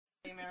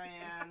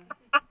Marianne.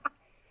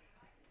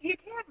 You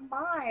can't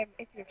mime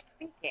if you're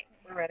speaking.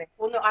 We're ready.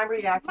 Well, no, I'm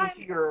reacting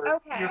to your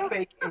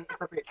fake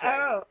inappropriate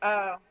choice.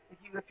 Oh. If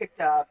you were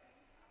picked up,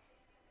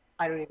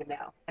 I don't even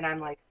know. And I'm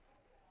like,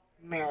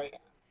 Marianne.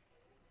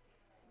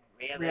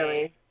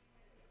 Really?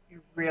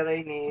 You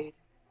really need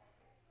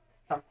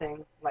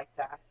something like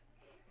that?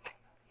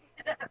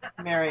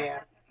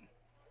 Marianne,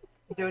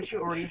 don't you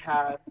already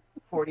have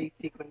 40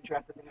 sequin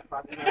dresses in your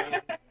closet,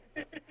 Marianne?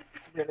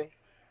 Really?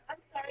 I'm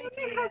sorry, I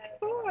have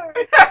 4.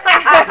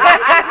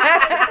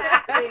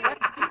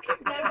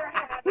 Never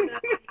had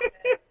enough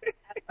sequins.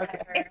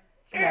 Okay.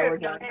 Now we're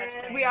done.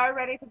 We are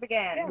ready to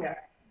begin. Yes.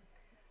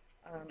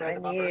 I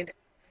need.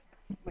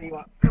 What do you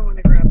want? I want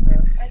to grab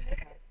this.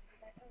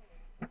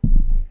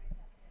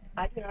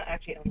 I do not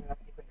actually own enough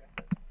sequin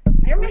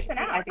dresses. You're missing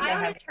out. I think I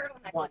own a have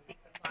turtleneck one. with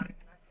sequins on it, and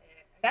that's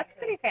it. That's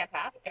pretty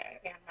fantastic.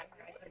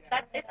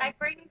 That's it. I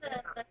bring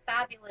the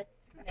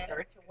fabulousness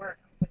to work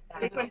with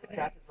that. Sequin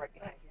dresses right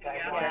behind you guys.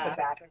 Yeah. There's a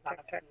back and front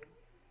of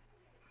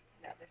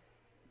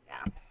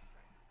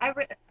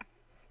you.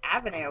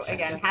 Avenue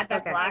again had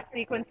that black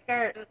sequin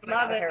skirt.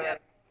 Love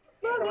it.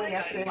 Someone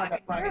yesterday had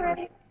that black. We're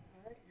ready.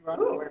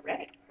 Ooh, we're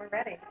ready. We're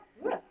ready.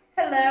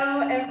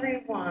 Hello,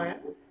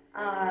 everyone.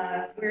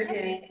 We're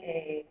doing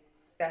a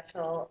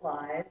special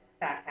live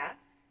Fatcast.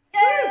 Yay!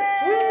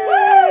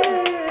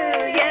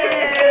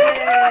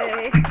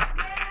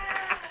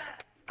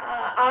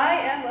 I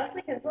am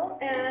Leslie Kinsel,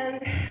 and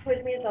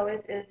with me, as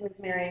always, is Ms.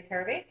 Marianne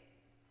Carvey.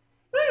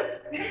 Woo!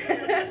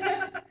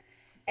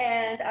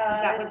 And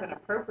That was an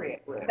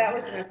appropriate word. That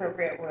was an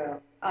appropriate word.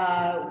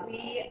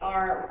 We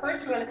want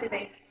to say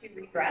thanks to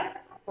Redress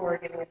for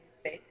giving us the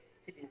space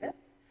to do this.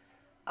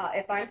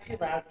 If I'm too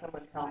loud,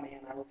 someone tell me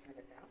and I will turn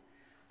it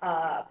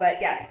down.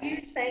 But yeah,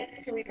 huge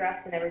thanks to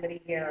Redress and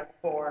everybody here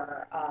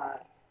for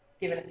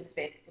giving us the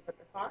space to put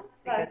this on,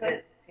 because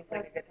it seems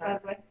like a good time.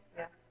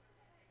 Yeah.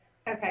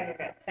 Okay, you're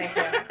good. Thank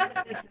you.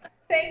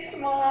 Thanks,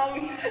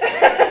 Mom. You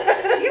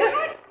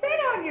had spit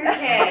on your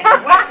kid.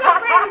 What's the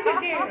friend to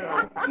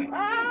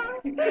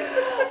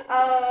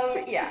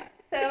do? Yeah.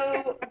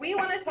 So we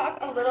want to talk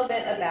a little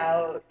bit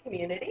about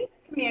community.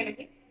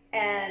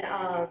 And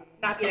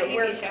Not the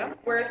TV show.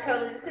 We're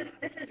totally. This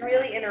is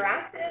really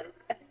interactive.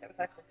 I think that was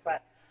actually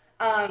sweat.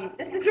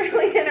 This is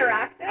really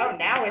interactive. Oh,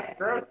 now it's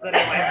gross that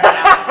I went for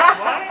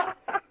that.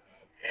 What?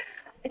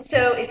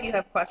 So if you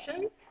have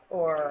questions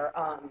or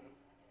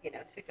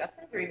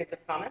suggestions or even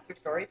just comments or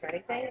stories or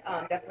anything,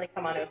 definitely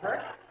come on over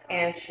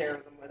and share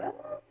them with us.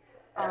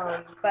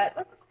 But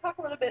let's talk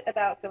a little bit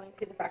about going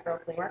to the Fat Girl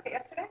Flea Market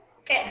yesterday.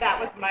 That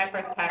was my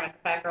first time at the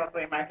Fat Girl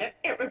Flea Market.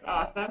 It was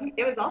awesome.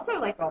 It was also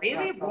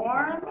really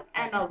warm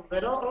and a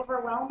little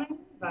overwhelming,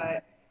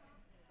 but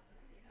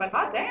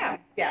hot damn.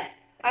 Yeah.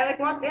 I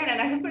walked in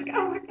and I was like,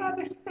 oh my god,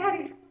 there's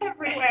fatties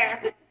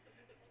everywhere.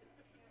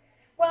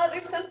 Well,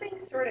 there's something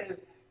sort of,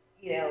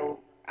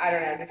 I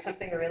don't know, there's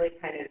something really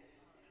kind of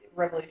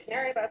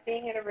revolutionary about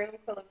being in a room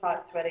full of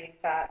hot, sweaty,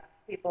 fat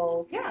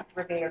people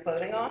ripping their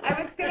clothing off. I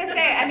was going to say,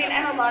 and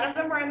a lot of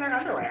them were in their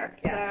underwear.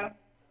 Yeah. So.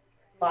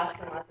 Lots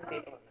and lots of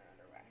people in their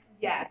underwear.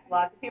 Yes,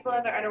 lots of people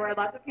in their underwear,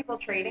 lots of people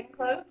trading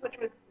clothes, which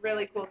was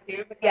really cool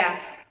too,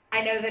 because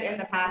I know that in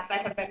the past I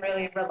have been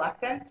really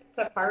reluctant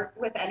to part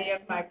with any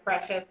of my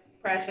precious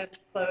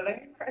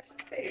clothing. Precious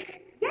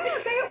babies. Yeah,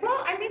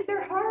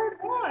 they're hard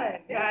won.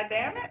 God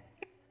damn it.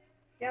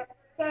 Yep.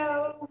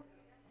 So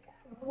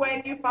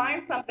when you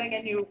find something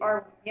and you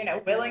are,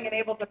 willing and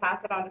able to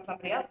pass it on to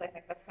somebody else, I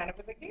think that's kind of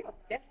a big deal.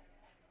 Yeah.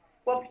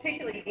 Well,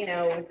 particularly,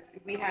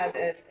 we had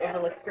a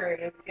little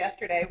experience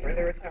yesterday where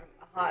there were some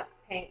hot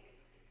pink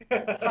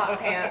hot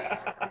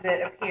pants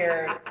that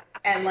appeared,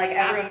 and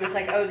everyone was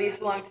like, "Oh, these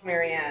belong to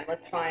Marianne.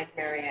 Let's find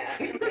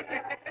Marianne."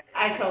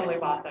 I totally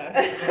bought those.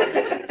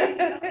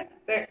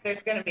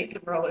 There's going to be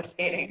some roller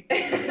skating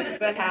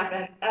that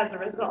happens as a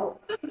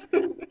result.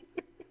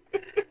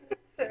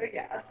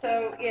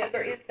 So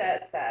there is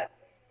that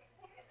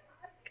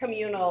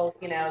communal,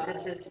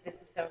 this is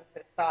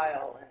so-and-so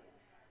style. And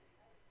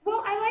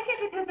well, I like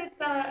it because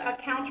it's a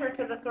counter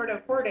to the sort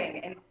of hoarding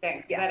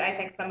instinct that I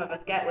think some of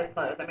us get with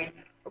clothes.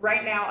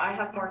 Right now I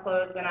have more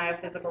clothes than I have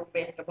physical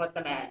space to put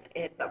them in.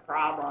 It's a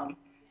problem.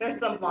 There's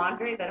some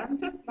laundry that I'm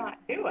just not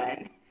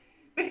doing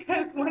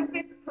because once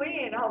it's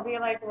clean, I'll be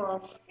like, well,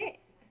 shit,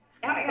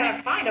 now I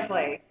gotta find a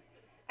place,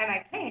 and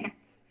I can't.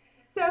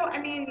 So,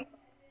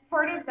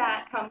 part of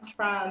that comes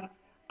from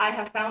I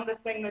have found this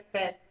thing that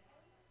fits.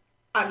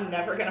 I'm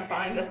never gonna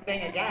find this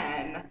thing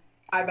again.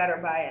 I better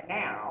buy it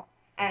now.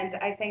 And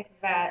I think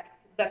that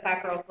the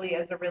Fat Girl Flea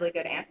is a really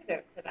good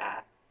antidote to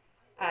that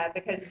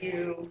because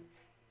you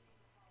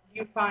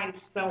find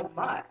so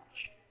much.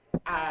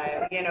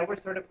 We're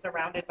sort of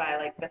surrounded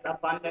by this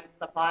abundant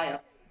supply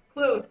of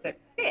clothes that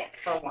fit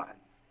for once.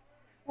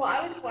 Well,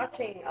 I was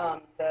watching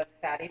the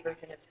fatty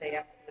version of Say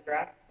Yes to the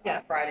Dress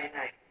on Friday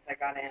night because I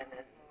got in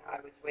and I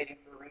was waiting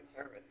for room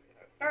service because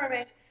I was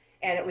starving,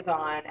 and it was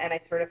on, and I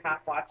sort of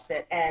half watched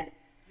it, and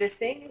the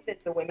thing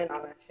that the women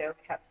on that show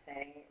kept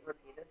saying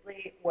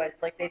repeatedly was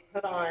they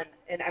put on,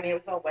 and it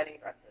was all wedding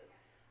dresses,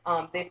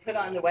 They put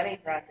on the wedding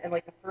dress, and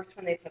like the first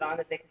one they put on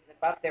that they could zip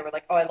up, they were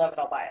like, "Oh, I love it,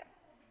 I'll buy it."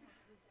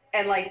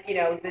 And like, you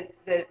know,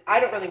 the I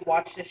don't really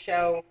watch the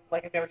show,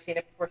 like I've never seen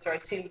it before, so I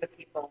assume the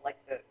people, like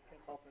the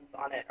consultants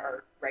on it,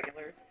 are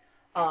regulars.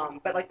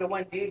 But like the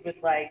one dude was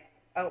like,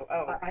 "Oh,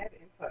 I have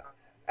input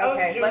on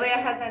okay." Julia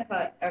has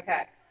input.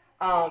 Okay.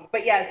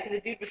 But yeah, so the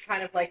dude was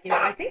kind of like, you know,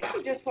 I think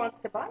she just wants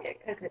to buy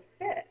it because it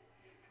fit.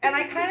 And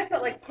I kind of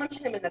felt like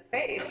punching him in the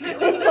face.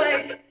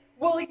 Like,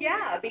 well,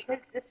 yeah, because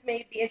this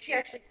may be, and she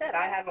actually said,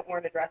 I haven't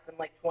worn a dress in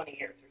like 20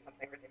 years or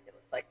something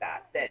ridiculous like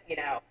that, that, you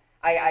know,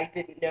 I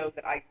didn't know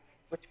that I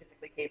was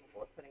physically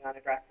capable of putting on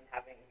a dress and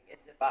having it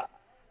zip up.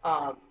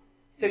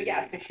 So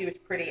yeah, so she was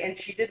pretty, and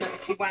she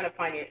wound up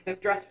finding it. The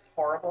dress was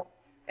horrible,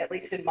 at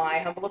least in my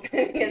humble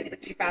opinion,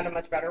 but she found a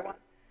much better one.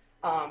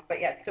 But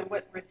yeah, so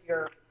what was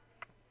your...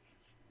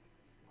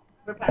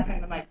 We're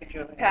passing the mic to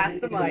Julia. Pass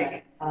the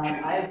mic. I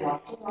have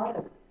watched a lot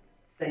of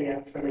Say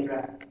Yes for the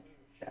Dress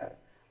shows.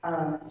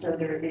 So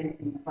there is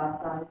the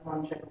plus size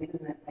one, which I believe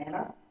is in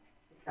Atlanta.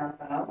 It's down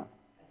south,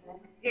 I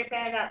think. You're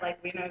saying that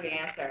like we know the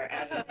answer.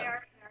 And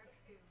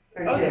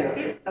Or Oh, two. there's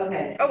two.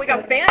 Okay. Oh, we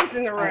got fans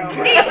in the room.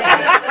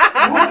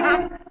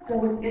 So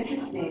what's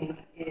interesting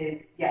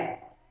is,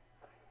 yes,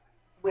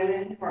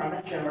 women who are on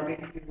the show are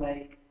basically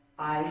like,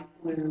 I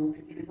flew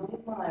 50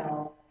 bazillion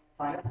miles,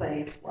 find a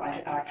place where I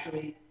could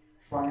actually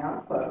try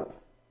on clothes.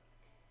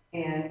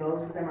 And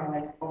most of them are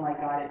like, oh my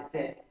God, it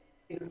fit.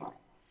 It's fine.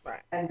 Right.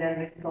 And then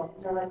the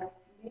consultants are like,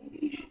 maybe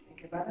you should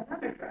think about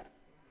another dress.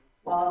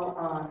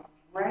 While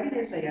ready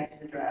to say yes to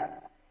the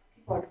dress,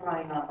 people are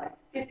trying on like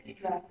 50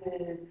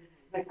 dresses,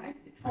 like I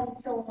did 20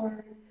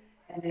 stores,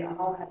 and they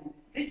all have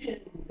these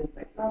visions and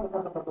like blah, blah,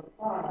 blah, blah, blah, blah,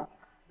 blah.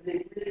 But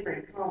it really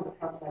brings home the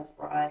plus size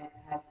brides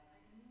have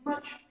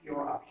much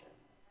fewer options.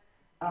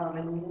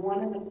 And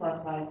one of the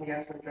plus size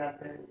yes for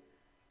dresses,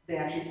 they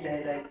actually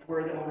say that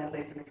we're the only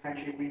place in the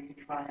country where you can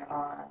try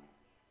on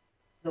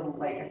the,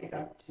 like, I think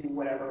up to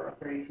whatever,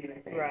 32, I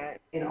think,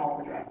 Right. in all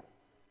the dresses.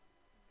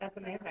 That's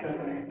amazing. So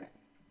it's amazing.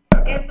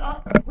 It's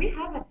all, we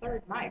have a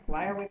third mic.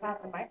 Why are we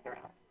passing mics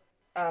around?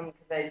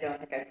 Because I don't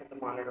think I put the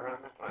monitor on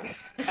that one.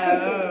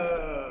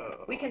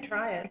 Oh. We can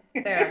try it.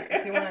 There,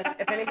 if you want.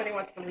 If anybody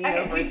wants to lean Okay,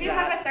 over we to do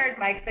that. have a third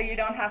mic, so you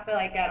don't have to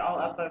like get all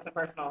up close and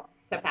personal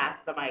to pass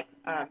the mic.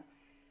 I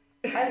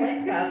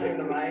like passing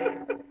the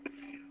mic.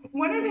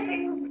 One of the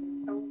things.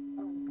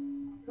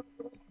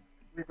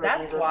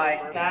 That's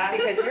why. That-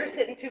 Because you're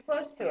sitting too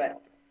close to it.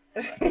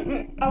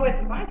 Oh,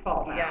 it's my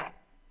fault now. Yeah.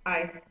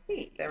 I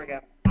see. There we go.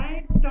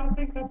 I don't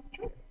think that's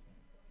true.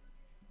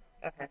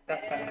 Okay,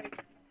 that's better.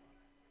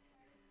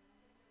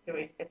 Do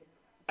we?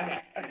 Okay.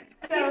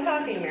 Keep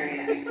talking,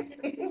 Marianne.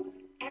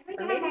 Every Or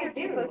time maybe I you're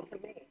too do. close to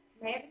me.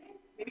 Maybe.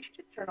 Maybe you should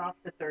just turn off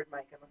the third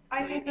mic and listen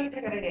I to think me. that's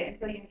a good idea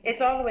until you.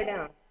 It's all the way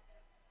down.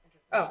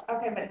 Oh,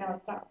 Okay, but now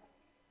it's stopped.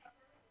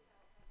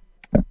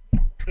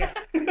 yeah.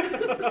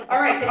 All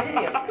right,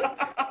 continue.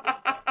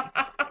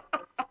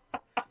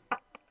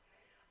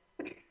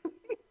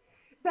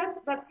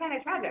 That's kind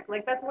of tragic.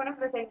 Like that's one of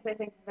the things I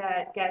think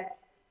that gets,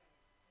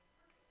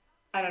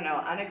 I don't know,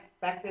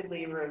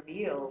 unexpectedly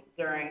revealed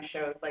during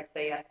shows like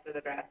Say Yes to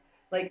the Dress.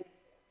 Like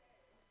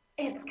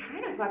it's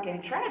kind of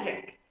fucking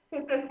tragic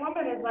because this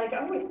woman is like,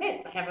 oh, it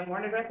fits. I haven't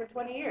worn a dress in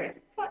 20 years.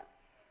 But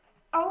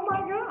oh my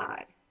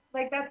God,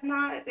 like that's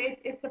not.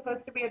 It's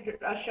supposed to be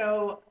a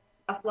show,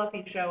 a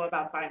fluffy show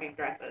about finding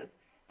dresses,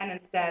 and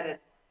instead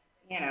it's,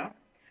 you know.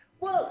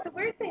 Well, the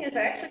weird thing is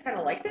I actually kind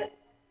of liked it.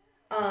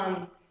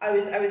 I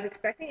was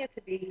expecting it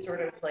to be sort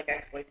of like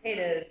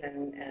exploitative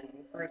and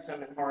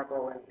gruesome and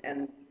horrible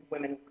and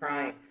women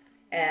crying.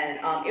 And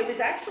it was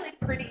actually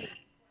pretty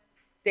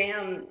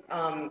damn,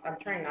 I'm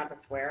trying not to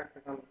swear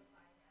because I'm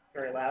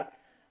very loud.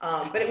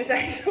 But it was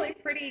actually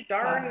pretty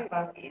darn,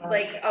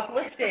 like,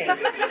 uplifting.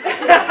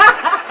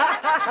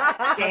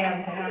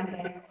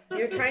 Damn.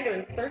 You're trying to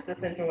insert this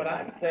into what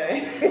I'm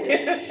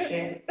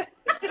saying.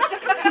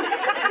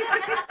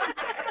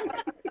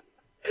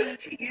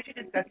 You should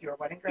discuss your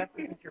wedding dresses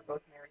since you're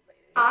both married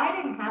ladies. I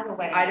didn't have a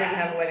wedding. I didn't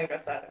have a wedding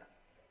dress either.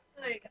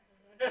 There you go.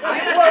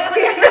 Well,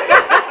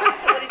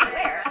 What did you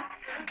wear?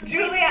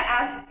 Julia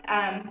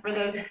asked, for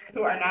those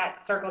who are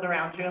not circled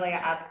around, Julia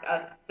asked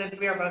us, since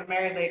we are both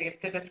married ladies,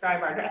 to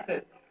describe our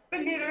dresses.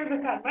 But neither of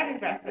us had wedding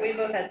dresses. We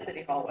both had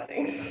city hall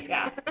weddings.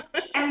 Yeah.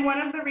 And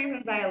one of the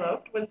reasons I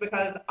eloped was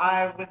because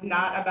I was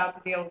not about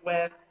to deal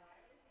with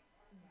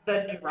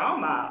the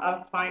drama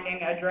of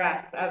finding a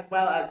dress as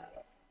well as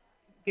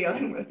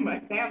dealing with my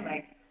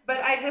family. But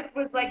I just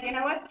was like, you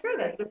know what, screw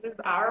this. This is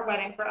our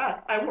wedding for us.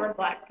 I wore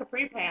black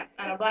capri pants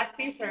and a black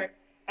t-shirt,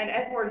 and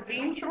Ed wore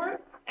jean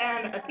shorts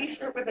and a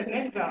t-shirt with a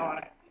ninja on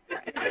it.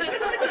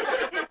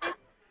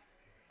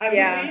 I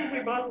believe we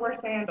both wore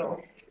sandals.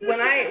 When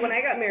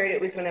I got married,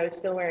 it was when I was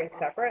still wearing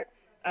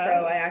separates. So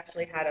I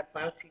actually had a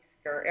flouncy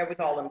skirt. It was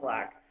all in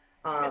black.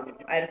 I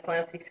had a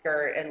flouncy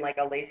skirt and like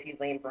a lacy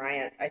Lane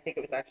Bryant. I think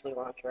it was actually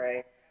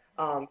lingerie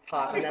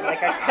top, and then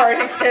like a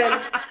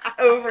cardigan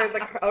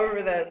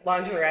over the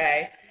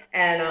lingerie.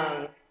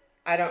 And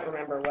I don't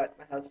remember what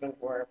my husband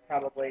wore.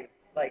 Probably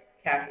like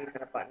khakis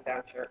and a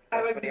button-down shirt. I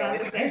That's was what he about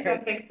always to say wears.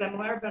 something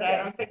similar, but I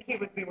don't think he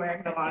would be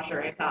wearing the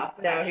lingerie top.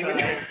 No, he actually.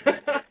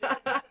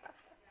 wouldn't.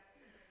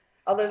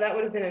 Although that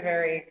would have been a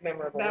very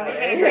memorable That would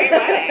have wedding. been a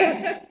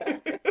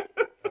great wedding.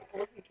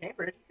 Well, in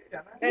Cambridge, you could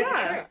have done that. It's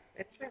Yeah. true.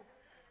 It's true.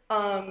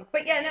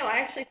 But yeah, no, I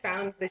actually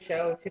found the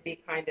show to be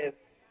kind of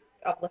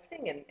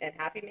uplifting and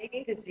happy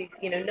making because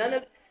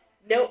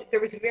there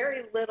was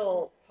very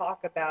little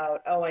talk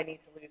about, oh, I need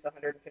to lose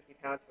 150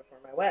 pounds before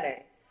my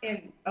wedding.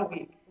 In a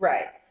week.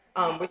 Right.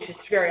 Which is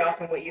very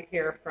often what you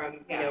hear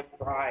from, Yeah.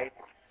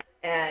 brides.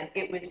 And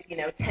it was,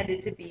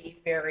 tended to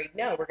be very,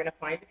 no, we're going to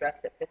find a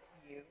dress that fits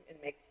you and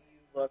makes you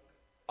look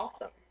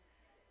awesome.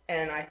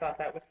 And I thought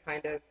that was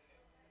kind of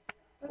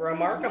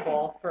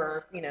remarkable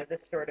for,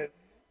 this sort of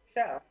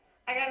show.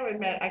 I got to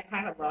admit, I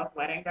kind of love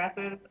wedding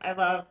dresses. I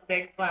love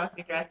big,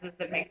 flouncy dresses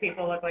that make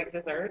people look like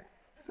desserts.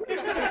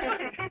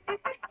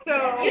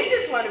 So You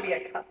just want to be a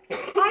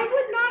cupcake. I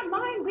would not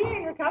mind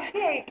being a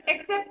cupcake,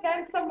 except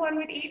then someone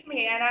would eat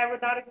me and I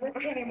would not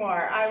exist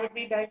anymore. I would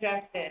be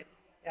digested.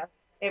 Yes.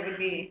 It would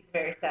be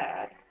very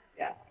sad.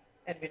 Yes.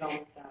 And we'd all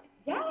miss out.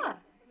 Yeah.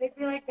 They'd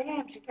be like,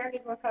 damn, she turned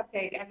into a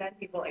cupcake, and then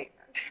people ate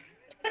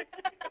her.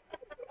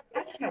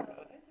 That's no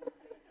good.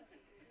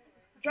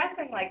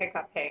 Dressing like a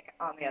cupcake,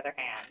 on the other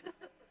hand.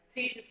 So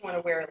you just want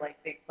to wear,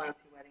 like, big, flouncy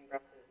wedding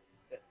dresses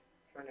just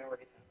for no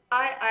reason.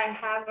 I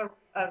have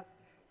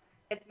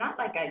it's not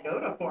like I go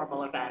to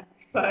formal events,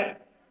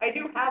 but I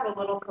do have a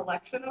little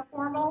collection of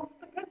formals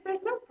because they're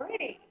so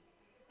pretty.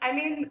 I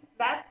mean,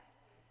 that's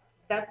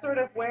sort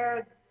of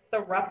where the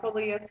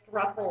ruffliest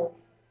ruffles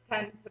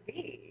tend to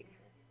be.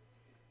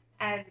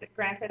 And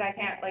granted, I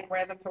can't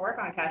wear them to work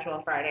on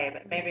Casual Friday,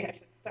 but maybe I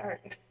should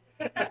start.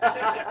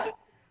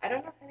 I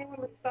don't know if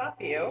anyone would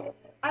stop you.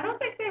 I don't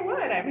think they would.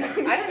 I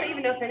mean, I don't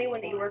even know if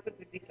anyone that you work with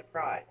would be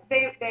surprised.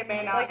 they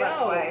may not. Like, look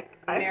oh, like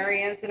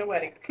Mary Ann's in a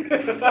wedding.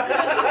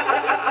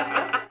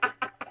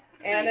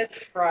 And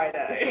it's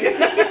Friday.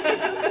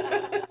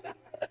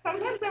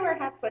 Sometimes they wear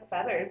hats with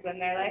feathers, and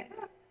they're like,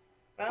 oh,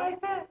 Well,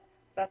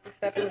 that's a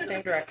step in the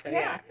same direction.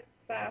 yeah.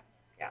 So.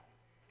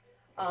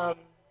 What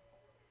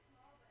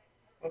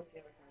was the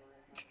other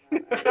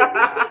thing?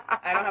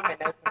 I don't have my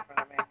notes in front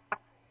of me.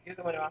 You're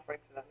the one who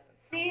operates for that notes.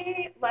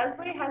 See,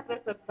 Leslie has this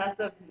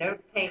obsessive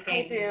note-taking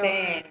I do.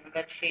 thing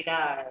that she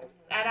does.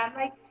 And I'm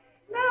like,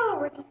 no,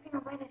 we're just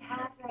going to let it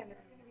happen.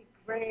 It's going to be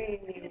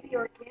great. It's going to be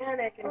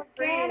organic and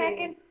Organic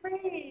free. and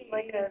free.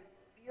 Like a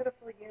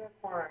beautiful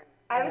unicorn.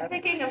 I was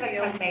thinking of a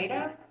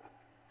tomato.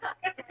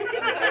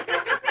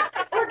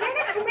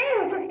 Organic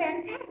tomatoes are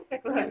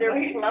fantastic, They're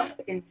Leslie. plump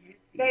and juicy.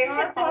 They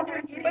are plump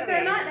and juicy. But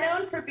they're not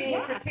known for being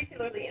Yeah.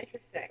 particularly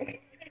interesting.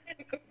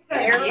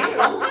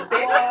 Heirloom.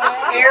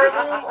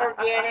 Heirloom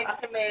organic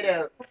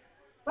tomatoes.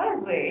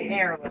 Leslie.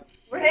 Heirloom.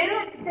 They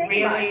don't say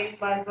Really, much.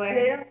 They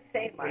Leslie? don't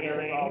say much.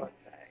 Really? Is all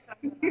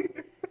I'm saying.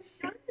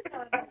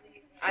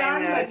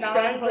 Sean the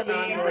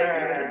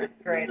non-believer. This is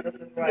great. This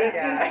is what. This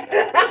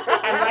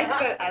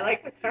Yeah. I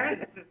like the turn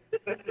this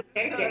is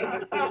taking.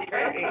 This is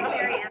great.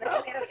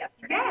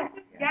 Yes, yes.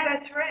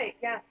 That's right.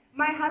 Yes.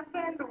 My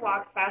husband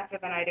walks faster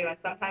than I do, and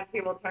sometimes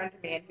he will turn to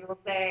me and he will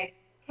say,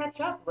 "Catch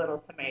up, little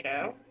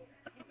tomato,"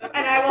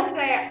 and I will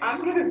say,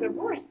 "I'm going to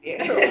divorce you,"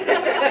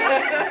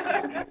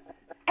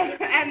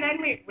 and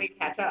then we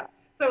catch up.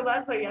 So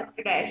Leslie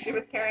yesterday, she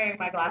was carrying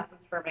my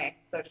glasses for me,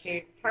 so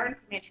she turns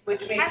to me and she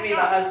Which says, makes "Catch me the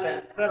up,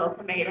 husband. little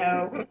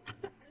tomato."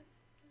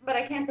 But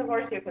I can't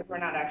divorce you because we're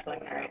not actually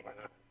married.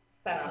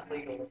 So. Not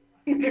legally.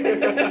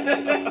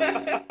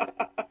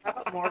 How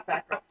about more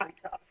free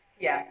talk?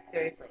 Yeah,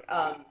 seriously.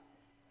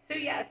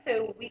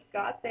 So we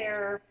got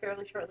there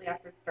fairly shortly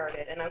after it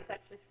started, and I was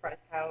actually surprised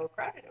how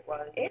crowded it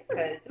was. It was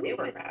because it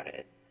super was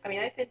crowded. I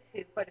mean, I've been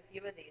to quite a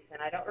few of these, and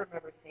I don't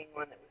remember seeing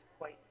one that was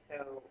quite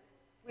so.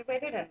 We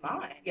waited in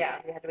line. Yeah,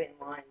 we had to wait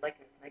in line like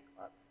in a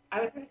nightclub. I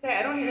was going to say,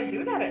 I don't even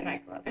do that at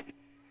nightclubs.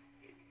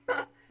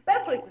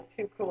 That place is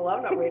too cool.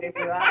 I'm not waiting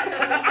for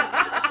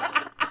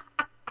that.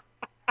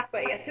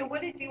 But yeah, so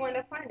what did you end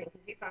up finding?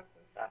 Because you found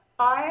some stuff.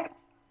 I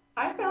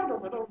found a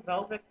little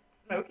velvet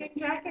smoking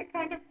jacket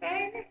kind of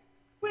thing,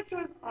 which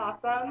was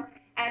awesome.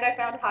 And I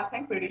found hot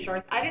pink booty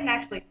shorts. I didn't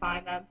actually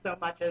find them so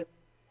much as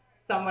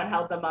someone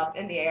held them up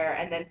in the air,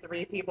 and then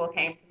 3 people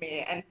came to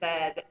me and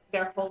said,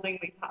 "They're holding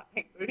these hot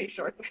pink booty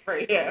shorts for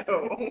you."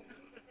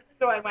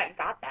 So I went and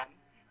got them.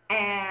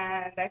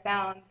 And I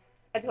found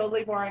a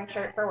totally boring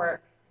shirt for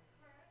work.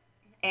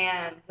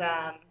 And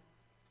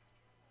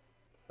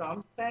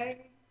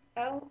something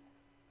else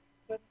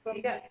with some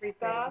You got 3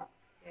 stuff.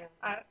 things.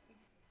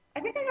 I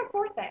think I got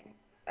 4 things.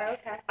 Yeah.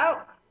 Okay.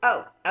 Oh.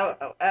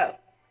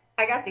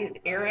 I got these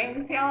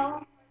earrings,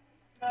 y'all.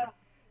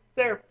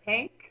 They're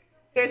pink.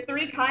 There's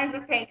 3 kinds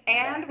of pink,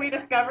 and we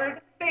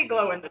discovered they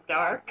glow in the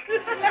dark,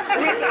 which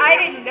I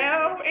didn't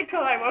know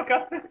until I woke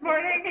up this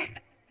morning.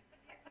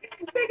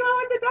 They glow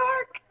in the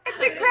dark.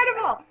 It's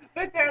incredible.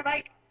 But they're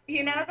like,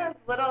 you know those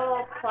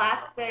little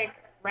plastic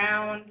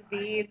round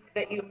beads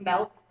that you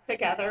melt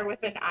together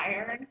with an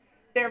iron?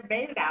 They're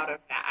made out of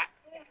that.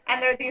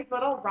 And they're these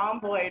little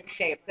rhomboid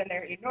shapes, and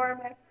they're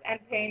enormous and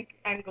pink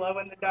and glow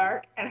in the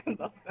dark, and I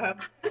love them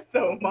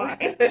so much.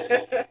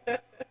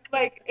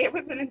 Like, it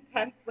was an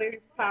intensely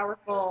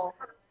powerful.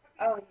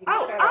 Oh,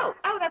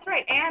 that's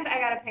right. And I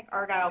got a pink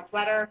Argyle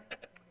sweater.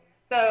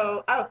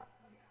 So, I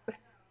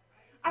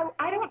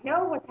don't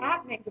know what's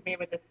happening to me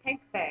with this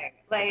pink thing.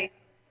 Like,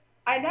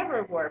 I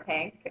never wore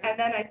pink, and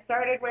then I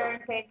started wearing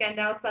pink, and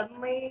now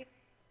suddenly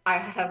I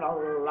have a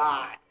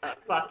lot of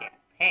fucking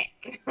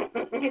pink.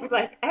 It's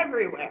like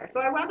everywhere. So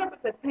I wound up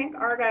with this pink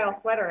Argyle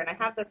sweater, and I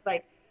have this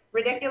like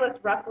ridiculous,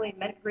 roughly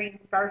mint green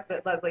scarf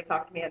that Leslie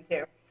talked me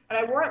into, and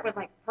I wore it with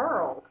like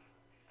pearls.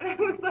 And I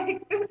was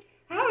like,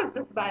 how is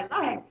this my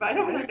life? I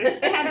don't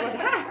understand what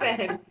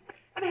happened.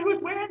 And I was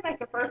wearing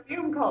like a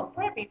perfume called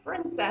Preppy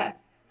Princess.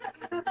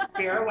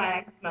 Vera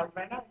Wang, smells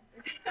very nice.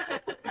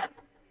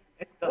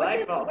 It's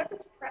delightful. What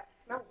does prep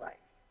smell like?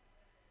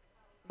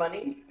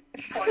 Money?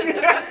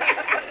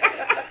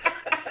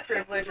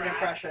 Privilege and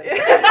oppression.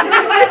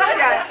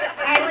 Yeah,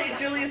 actually,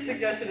 Julia's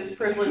suggestion is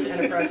privilege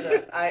and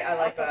oppression. I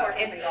like that.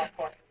 Horses and golf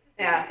courses.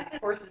 Yeah,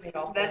 horses and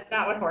golf courses. That's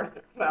not what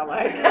horses smell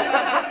like.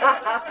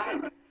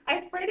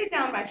 I sprayed it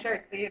down my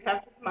shirt so you'd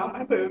have to smell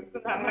my boobs,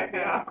 and that might be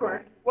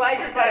awkward. Well, I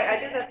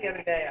did that the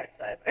other day,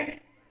 actually, I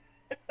think.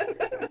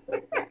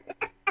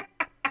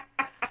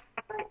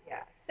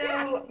 Yeah.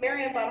 So,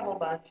 Marianne bought a whole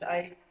bunch.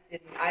 I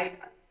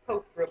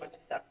poked through a bunch of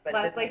stuff, but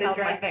Leslie the held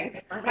my dress,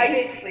 things for me. I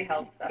basically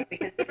held stuff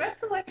because the dress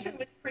selection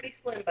was pretty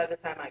slim by the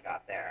time I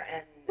got there,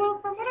 and Well,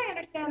 from what I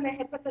understand, they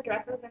had put the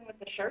dresses in with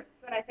the shirts,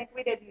 and I think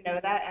we didn't know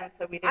that, and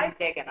so we didn't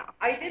dig enough.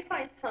 I did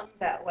find some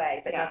that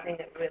way, but Yeah. nothing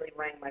that really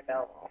rang my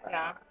bell all that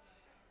Yeah. much.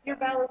 Your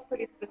bell is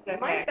pretty specific.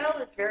 My bell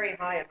is very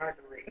high and hard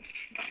to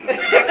reach.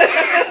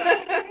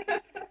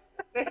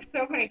 There's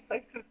so many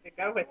places to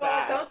go with Well,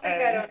 that. don't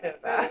think I don't know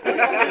that. There's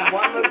only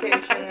one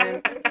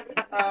location.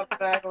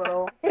 Back a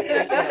little.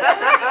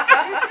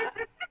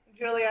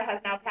 Julia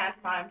has now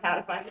pantomimed how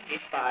to find the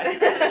G-spot.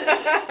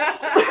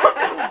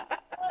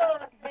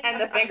 And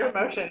the finger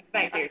motions.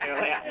 Thank you,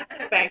 Julia.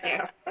 Thank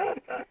you.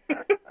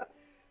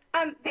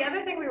 The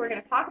other thing we were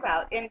going to talk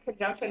about in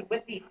conjunction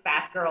with the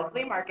Fat Girl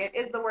Flea Market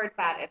is the word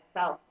fat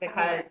itself,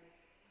 because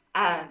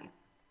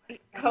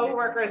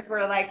co-workers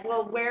were like,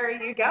 well, where are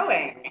you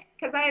going?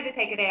 Because I had to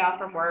take a day off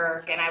from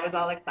work, and I was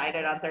all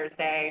excited on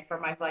Thursday for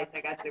my flight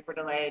that got super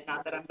delayed.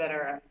 Not that I'm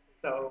bitter. I'm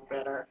so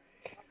bitter.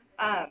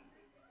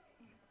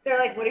 They're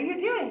like, what are you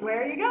doing?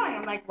 Where are you going?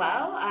 I'm like,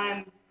 well,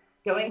 I'm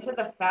going to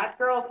the Fat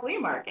Girl Flea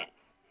Market.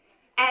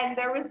 And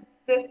there was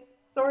this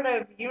sort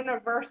of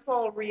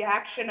universal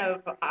reaction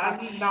of,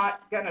 I'm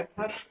not going to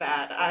touch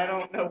that. I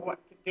don't know what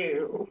to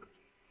do.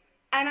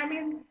 And I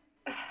mean,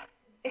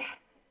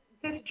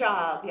 this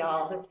job,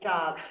 y'all, this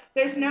job,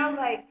 there's no,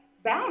 like,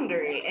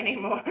 boundary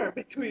anymore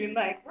between,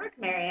 like, work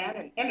Marianne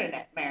and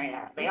internet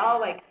Marianne. They all,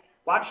 like,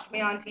 watched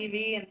me on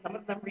TV, and some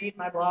of them read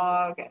my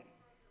blog, and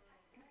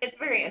it's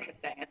very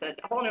interesting. It's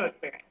a whole new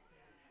experience.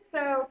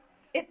 So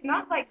it's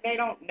not like they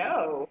don't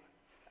know.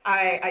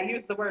 I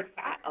use the word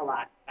fat a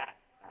lot. Fat.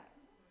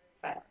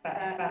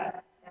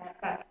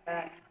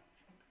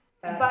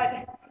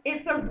 But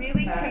it's a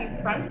really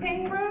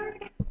confronting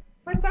word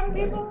for some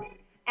people.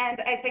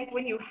 And I think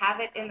when you have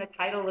it in the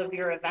title of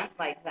your event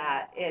like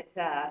that, it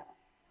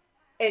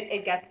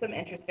gets some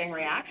interesting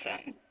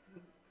reactions.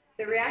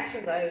 The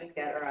reactions I always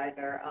get are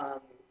either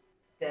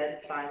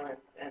dead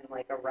silence and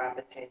like a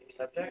rapid change of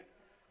subject,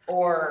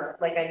 or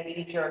like a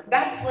knee-jerk,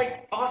 that's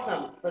like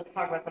awesome, let's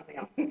talk about something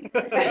else.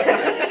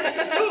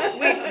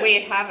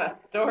 we have a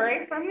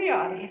story from the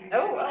audience.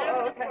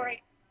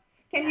 Story.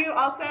 Can you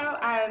also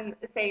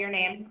say your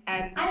name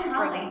and I'm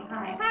Holly.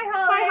 Hi.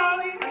 Hi,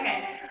 Holly.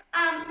 Okay.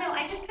 No,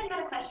 I just kind of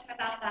had a question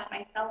about that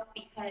myself,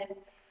 because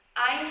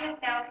I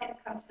have now kind of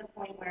come to the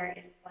point where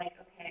it's like,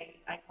 okay,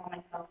 I call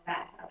myself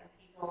fat to other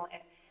people,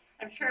 and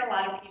I'm sure a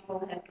lot of people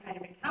have kind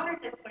of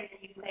encountered this where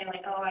you say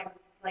like, oh, I'm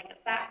like a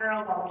fat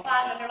girl, blah, blah,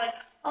 blah, and then they're like,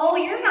 oh,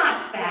 you're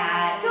not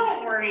fat,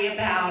 don't worry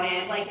about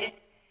it. Like,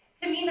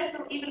 to me, that's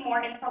even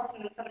more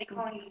insulting than somebody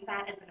calling me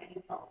fat as an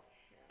insult.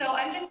 So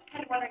I'm just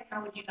kind of wondering,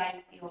 how would you guys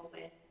deal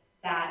with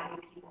that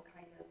when people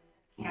kind of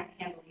can't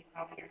handle you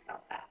calling yourself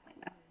fat like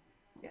that?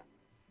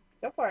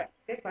 Go for it.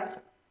 Good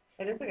question.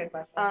 It is a good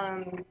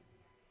question.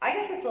 I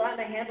get this a lot,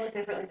 and I handle it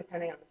differently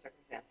depending on the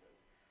circumstances.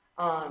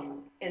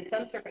 In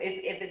some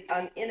if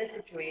I'm in a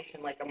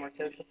situation, like a more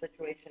social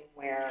situation,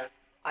 where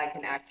I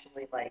can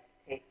actually like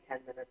take 10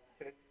 minutes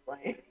to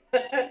explain,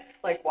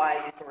 like why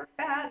I use the word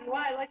fat and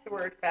why I like the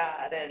word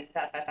fat and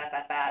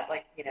fat,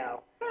 like, you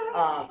know,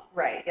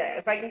 right? Yeah.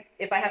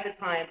 If I have the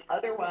time.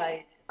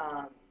 Otherwise,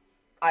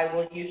 I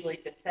will usually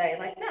just say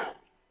like, no,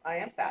 I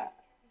am fat,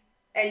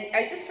 and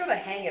I just sort of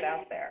hang it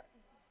out there,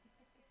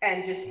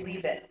 and just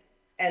leave it,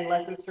 and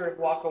let them sort of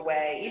walk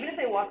away. Even if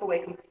they walk away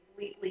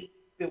completely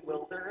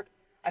bewildered,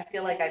 I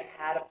feel like I've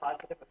had a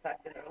positive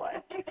effect in their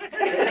life.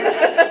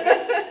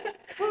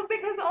 Well,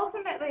 because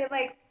ultimately,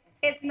 like,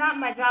 it's not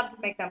my job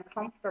to make them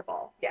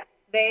comfortable. Yeah.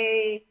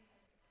 They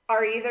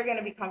are either going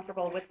to be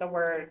comfortable with the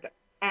word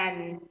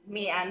and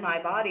me and my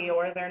body,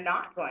 or they're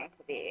not going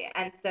to be.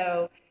 And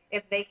so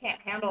if they can't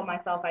handle my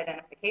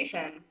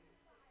self-identification,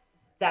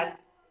 that's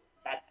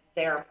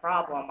their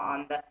problem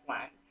on this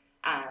one.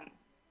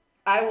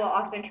 I will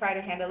often try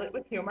to handle it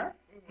with humor.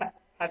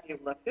 Have you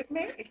looked at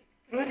me?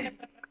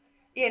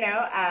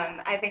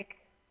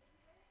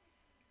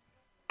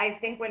 I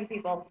think when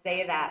people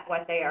say that,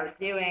 what they are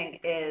doing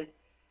is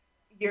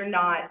you're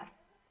not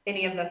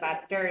any of the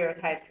fat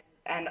stereotypes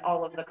and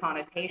all of the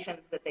connotations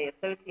that they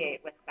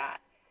associate with fat.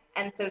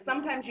 And so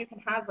sometimes you can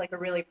have like a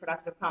really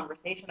productive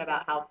conversation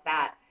about how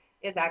fat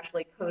is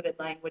actually coded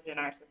language in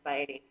our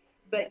society.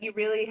 But you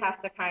really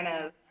have to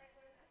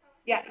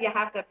you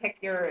have to pick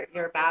your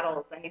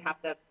battles, and you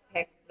have to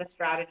pick the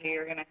strategy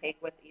you're going to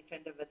take with each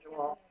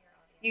individual.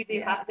 You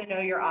do have to know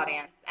your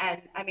audience.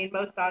 And I mean,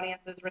 most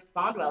audiences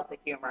respond well to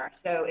humor.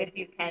 So if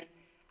you can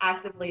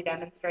actively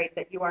demonstrate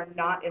that you are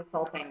not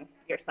insulting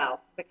yourself,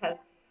 because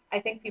I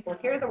think people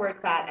hear the word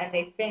fat and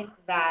they think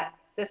that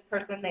this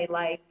person they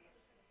like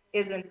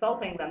is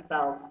insulting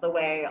themselves the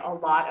way a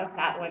lot of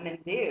fat women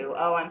do.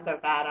 Oh, I'm so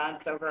fat, I'm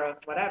so gross,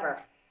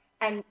 whatever.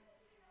 And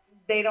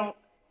they don't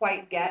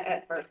quite get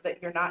at first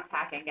that you're not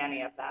tacking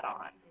any of that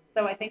on.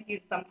 So I think you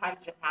sometimes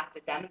just have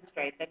to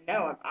demonstrate that,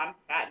 no, I'm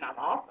fat and I'm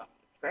awesome.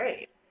 It's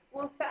great.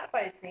 Well, fat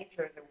by its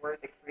nature is a word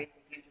that creates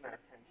a huge amount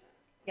of tension.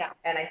 Yeah.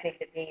 And I think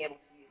that being able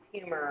to use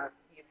humor,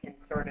 you can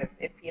sort of,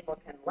 if people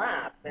can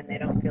laugh, then they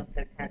don't feel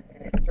so tense,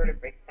 and it sort of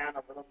breaks down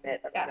a little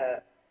bit of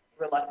the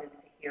reluctance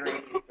to hear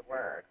and use the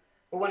word.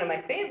 But one of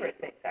my favorite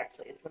things,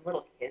 actually, is when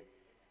little kids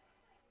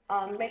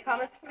make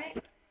comments to me.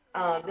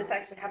 This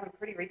actually happened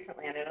pretty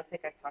recently, and I don't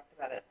think I talked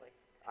about it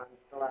on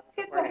the last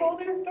recording. It's a whole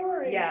new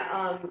story.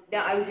 Yeah.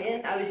 Now I was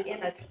in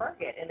a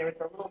Target, and there was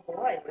a little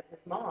boy with his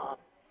mom,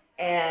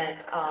 and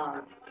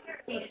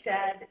he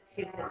said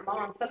to his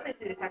mom something to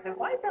the effect of,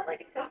 "Why is that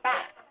lady so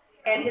fat?"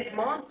 And his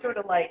mom sort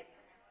of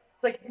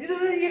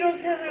you don't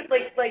say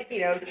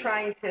that,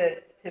 trying to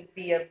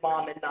be a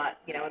mom and not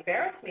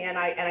embarrass me. And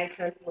I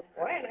turned to the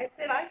boy and I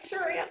said, "I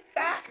sure am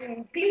fat,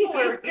 and people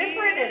are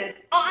different, and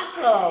it's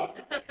awesome."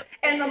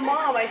 And the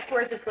mom, I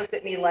swear, just looked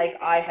at me like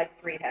I had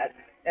 3 heads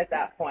at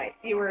that point.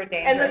 You were a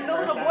dangerous And the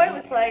little person. boy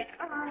was like,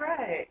 "All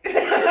right."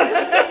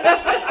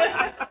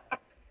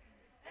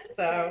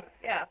 So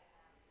yeah.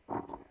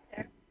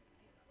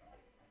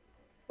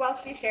 While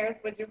she shares,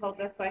 would you hold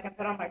this so I can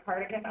put on my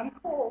cardigan? I'm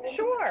cold.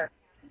 Sure.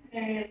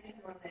 Experience in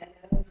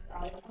Orlando, I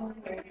was home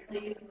wearing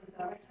sleeves in the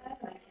summertime, and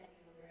I can't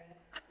even wear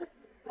it.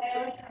 I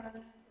always have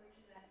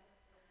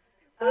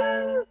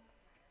unfortunate.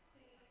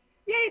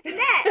 Yay,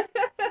 Jeanette!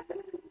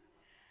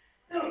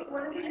 So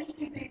one of the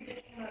interesting things that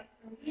came up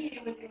for me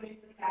with doing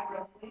the fat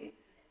girl sleeve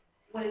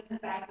was the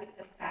fact that it's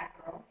a fat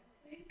girl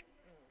sleeve.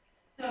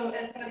 So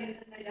as somebody that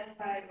doesn't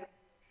identify with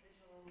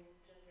traditional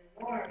gender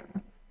norms,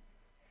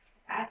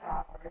 that's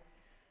awkward.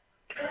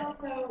 But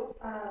also,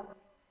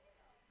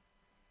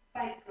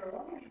 by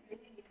girl, you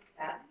really need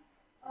them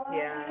a lot of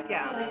times.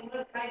 Yeah. So like,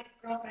 look, my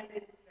girlfriend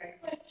is very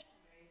butch,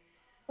 very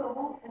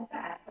full and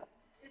fat, but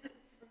isn't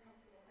super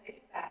comfortable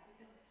saying fat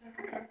because to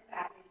her,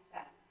 fat means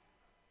fat.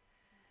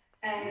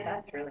 And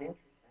That's really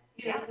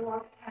interesting. for the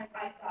longest time,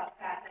 I thought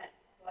fat meant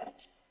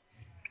butch.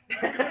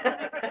 Because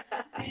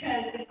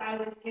if I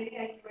was skinny,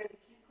 I could wear the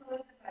cute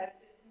clothes. If I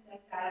was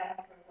like fat, I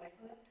have to wear white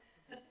clothes.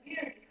 So it's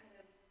weird to kind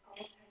of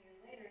almost 10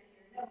 years later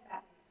hear, no,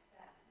 fat means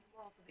fat.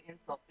 Well, also the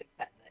insult big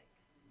fat thing.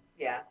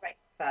 Yeah. Right.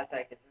 Fat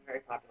dyke is a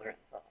very popular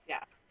insult. Yeah.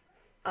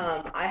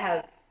 I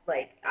have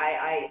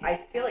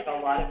I feel like a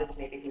lot of us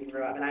maybe who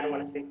grew up, and I don't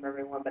want to speak for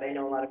everyone, but I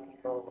know a lot of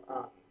people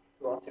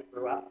who also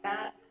grew up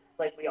fat.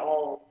 Like we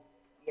all,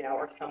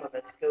 or some of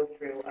us go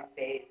through a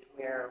phase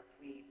where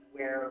we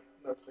wear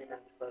mostly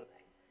men's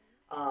clothing.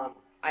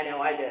 I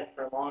know I did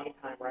for a long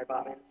time, where I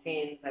bought men's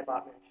jeans, I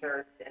bought men's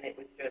shirts, and it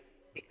was just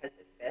because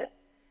it fit.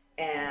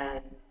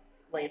 And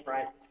Lane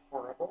Bryant was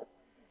horrible.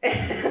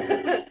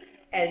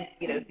 And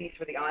these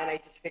were and I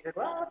just figured,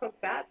 well, if I'm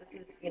fat, this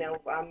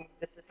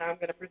is how I'm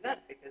going to present,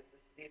 because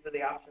these are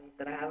the options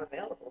that I have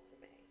available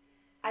to me.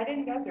 I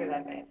didn't go through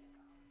that phase.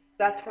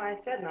 That's why I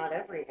said not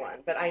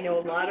everyone, but I know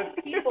a lot of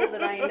people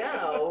that I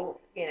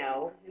know,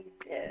 who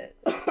did.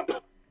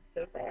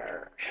 So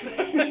there.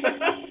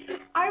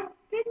 I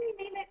didn't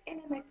mean it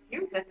in an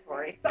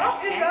accusatory.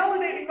 Stop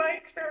invalidating my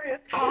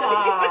experience. No,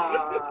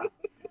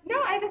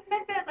 I just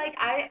meant that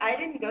I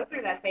didn't go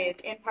through that phase,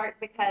 in part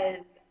because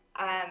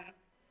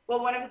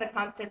one of the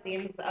constant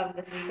themes of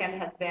this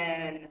weekend has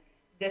been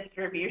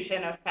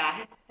distribution of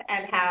fat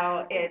and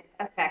how it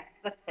affects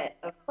the fit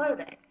of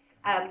clothing.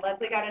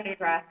 Leslie got a new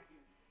dress,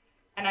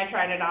 and I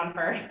tried it on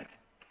first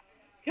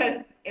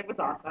because it was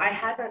awesome. I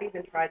had not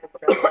even tried this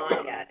dress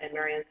on yet, and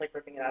Marianne's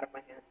ripping it out of my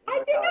hands.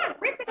 I did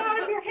not rip it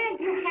out of your hands.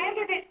 You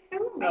handed it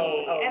to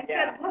me and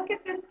said, "Look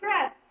at this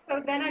dress."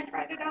 So then I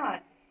tried it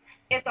on.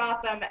 It's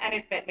awesome, and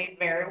it fit me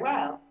very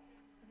well,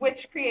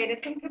 which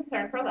created some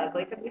concern for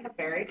Leslie because we have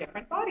very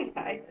different body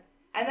types.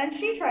 And then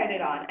she tried it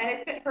on, and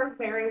it fit her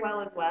very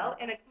well as well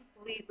in a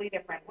completely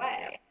different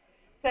way.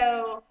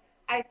 So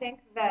I think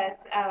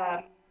that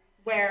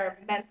where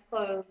men's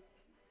clothes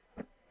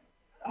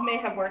may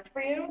have worked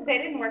for you, they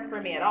didn't work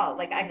for me at all.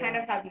 I kind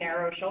of have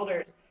narrow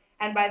shoulders,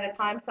 And by the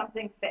time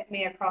something fit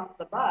me across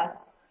the bust,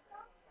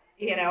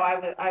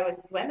 I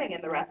was swimming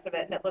in the rest of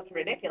it, and it looked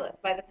ridiculous.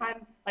 By the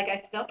time, like,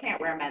 I still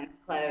can't wear men's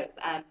clothes.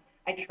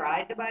 I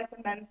tried to buy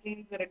some men's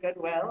jeans at a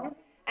Goodwill,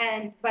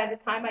 and by the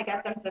time I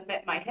got them to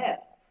fit my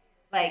hips,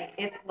 like,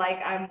 it's like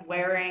I'm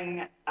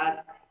wearing a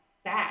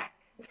sack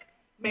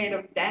made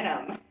of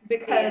denim.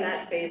 Because See, in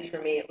that phase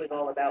for me, it was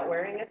all about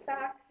wearing a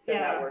sack, so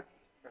that worked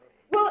for me.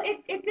 Well,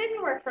 it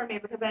didn't work for me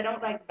because I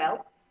don't like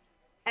belts,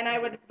 and I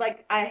would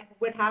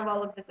have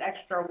all of this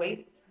extra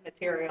waist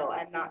material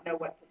and not know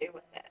what to do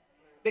with it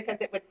because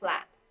it would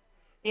flap.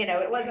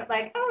 It wasn't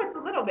like, oh, it's a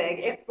little big.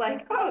 It's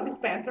like, oh, these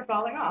pants are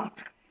falling off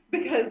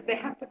because they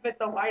have to fit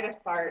the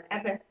widest part,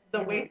 and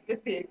the waist is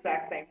the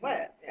exact same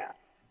width. Yeah.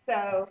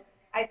 So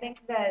I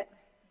think that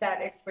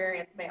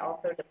experience may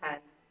also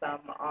depend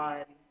some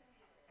on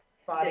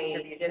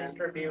body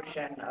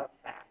distribution of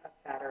fat. Of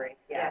fattery.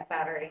 Yeah,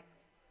 fattery.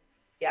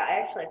 Yeah, I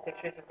actually have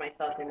pictures of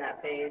myself in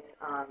that phase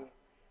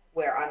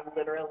where I'm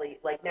literally,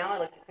 like, now I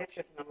look at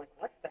pictures and I'm like,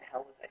 what the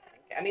hell was I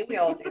thinking? I mean, we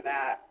all do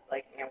that.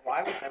 Like,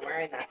 why was I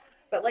wearing that?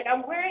 But, like,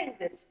 I'm wearing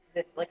this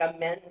like, a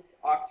men's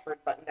Oxford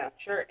button-down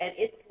shirt, and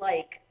it's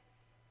like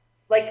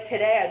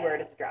today I'd wear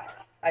it as a dress.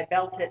 I'd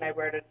belt it and I'd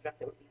wear it as a dress.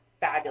 It would be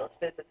fabulous.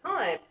 But at the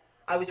time,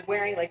 I was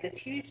wearing, like, this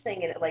huge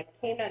thing, and it, like,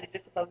 came down to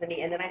just above the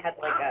knee, and then I had,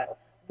 like, a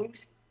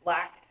loose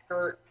black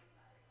skirt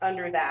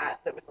under that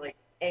was, like,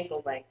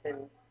 ankle length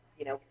and,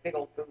 big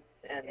old boots.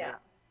 And,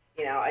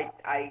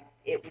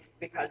 it was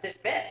because it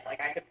fit.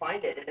 Like, I could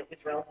find it, and it was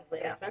relatively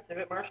inexpensive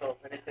at Marshall's,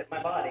 and it fit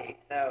my body.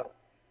 So,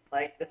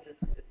 like, this is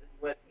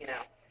what,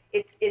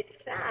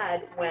 it's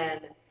sad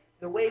when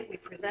the way we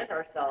present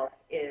ourselves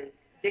is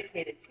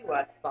dictated to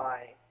us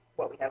by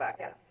what we have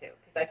access to.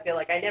 Because I feel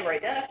like I never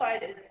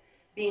identified as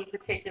being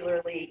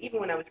particularly, even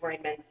when I was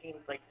wearing men's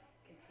jeans, like,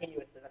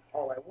 continuously, that's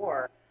all I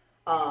wore,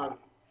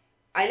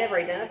 I never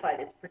identified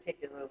as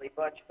particularly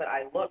butch, but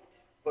I looked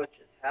butch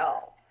as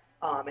hell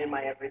in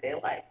my everyday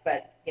life.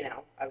 But,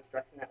 I was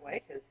dressing that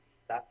way because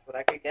that's what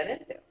I could get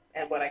into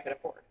and what I could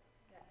afford.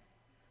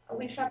 Yeah.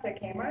 We shopped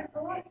at Kmart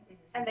a lot,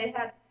 and they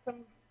had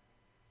some,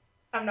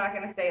 I'm not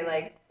going to say,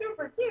 like,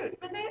 super cute,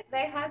 but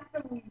they had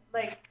some,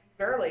 like,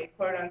 girly,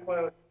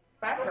 quote-unquote,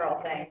 fat girl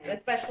things,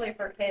 especially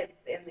for kids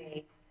in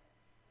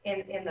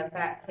the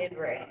fat kid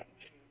range.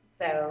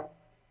 So,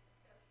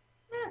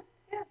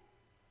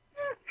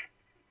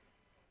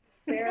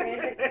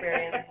 Various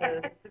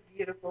experiences. It's a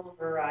beautiful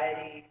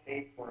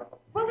variety-based world.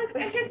 Well, it's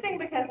interesting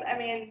because, I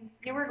mean,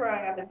 you were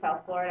growing up in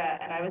South Florida,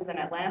 and I was in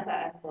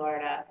Atlanta,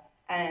 Florida,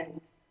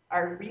 and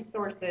our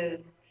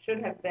resources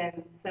should have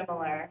been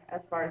similar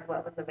as far as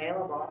what was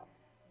available.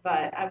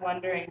 But I'm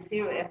wondering,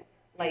 too, if,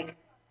 like,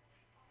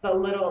 the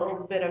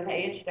little bit of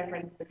age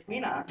difference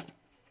between us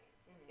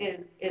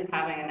is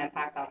having an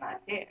impact on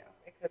that, too.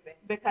 It could be.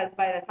 Because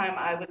by the time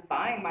I was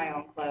buying my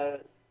own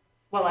clothes,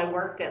 well, I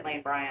worked at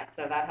Lane Bryant,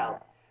 so that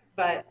helped.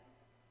 But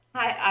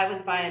I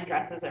was buying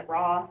dresses at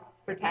Ross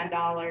for $10.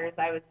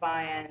 I was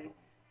buying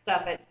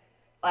stuff at,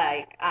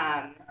 like,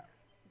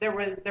 there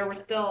were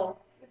still,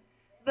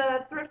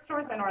 the thrift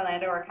stores in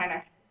Orlando are kind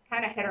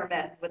of hit or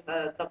miss with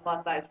the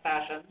plus size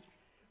fashions.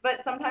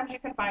 But sometimes you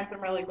can find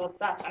some really cool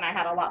stuff, and I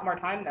had a lot more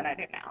time than I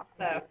do now.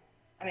 So,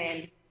 I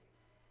mean,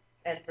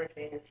 and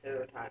thrifting is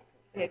so time.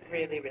 It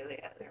really, really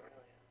is. It really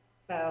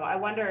is. So I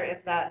wonder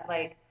if that,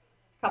 like,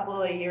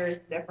 couple of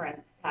years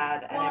difference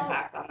had an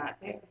impact on that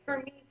too. For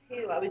me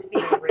too, I was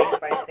being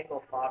raised by a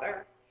single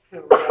father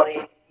who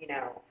really,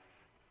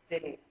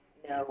 didn't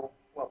know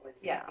what was,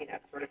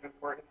 sort of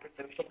important for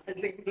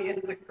socializing me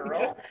as a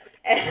girl.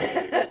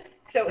 And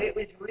so it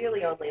was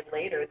really only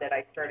later that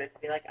I started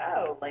to be like,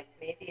 oh, like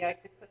maybe I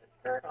could put a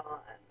skirt on,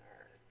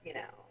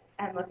 or,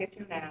 And look at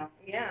you now.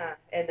 Yeah.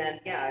 And then,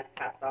 I've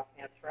passed off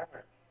pants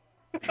forever.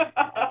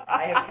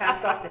 I have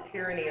passed off the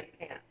tyranny of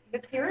pants. The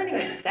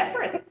tyranny of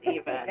separates,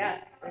 even.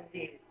 Yes,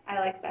 indeed. I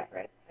like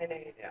separates. I know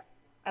you do.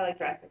 I like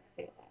dresses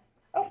too.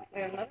 Oh,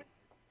 we have another?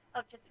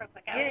 Oh, just real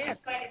quick. I was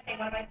just going to say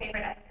one of my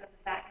favorite episodes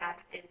of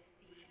Fatcast is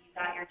the You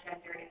Got Your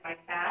Gender in My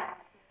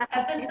Fat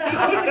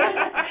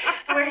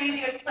episode, where you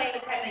do explain the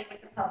time that you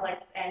went to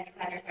Publix and you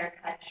had your hair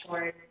cut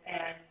short,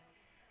 and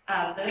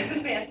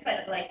the man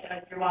said, like,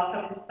 you're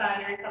welcome,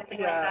 son, or something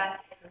like that.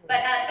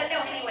 But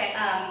no, anyway,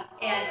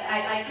 and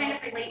I kind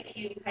of relate to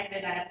you kind of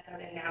in that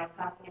episode and now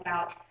talking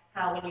about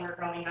how when you were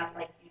growing up,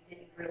 like, you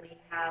didn't really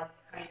have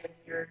kind of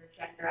your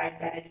gender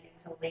identity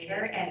until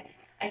later. And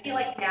I feel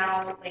like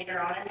now, later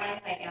on in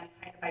life, I am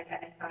kind of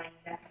identifying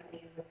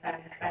definitely in the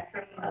feminine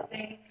spectrum of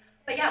things.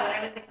 But yeah, when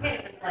I was a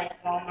kid, it was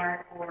like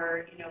Walmart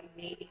or,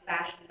 maybe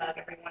Fashion Bug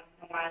every once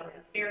in a while. It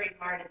was very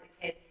hard as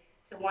a kid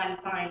to, one,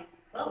 find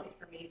clothes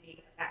for me being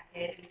a fat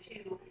kid, and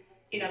two,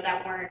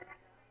 that weren't,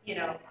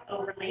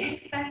 overly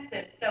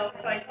expensive. So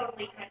I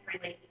totally kind of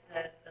relate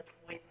to the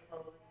boys'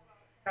 clothes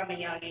from a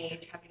young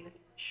age, having the,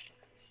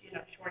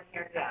 short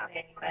haircut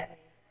thing.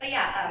 But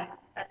yeah,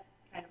 that's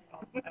kind of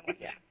all I want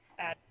to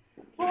add.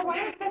 Well, one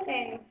of the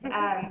things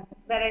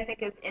that I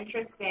think is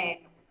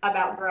interesting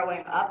about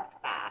growing up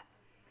fat,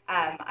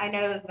 I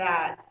know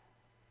that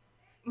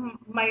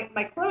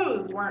my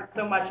clothes weren't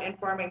so much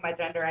informing my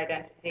gender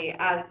identity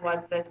as was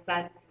this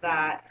sense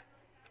that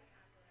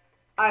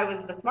I was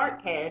the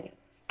smart kid,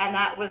 and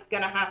that was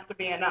going to have to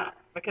be enough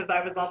because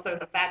I was also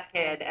the fat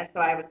kid, and so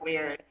I was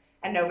weird,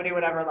 and nobody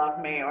would ever love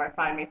me or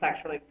find me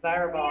sexually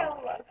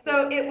desirable.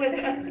 So it was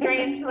a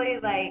strangely,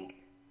 like,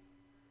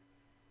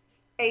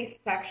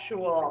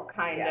 asexual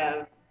kind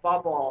of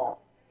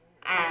bubble,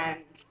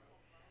 and,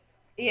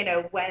 you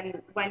know,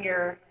 when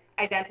your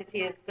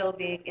identity is still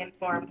being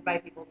informed by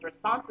people's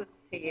responses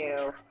to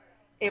you,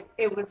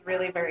 it was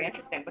really very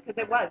interesting because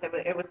it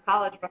was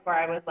college before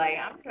I was like,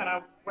 I'm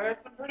gonna wear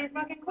some pretty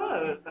fucking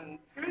clothes and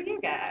screw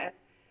you guys,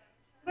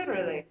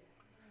 literally.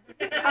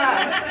 It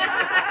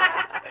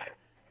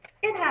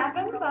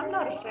happens. I'm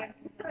not ashamed.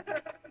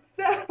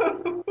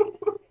 So,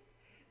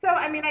 so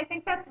I mean, I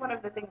think that's one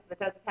of the things that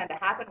does tend to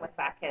happen with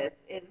fat kids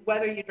is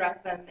whether you dress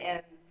them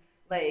in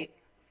like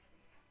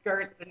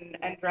skirts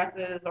and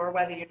dresses or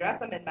whether you dress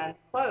them in men's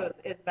clothes,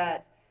 is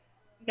that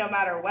no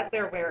matter what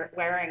they're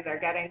wearing, they're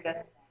getting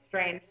this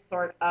strange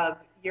sort of,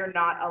 you're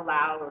not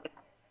allowed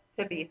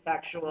to be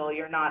sexual,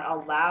 you're not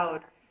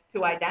allowed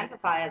to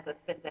identify as a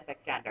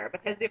specific gender.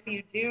 Because if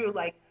you do,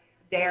 like,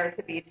 dare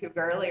to be too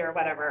girly or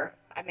whatever,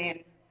 I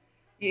mean,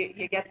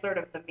 you get sort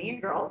of the Mean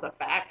Girls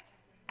effect,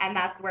 and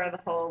that's where the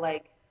whole,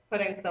 like,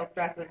 putting silk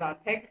dresses on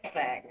pigs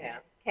thing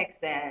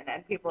kicks in,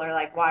 and people are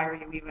like, why are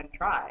you even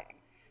trying?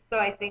 So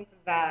I think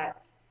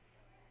that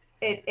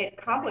it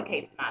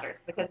complicates matters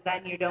because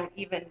then you don't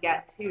even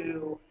get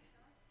to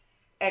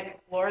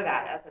explore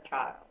that as a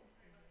child.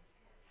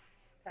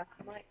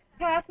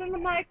 Passing the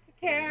mic to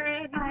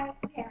Karen. Hi,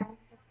 Karen.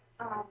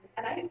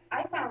 And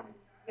I found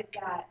with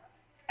that,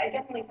 I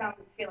definitely found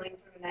feeling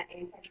sort of in that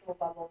asexual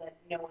bubble that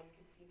no one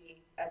could see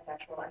me as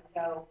sexual. And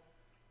so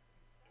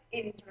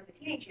in sort of the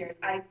teenage years,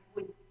 I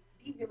would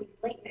be really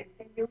blatant and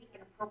say really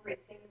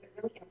inappropriate things at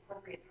really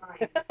inappropriate times,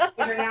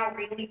 which are now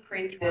really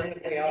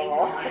cringeworthy.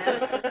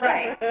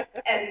 Right.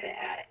 And,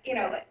 you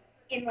know,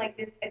 in like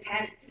this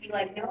attempt to be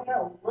like,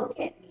 no, look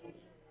at me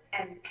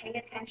and pay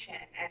attention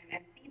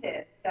and see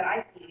this that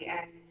I see.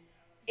 And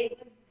it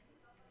was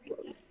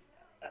really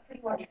a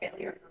pretty large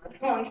failure for a really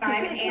long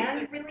time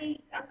and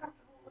really uncomfortable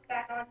to look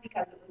back on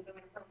because it was so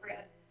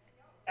inappropriate.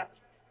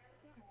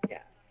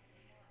 Yeah.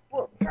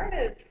 Well, part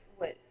of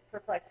what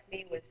perplexed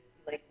me was,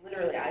 like,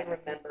 literally, I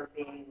remember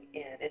being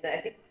in, and I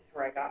think this is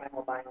where I got my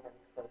whole buying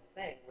women's clothes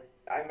thing, was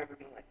I remember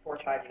being like 4 or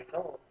 5 years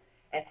old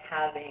and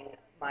having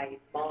my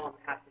mom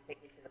have to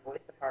take me to the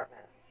boys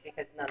department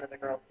because none of the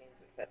girls' jeans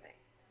would fit me.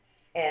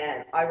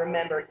 And I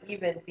remember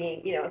even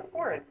being, you know, at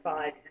 4 and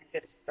 5,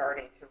 you're just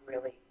starting to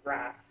really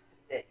grasp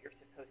that you're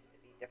supposed to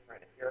be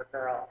different if you're a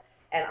girl.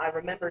 And I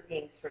remember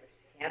being sort of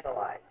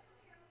scandalized,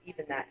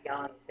 even that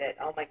young, that,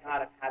 oh my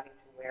God, I'm having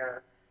to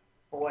wear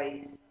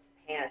boys'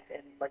 pants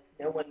and, like,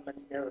 no one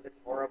must know this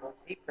horrible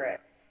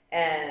secret.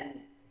 And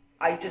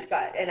I just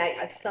got, and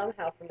I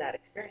somehow from that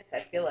experience,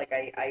 I feel like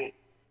I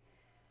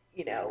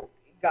you know,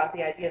 got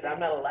the idea that I'm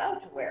not allowed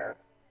to wear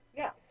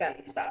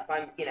femmy stuff.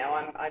 I'm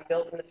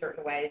built in a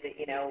certain way that,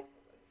 you know,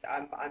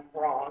 I'm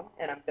wrong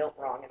and I'm built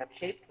wrong and I'm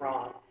shaped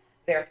wrong.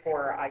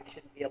 Therefore, I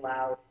shouldn't be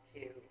allowed to,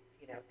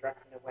 you know,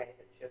 dress in a way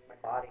that shows my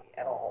body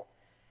at all.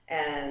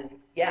 And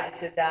yeah,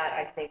 so that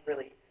I think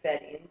really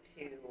fed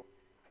into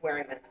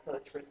wearing men's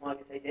clothes for as long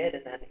as I did.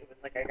 And then it was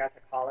like I got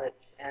to college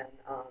and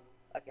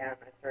again,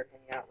 I started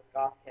hanging out with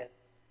goth kids.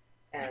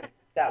 And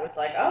that was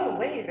like, oh,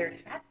 wait, there's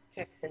fat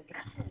chicks in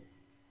dresses.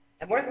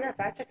 And more than that,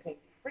 fat chicks in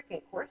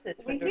freaking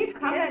corsets. We keep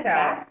coming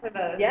back to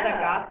the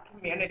goth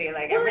community,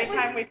 like, every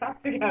time we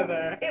talk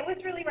together. It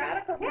was really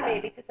radical for me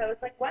because I was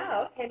like,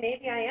 wow, okay,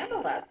 maybe I am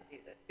allowed to do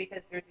this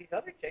because there's these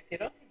other chicks who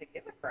don't seem to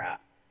give a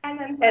crap. And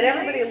then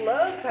everybody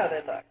loves how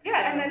they look.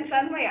 Yeah, and then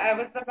suddenly I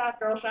was the fat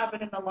girl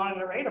shopping in the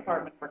lingerie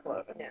department for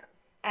clothes. Yeah.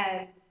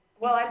 And,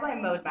 well, I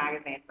blame Mode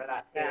Magazine for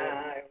that, too.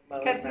 Yeah,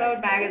 because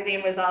Mode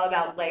Magazine was all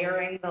about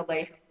layering the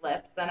lace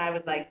slips, and I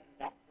was like,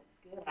 that's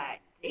a good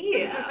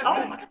idea.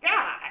 Oh, my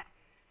God.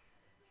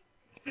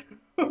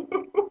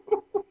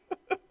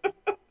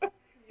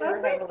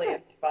 You're heavily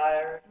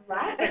inspired.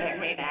 Laughing at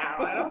me now.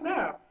 I don't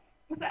know.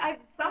 So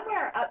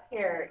somewhere up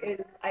here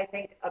is, I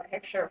think, a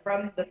picture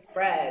from the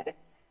spread,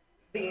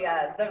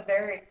 the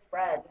very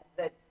spread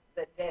that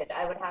did.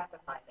 I would have to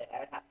find it. I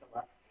would have to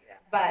look. Yeah.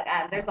 But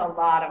there's a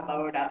lot of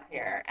mode up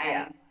here,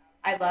 and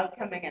I love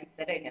coming and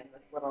sitting in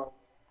this little,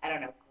 I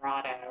don't know,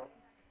 grotto.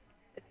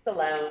 It's the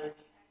lounge.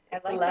 I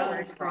like the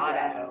word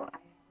grotto. I'm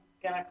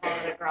gonna call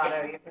it a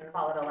grotto. You can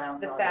call it a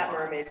lounge. The Fat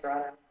Mermaid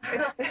grotto.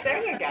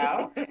 There you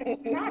go.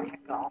 It's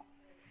magical.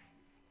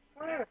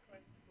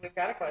 We've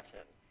got a question.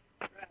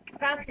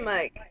 Pass the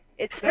mic.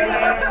 It's the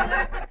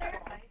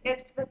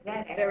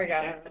dead air. There we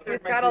go. Show.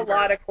 We've got a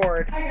lot of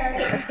cord. Hi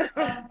guys.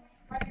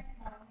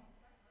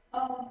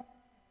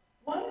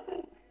 One of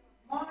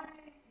my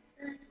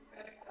experience with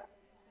that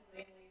acceptance is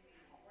mainly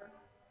the homework,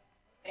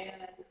 and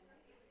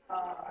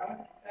I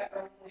went to that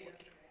early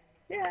yesterday.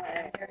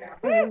 Yeah.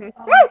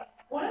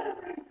 One of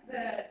the things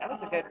that That was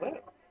a good woo.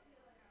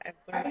 I've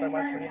been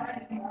trying to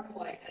find is more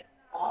like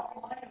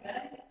offline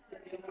events to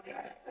deal with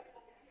that acceptance.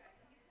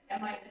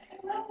 am I missing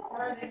them, or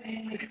are they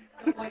mainly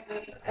stuff like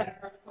this and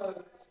are closed?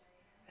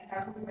 And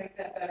how can we make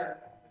that better?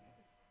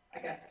 I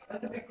guess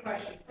that's a big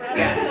question.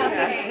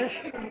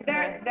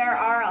 There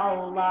are a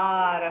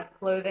lot of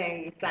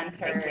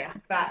clothing-centered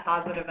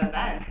fat-positive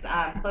events,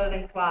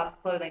 clothing swaps,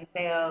 clothing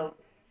sales,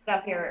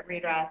 stuff here at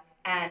Redress,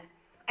 and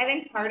I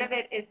think part of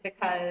it is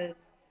because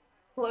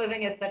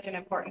clothing is such an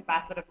important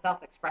facet of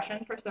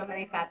self-expression for so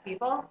many fat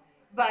people,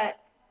 but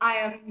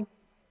I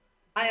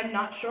am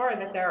not sure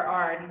that there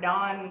are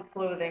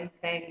non-clothing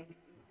things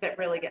that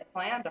really get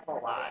planned a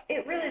whole lot.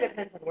 It really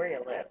depends on where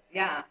you live.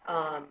 Yeah.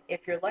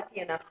 If you're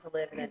lucky enough to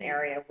live in an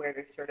area where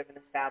there's sort of an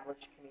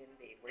established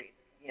community where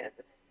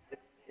this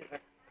is a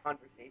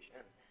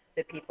conversation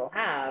that people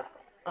have,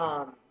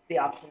 the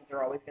options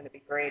are always going to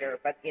be greater.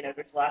 But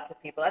there's lots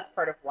of people. That's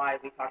part of why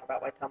we talk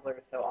about why Tumblr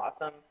is so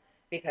awesome,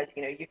 because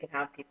you can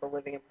have people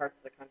living in parts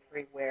of the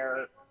country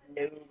where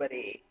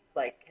nobody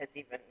has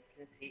even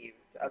conceived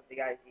of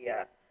the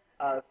idea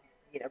of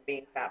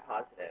being fat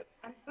positive.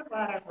 I'm so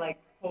glad I've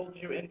pulled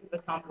you into the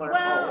Tumblr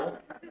Well, hole.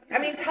 I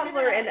mean,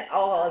 Tumblr and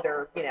all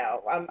other,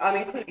 I'm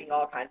including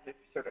all kinds of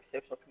sort of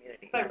social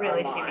communities. But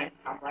really, online. she means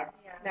Tumblr.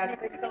 No,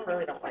 because I still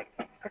really don't like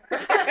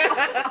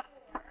Tumblr.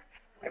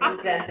 I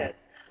resent it.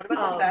 What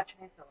about the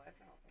Fashionista Live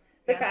Journal?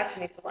 The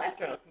Fashionista Live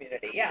Journal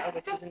community,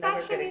 which The is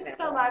another good Fashionista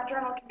example. Live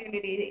Journal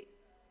community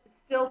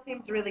still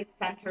seems really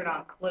centered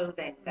on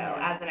clothing, though,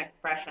 as an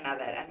expression of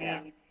it. I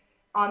mean,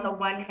 on the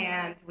one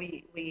hand,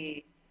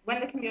 we when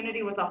the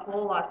community was a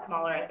whole lot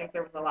smaller, I think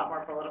there was a lot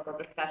more political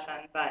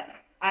discussion. But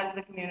as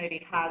the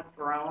community has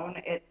grown,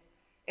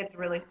 it's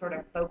really sort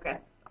of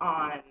focused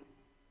on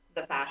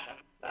the fashion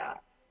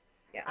stuff.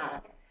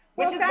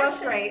 Which is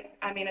both great.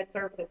 I mean, it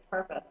serves its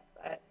purpose.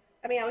 But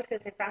I mean, I was going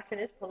to say fashion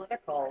is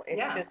political.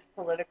 It's just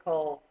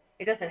political.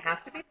 It doesn't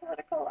have to be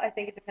political. I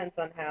think it depends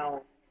on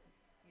how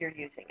you're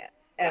using it.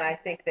 And I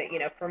think that,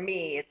 for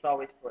me, it's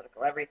always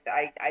political. I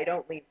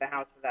don't leave the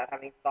house without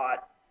having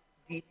thought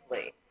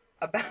deeply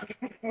about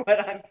what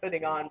I'm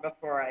putting on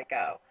before I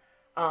go.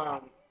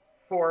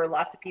 For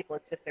lots of people,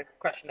 it's just a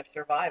question of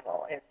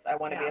survival. I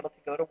want to be able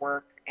to go to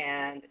work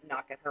and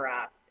not get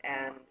harassed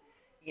and,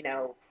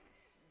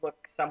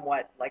 look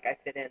somewhat like I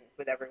fit in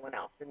with everyone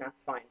else, and that's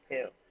fine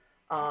too.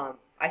 I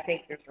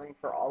think there's room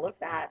for all of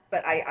that,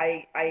 but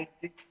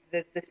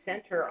the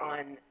center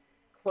on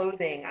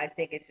clothing, I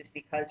think, is just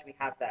because we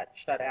have that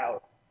shut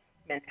out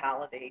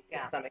mentality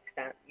to some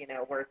extent,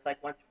 where it's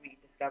like once we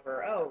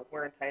discover,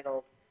 we're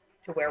entitled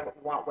to wear what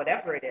we want,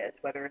 whatever it is,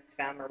 whether it's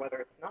femme or whether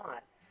it's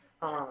not,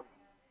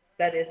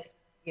 that is,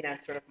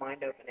 sort of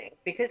mind-opening.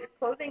 Because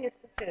clothing is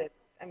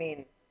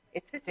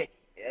it's such a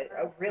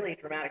really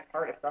dramatic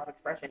part of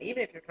self-expression.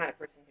 Even if you're the kind of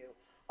person who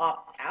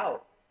opts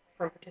out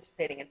from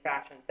participating in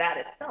fashion, that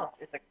itself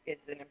is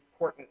an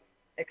important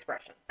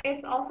expression.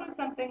 it's also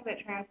something that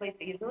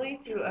translates easily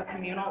to a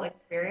communal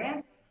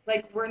experience.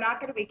 We're not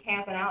going to be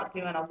camping out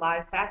doing a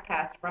live fat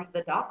cast from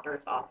the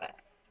doctor's office.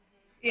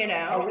 We should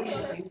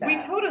do that. We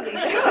totally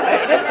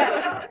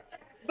should.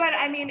 But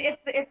I mean,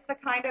 it's the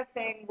kind of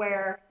thing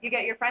where you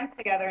get your friends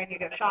together and you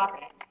go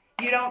shopping.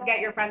 You don't get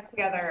your friends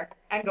together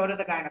and go to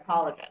the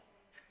gynecologist.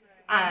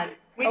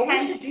 We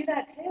should do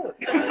that too.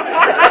 A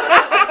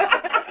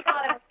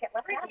lot of us get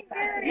left out of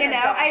that.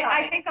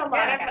 I think a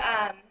lot of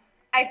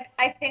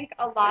I think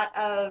a lot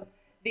of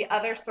the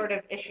other sort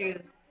of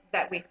issues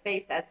that we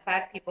face as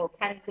fat people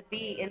tend to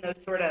be in those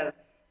sort of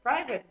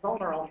private,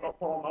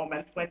 vulnerable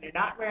moments when you're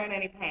not wearing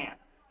any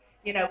pants.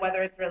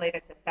 Whether it's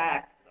related to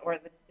sex or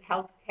the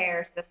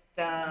healthcare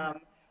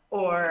system,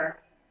 or,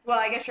 well,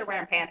 I guess you're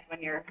wearing pants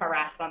when you're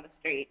harassed on the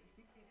street.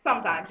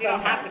 Sometimes you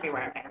don't have to be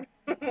wearing pants.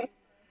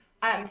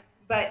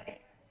 But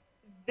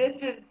this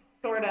is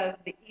sort of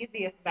the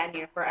easiest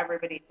venue for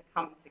everybody to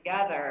come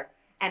together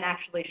and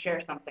actually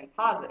share something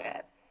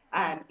positive.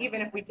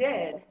 Even if we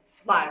did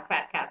live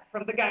fat cats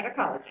from the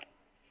gynecologist,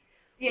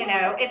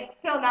 it's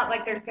still not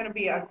like there's going to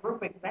be a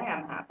group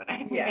exam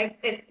happening. Yeah.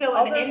 It's still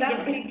Although an that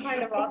would individual. be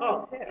kind of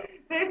awesome too.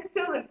 There's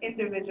still an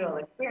individual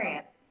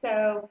experience.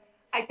 So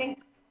I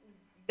think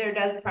there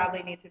does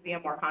probably need to be a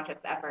more conscious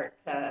effort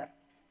to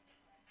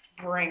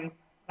bring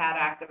fat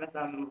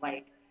activism,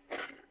 I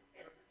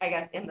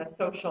guess, in the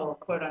social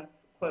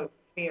quote-unquote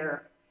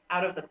sphere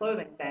out of the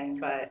clothing thing.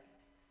 But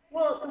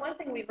well, the one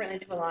thing we've run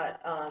into a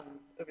lot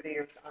over the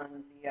years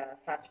on the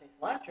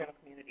Fashionista Live Journal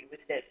community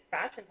was that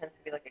fashion tends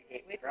to be like a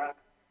gateway drug,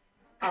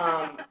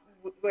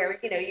 where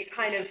you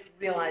kind of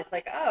realize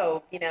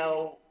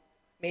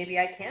maybe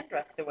I can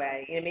dress the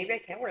way, maybe I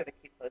can wear the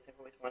cute clothes I've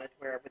always wanted to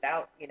wear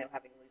without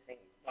having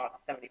lost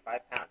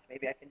 75 pounds.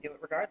 Maybe I can do it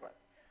regardless.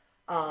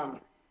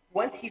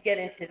 Once you get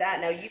into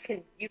that, now you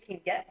can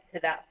get to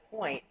that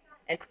point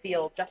and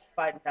feel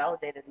justified and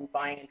validated in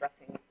buying and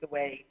dressing the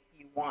way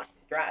you want to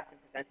dress and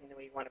presenting the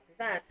way you want to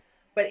present.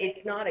 But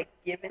it's not a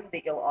given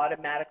that you'll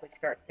automatically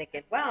start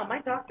thinking, wow, my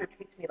doctor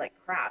treats me like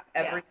crap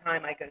every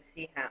time I go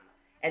see him,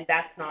 and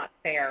that's not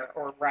fair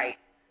or right.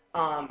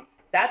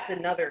 That's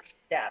another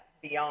step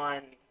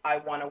beyond I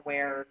want to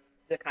wear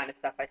the kind of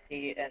stuff I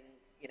see in,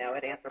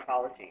 at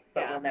Anthropologie,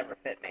 but will never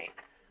fit me.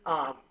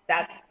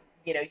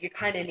 you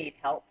kind of need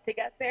help to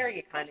get there.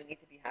 You kind of need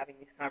to be having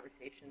these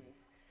conversations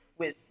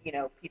with,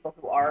 people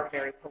who are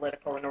very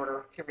political in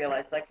order to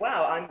realize, like,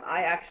 wow,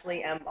 I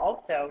actually am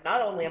also,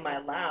 not only am I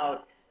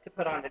allowed to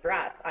put on a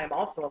dress, I'm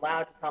also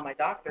allowed to tell my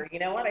doctor, you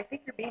know what, I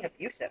think you're being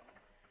abusive.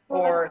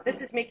 Or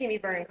this is making me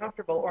very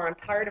uncomfortable, or I'm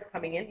tired of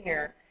coming in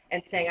here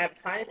and saying I have a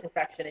sinus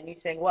infection, and you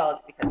saying, well,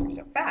 it's because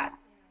you're so fat.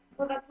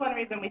 Well, that's one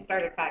reason we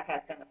started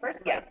Fatcast in the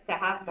first place, to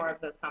have more of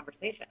those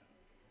conversations.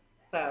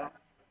 So,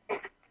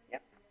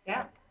 yep.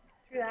 Yeah.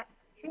 True that.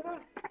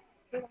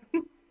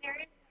 There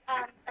is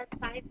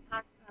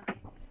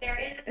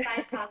a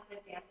side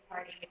positive dance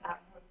party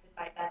hosted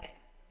by Bevan,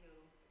 who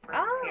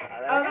works here.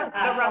 That's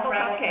the Rebel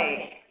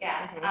Cupcake.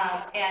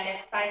 Yeah, and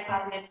it's side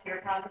positive,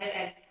 queer positive,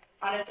 and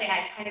honestly,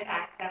 I kind of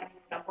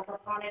accidentally stumbled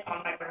upon it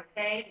on my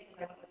birthday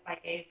because I went with my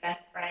gay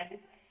best friend.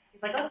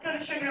 He's like, let's go to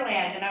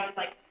Sugarland, and I was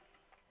like,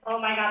 oh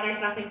my God, there's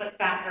nothing but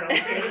fat girls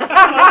here. This is the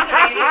most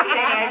amazing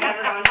thing I've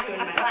ever gone to in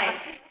my life.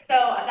 So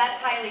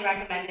that's highly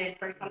recommended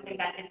for something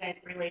that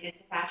isn't related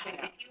to fashion.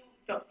 If you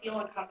don't feel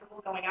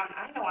uncomfortable going out, and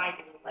I know I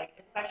do,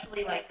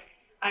 especially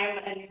I am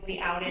a newly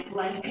outed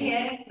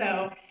lesbian,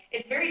 so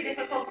it's very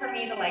difficult for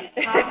me to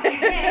talk.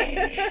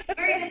 It's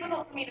very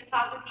difficult for me to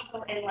talk to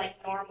people in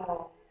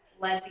normal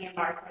lesbian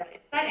bar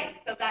settings.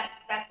 So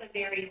that's a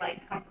very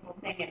comfortable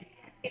thing. And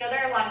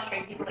there are a lot of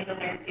straight people that go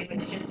there too.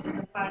 It's just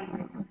a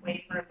fun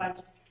way for a bunch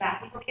of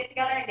fat people to get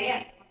together and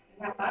dance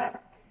and have fun.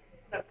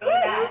 So go to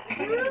that.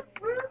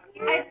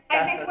 I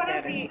think one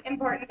of the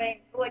important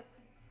things,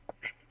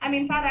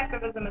 fat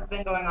activism has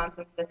been going on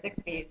since the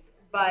 60s,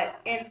 but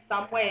in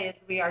some ways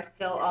we are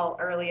still all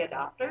early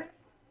adopters.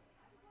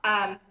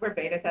 We're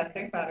beta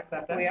testing fat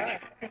acceptance. We are.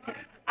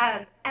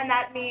 And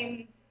that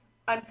means,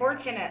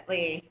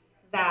 unfortunately,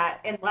 that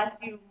unless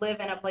you live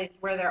in a place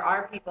where there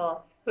are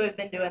people who have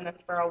been doing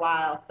this for a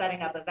while,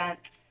 setting up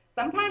events,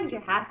 sometimes you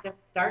have to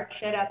start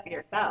shit up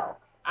yourself.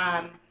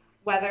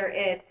 Whether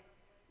it's,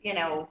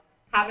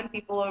 having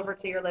people over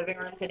to your living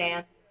room to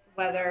dance,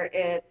 whether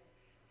it's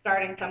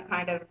starting some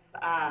kind of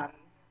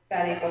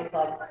Fatty book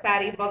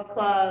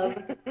club,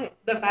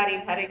 the Fatty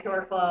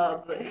Pedicure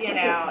Club,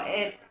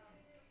 it's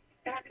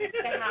That needs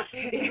to happen.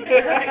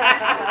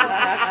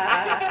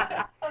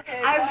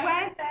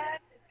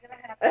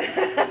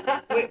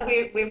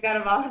 We've got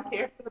to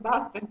volunteer for the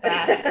Boston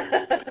Fest.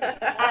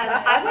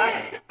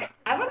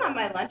 I went on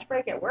my lunch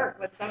break at work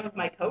with some of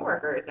my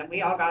coworkers, and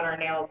we all got our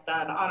nails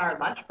done on our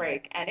lunch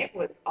break, and it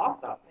was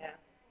awesome. Yeah.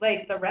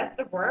 The rest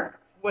of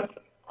work was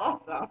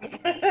awesome.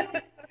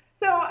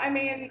 So,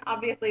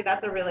 obviously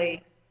that's a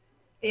really,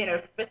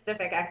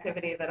 specific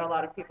activity that a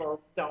lot of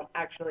people don't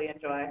actually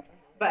enjoy.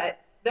 But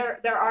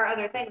there are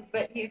other things,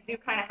 but you do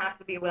kind of have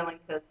to be willing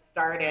to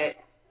start it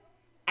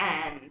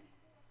and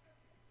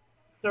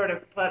sort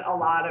of put a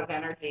lot of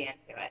energy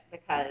into it,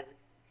 because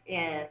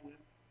in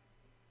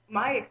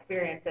my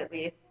experience at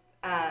least,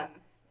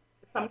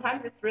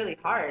 sometimes it's really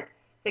hard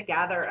to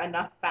gather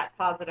enough fat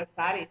positive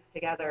fatties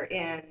together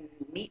in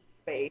meet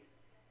space,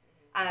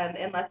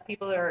 unless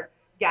people are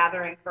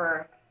gathering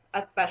for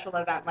a special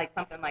event like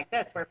something like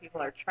this where people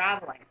are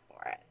traveling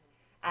for it.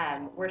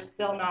 We're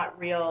still not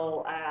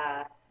real,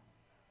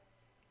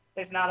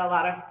 there's not a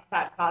lot of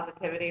fat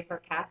positivity per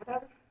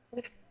capita.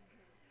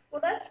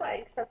 Well, that's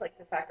why stuff like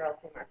the Fat Girl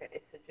Flea Market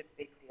is such a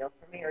big deal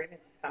for me, or even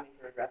just coming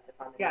to Redress if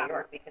I'm in New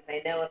York, because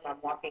I know if I'm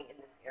walking in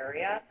this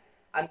area,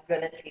 I'm going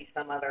to see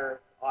some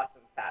other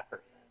awesome fat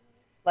person.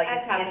 It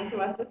happened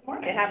to us this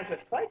morning. It happened to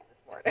us twice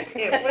this morning.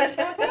 It was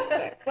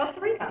fantastic. Well,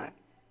 3 times.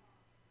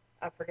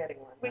 I'm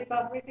forgetting one. We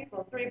saw 3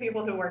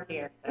 people who work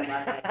here.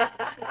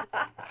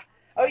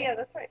 Oh, yeah,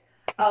 that's right.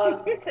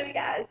 So,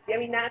 yeah,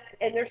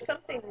 and there's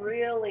something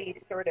really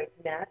sort of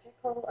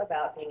magical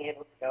about being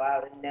able to go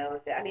out and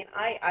know that,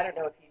 I don't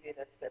know if you do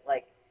this, but,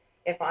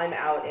 if I'm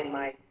out in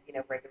my,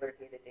 regular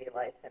day-to-day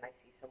life and I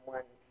see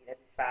someone, who's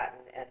fat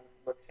and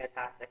looks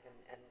fantastic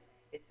and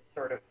is just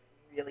sort of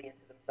really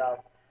into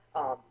themselves,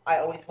 I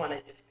always want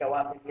to just go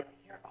up and be like,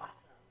 you're awesome.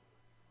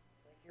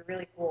 You're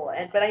really cool.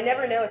 But I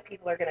never know if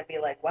people are going to be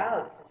like,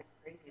 wow, this is a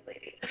crazy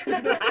lady who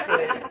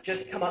has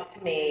just come up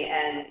to me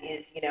and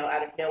is,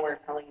 out of nowhere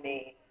telling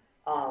me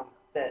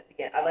that,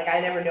 again, I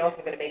never know if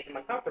I'm going to make them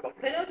uncomfortable.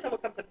 Because I know if someone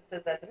comes up and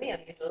says that to me, I'm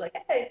usually like,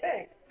 hey,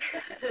 thanks.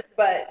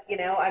 But,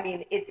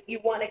 it's, you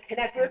want to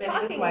connect. This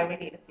is why we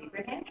need a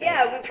secret handshake.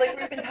 Yeah,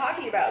 we've been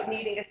talking about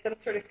needing some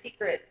sort of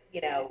secret,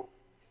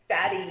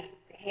 fatty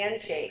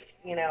handshake,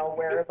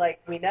 where,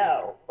 we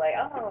know,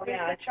 oh,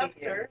 yeah, I see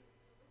you.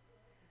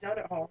 Don't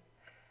at home.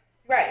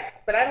 Right,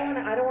 but I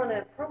don't want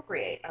to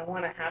appropriate. I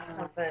want to have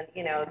something,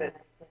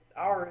 that's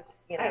ours,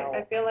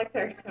 I feel like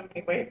there's so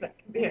many ways that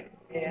can be a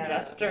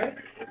gesture.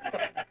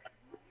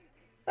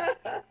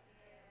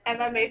 And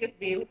that may just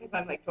be because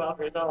I'm 12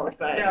 years old,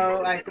 but...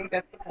 No, I think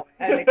that's the point.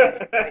 I think that's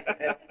the point,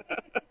 too.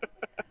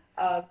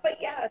 But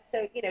yeah,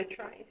 so,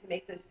 trying to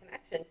make those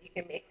connections. You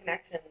can make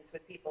connections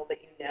with people that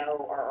you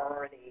know are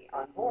already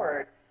on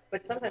board,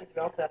 but sometimes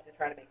you also have to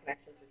try to make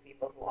connections with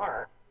people who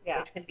aren't,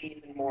 which can be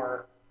even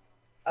more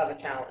of a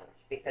challenge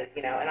because,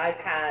 and I've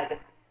had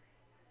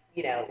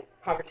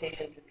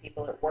conversations with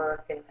people at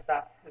work and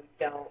stuff who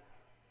don't,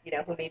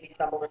 who maybe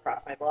stumbled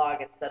across my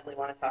blog and suddenly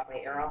want to talk my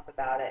ear off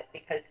about it,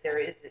 because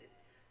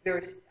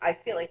I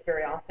feel like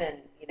very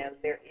often,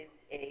 there is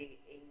a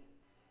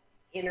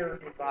inner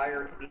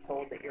desire to be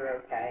told that you're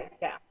okay.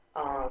 Yeah.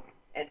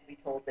 And to be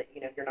told that,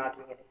 you're not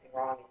doing anything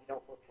wrong and you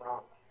don't look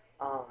wrong.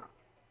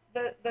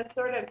 The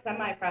sort of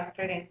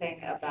semi-frustrating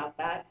thing about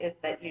that is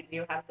that you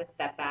do have to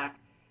step back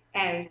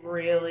and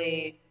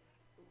really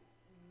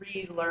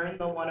relearn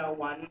the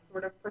 101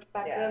 sort of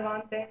perspective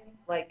on things.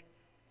 Like,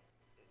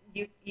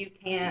 you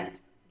can't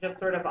just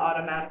sort of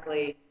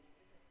automatically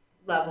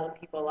level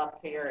people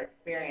up to your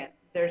experience.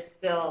 There's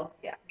still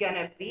going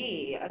to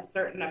be a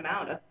certain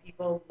amount of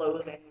people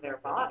loathing their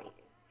bodies.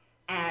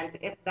 And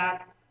if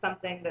that's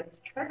something that's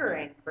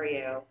triggering for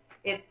you,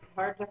 it's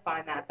hard to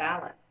find that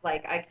balance.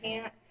 Like, I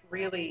can't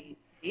really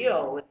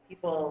deal with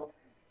people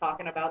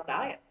talking about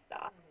diet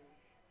stuff.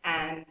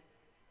 And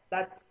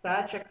that's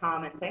such a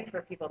common thing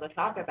for people to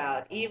talk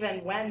about,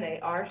 even when they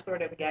are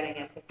sort of getting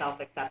into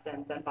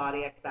self-acceptance and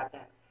body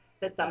acceptance,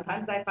 that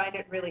sometimes I find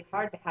it really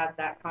hard to have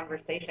that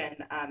conversation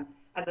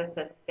as a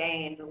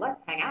sustained, let's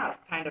hang out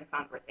kind of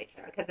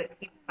conversation, because it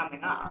keeps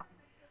coming up.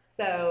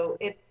 So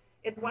it's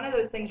one of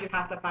those things you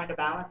have to find a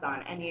balance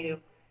on, and you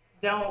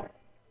don't.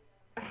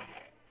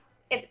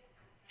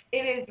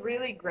 It is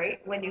really great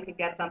when you can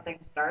get something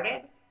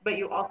started, but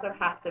you also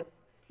have to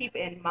keep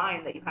in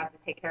mind that you have to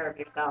take care of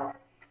yourself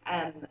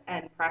and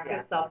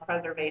practice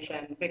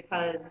self-preservation,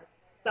 because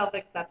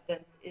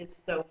self-acceptance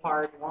is so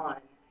hard won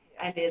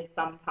and is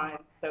sometimes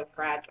so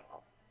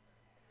fragile.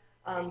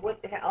 What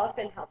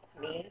often helps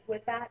me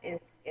with that is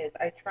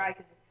I try,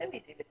 because it's so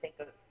easy to think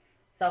of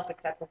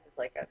self-acceptance as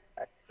like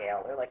a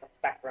scale or like a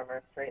spectrum or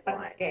a straight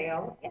line. A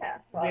scale? Yeah.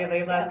 Well,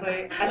 really,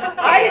 Leslie?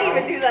 I didn't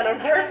even do that on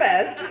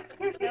purpose.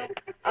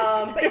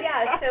 But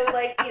yeah, so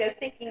like,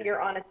 thinking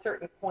you're on a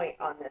certain point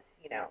on this,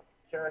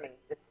 journey,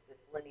 this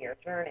linear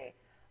journey.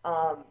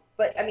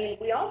 But I mean,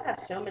 we all have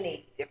so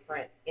many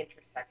different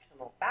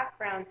intersectional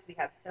backgrounds. We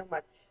have so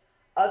much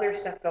other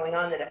stuff going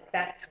on that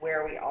affects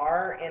where we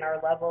are in our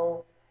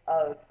level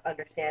of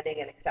understanding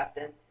and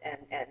acceptance, and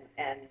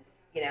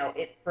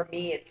for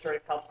me, it sort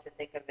of helps to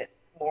think of it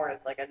more as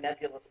like a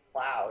nebulous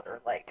cloud,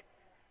 or like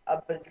a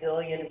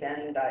bazillion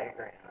Venn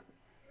diagrams.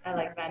 I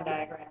like Venn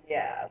diagrams.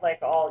 Yeah,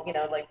 like all,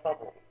 like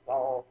bubbles,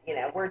 all,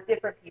 where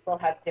different people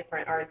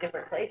are in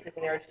different places,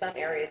 and there are some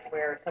areas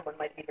where someone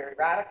might be very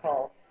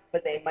radical,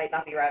 but they might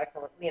not be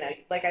radical,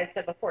 like I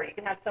said before, you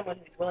can have someone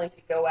who's willing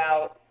to go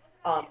out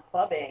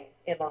clubbing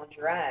in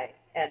lingerie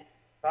and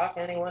fuck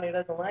anyone who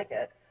doesn't like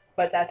it,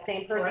 but that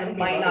same person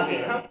might not be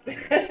comfortable.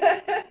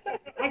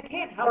 I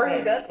can't help or it.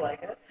 who does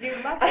like it. You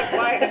left it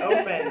wide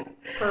open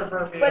for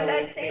verbiage. But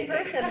that same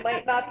person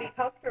might not be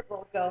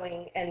comfortable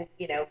going and,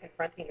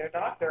 confronting their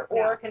doctor,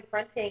 or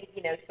confronting,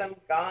 some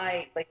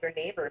guy, like their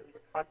neighbor,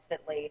 who's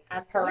constantly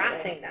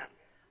harassing them.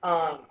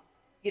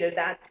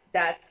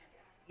 That's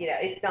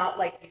it's not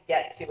like you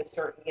get to a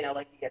certain,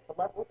 like you get to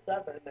level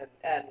 7,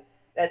 and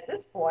at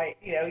this point,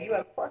 you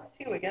have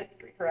 +2 against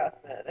street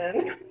harassment.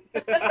 And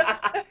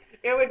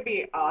it would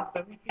be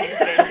awesome if you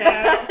did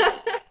that.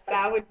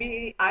 I would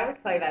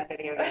play that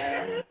video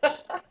game.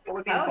 What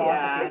would be Oh, the boss?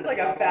 yeah. It's like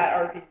a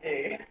fat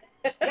RPG.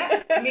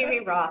 Yeah, Mimi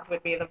Roth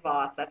would be the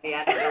boss at the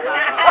end of the level.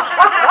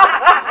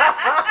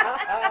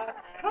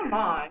 Come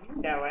on,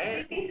 you know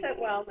it. She said,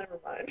 well, never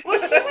mind. Well,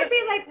 she would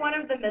be like one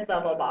of the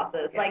mid-level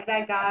bosses. Yeah. Like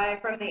that guy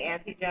from the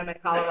anti-gym in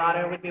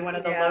Colorado would be one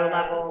of the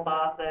low-level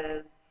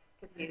bosses,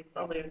 because he's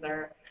a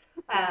loser.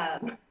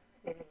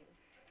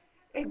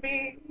 It'd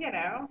be,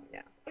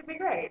 it'd be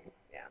great.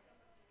 Yeah.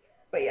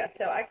 But yeah,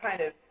 so I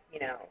kind of,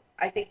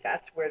 I think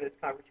that's where those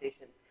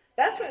conversations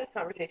get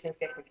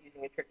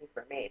confusing and tricky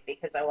for me,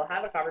 because I will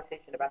have a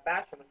conversation about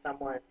fashion with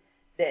someone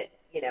that,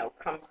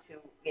 comes to,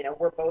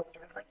 we're both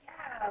sort of like,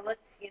 yeah, let's,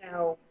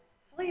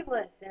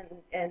 sleeveless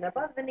and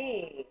above the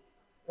knee,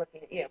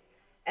 looking at you,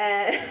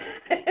 and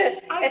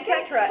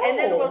etc. And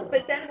then we'll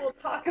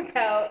talk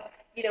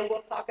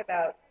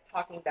about,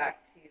 talking back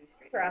to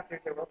street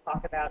harassers, or we'll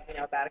talk about,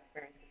 bad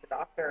experience with the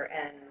doctor,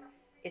 and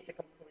it's a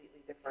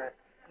completely different,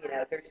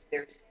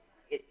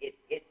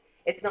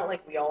 it's not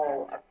like we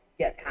all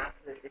get past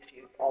those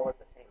issues all at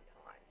the same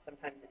time.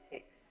 Sometimes it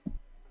takes,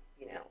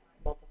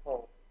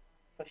 multiple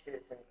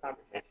pushes and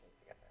conversations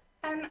together.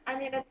 And I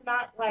mean, it's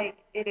not like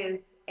it is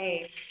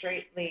a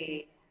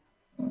strictly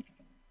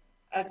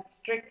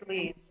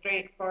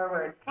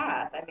straightforward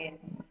path. I mean,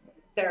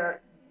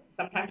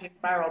 sometimes you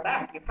spiral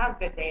back. You have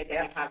good days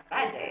and you have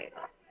bad days.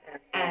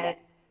 And,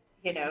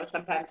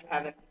 sometimes you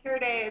have insecure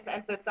days.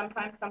 And so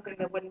sometimes something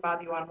that wouldn't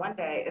bother you on one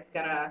day is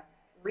going to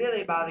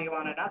really bother you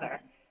on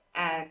another.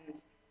 And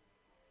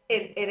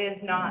it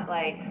is not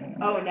like,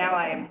 oh, now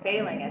I am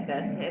failing at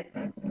this.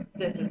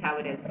 This is how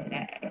it is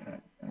today.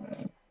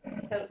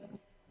 Totes.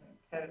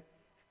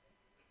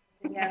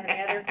 Do you have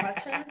any other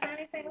questions or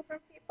anything from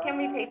people? Can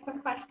we take some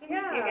questions?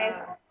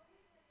 Yeah.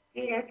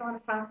 Do you guys want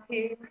to talk to?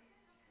 You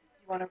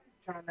want to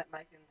turn on that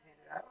mic and hand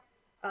it out?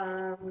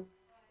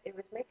 It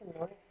was making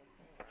noise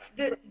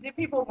Do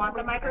people want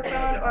the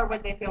microphone, or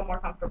would they feel more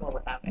comfortable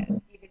without it?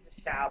 You can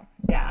just shout.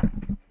 Yeah.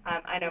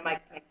 I know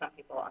mics make some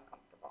people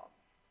uncomfortable.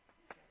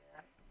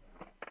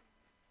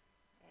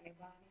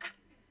 Anybody?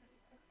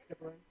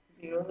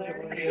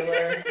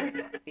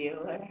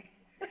 Bueller.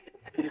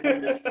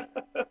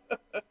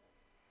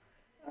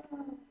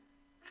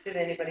 Did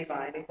anybody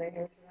buy anything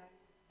here today?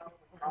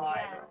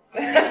 Yeah.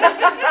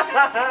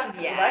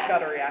 Well, that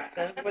got a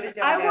reaction. What did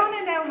y'all I get? want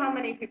to know how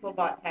many people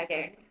bought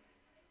tagging.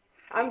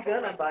 I'm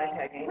gonna buy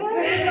tagging.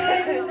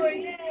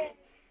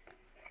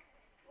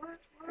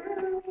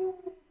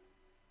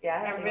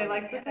 Yeah, Everybody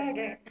likes the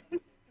tagging.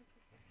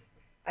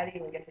 I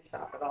didn't even get to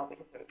shop at all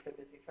because I was so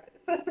busy trying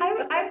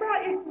to. I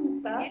brought you some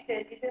stuff. You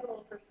did a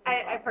little personal.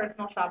 I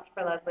personal shopped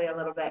for Leslie a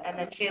little bit, and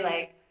then she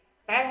like,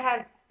 that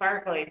has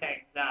sparkly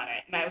things on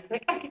it, and I was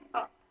like,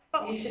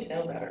 You should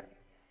know better.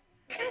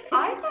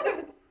 I thought it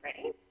was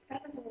pretty.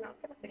 That was not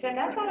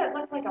Jeanette thought it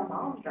looked like a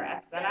mom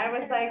dress, and I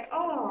was like,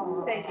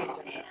 oh. Thank you,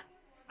 Jeanette.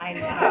 I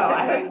know,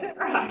 I was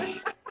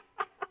crushed.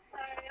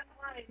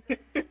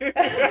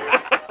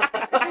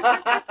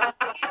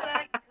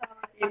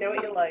 You know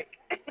what you like.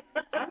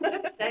 I'm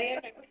just saying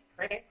it was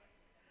pretty.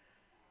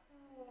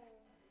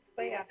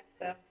 But yeah,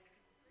 so.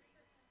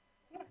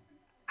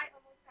 I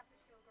almost have the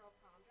showgirl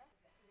prom dress.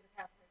 I'm gonna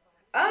pass my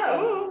phone.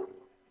 Oh.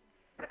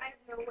 But I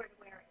have nowhere to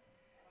wear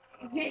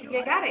it.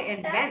 You gotta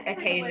invent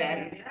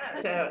occasions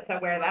to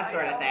wear that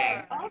sort of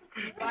thing.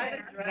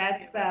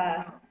 That's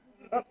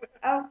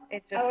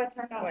It just it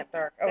turned on. went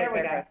dark. Oh, There we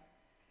it go. went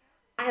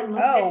I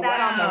looked Oh, at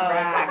that on the wow.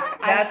 rack.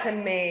 That's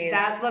amazing.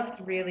 That looks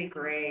really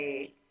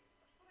great.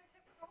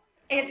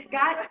 It's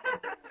got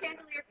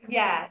Chandelier.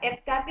 yeah,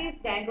 it's got these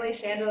dangly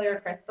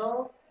chandelier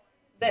crystals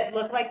that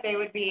look like they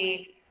would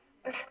be.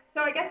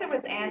 So I guess it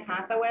was Anne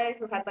Hathaway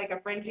who had like a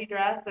fringy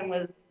dress and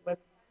was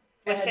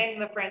swishing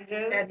the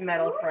fringes. And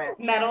metal fringe.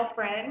 Metal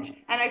fringe,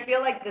 and I feel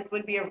like this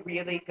would be a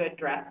really good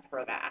dress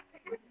for that.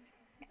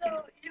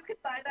 So you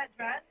could buy that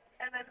dress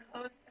and then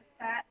host a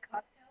fat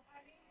cocktail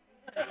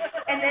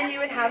party. And then you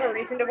would have a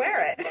reason to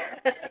wear it.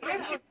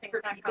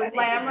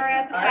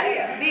 Glamorous.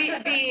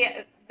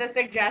 Oh, The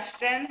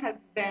suggestion has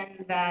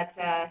been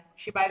that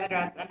she buy the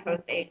dress and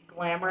host a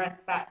glamorous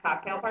fat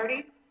cocktail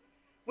party,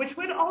 which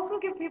would also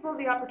give people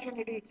the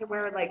opportunity to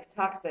wear like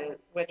tuxes,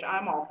 which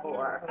I'm all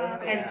for,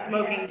 and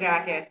smoking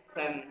jackets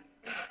and.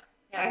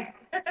 I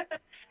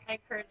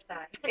encourage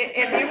that.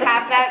 If you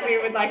have that, we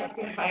would like to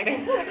be invited.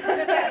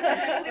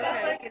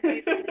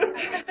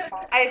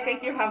 I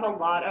think you have a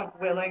lot of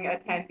willing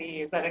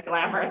attendees at a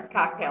glamorous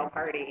cocktail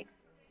party.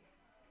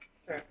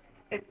 Sure.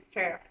 It's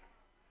true.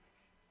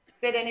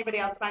 Did anybody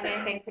else find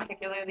anything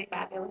particularly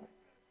fabulous?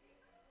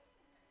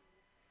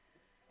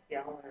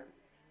 Yeah.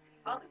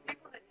 All the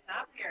people that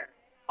shop here.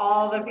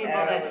 All the people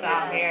that Yeah.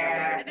 shop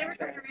here. I never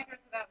took a resource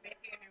without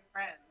making a new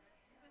friend.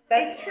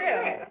 That's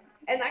true.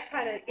 And that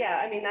kind of, yeah,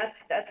 I mean,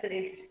 that's an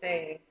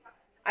interesting,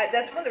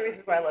 that's one of the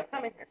reasons why I love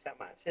coming here so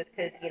much, is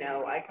because, you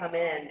know, I come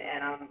in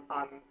and I'm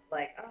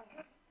like, oh,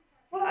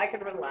 well, I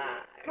can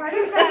relax. Part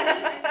of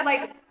that,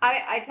 like,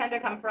 I tend to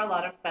come for a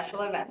lot of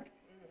special events.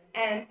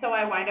 And so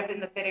I wind up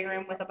in the fitting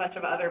room with a bunch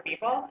of other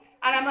people.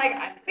 And I'm like,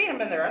 I've seen them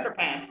in their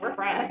underpants. We're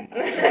friends.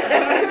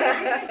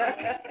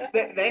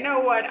 They know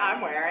what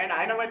I'm wearing.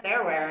 I know what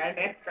they're wearing.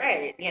 It's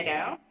great, you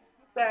know?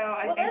 So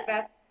I think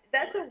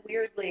that's a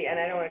weirdly, and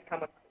I don't want to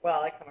come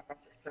across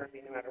as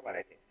pervy no matter what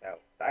I do, so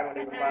I won't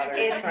even bother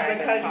It's trying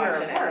to because you're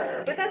caution a it.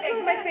 perv. But that's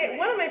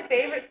one of my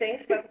favorite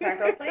things about the Pack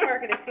Girl Flea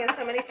Market is seeing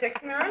so many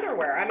chicks in their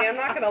underwear. I mean, I'm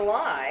not going to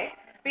lie,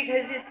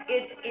 because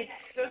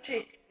it's such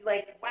a,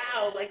 like,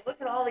 wow, like, look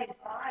at all these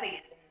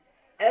bodies.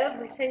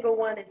 Every single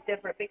one is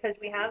different, because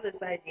we have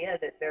this idea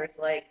that there's,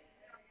 like,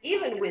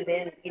 even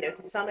within, you know,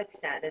 to some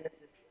extent, and this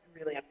is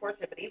really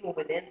unfortunate, but even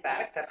within fat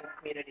acceptance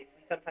communities,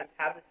 we sometimes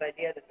have this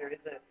idea that there is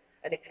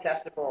an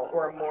acceptable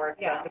or a more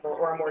acceptable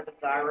or a more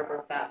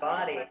desirable fat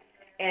body.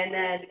 And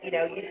then, you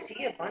know, you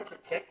see a bunch of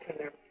chicks in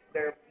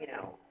their you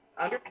know,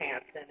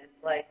 underpants, and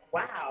it's like,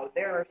 wow,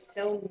 there are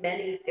so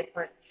many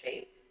different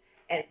shapes,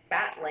 and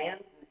fat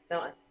lands in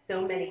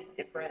so many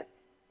different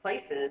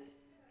places,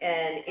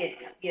 and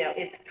it's, you know,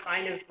 it's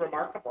kind of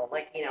remarkable.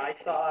 Like, you know, I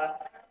saw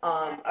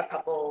a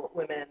couple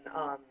women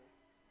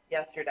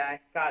yesterday,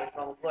 God, it's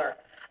all a blur,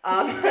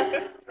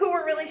 who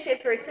were really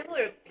shaped very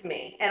similar to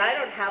me. And I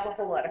don't have a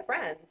whole lot of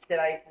friends that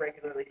I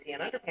regularly see in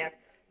underpants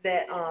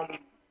that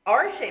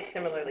are shaped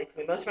similarly to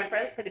me. Most of my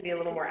friends tend to be a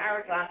little more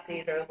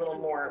hourglassy. They're a little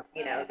more,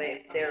 you know,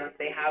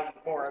 they have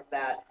more of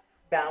that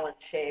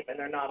balanced shape, and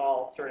they're not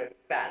all sort of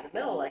fat in the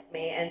middle like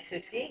me. And so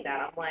seeing that,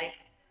 I'm like,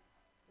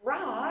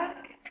 rock,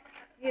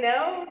 you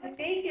know,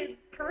 naked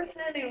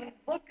person who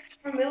looks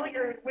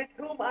familiar with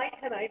whom I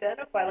can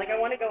identify. Like, I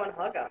want to go and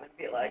hug them and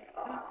be like,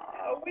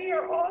 oh, we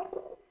are awesome.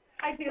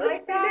 I do Let's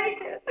like be that.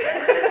 naked.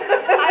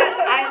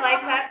 I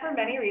like that for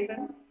many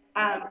reasons.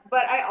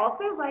 But I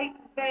also like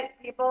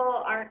that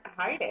people aren't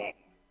hiding.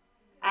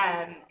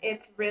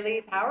 It's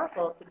really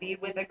powerful to be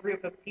with a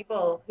group of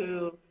people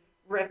who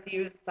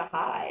refuse to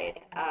hide.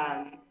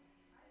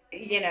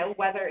 You know,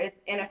 whether it's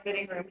in a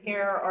fitting room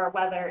here or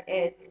whether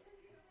it's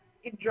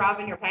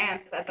dropping your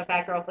pants at the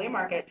Fat Girl Flea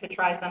Market to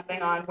try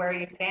something on where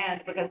you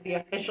stand because the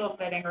official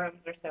fitting rooms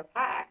are so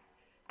packed.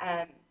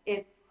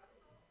 It's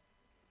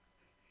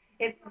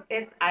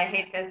I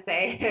hate to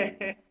say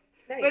it,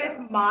 but it's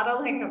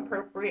modeling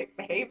appropriate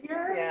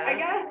behavior, I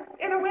guess,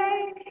 in a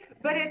way.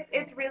 But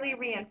it's really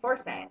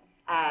reinforcing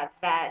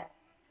that,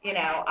 you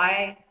know,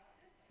 I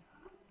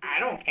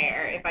don't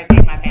care if I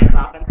take my pants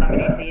off and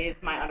somebody sees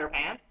my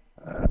underpants.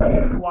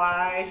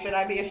 Why should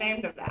I be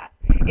ashamed of that?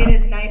 It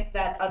is nice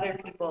that other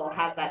people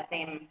have that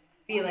same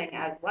feeling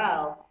as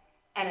well,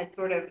 and it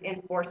sort of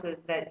enforces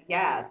that,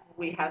 yeah,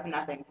 we have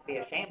nothing to be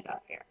ashamed of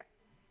here.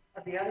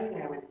 The other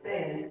thing I would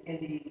say is in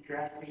the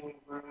dressing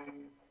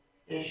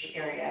room-ish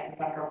area at the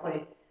Fat Girl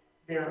Place,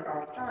 there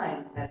are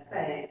signs that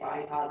say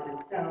body positive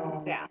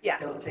zone.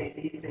 Don't say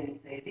these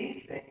things, say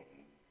these things.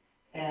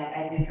 And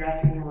I did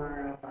dressing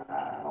room,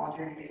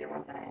 volunteer to be there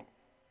one night.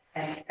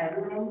 And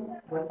every room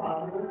was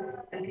positive.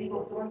 And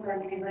someone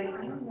started to be like, I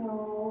don't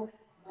know,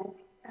 my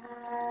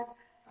thighs.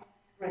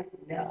 Right,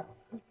 no.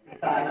 Your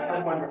thighs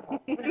are wonderful.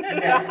 No,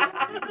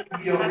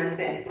 you don't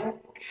understand.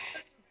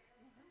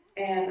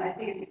 And I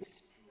think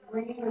it's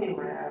extremely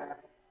rare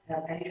to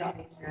have any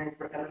shopping experience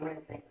where everyone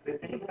is saying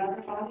good things about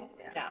their bodies.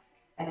 Yeah.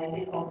 And I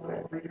think also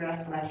at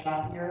Redress when I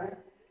shop here,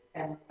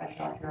 and I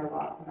shop here a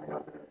lot since I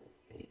don't live in the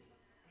state.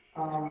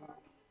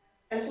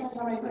 Every single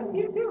time I go,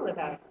 You do live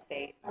out of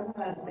state. I don't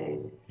know how to say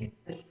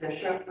the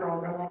chef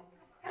girls are like,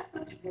 that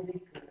looks really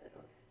good.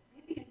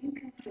 Maybe you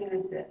consider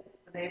this.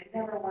 But they've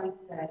never once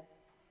said,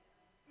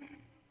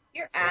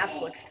 Your ass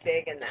looks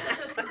big in that.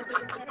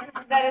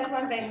 That is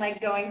one thing, like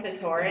going to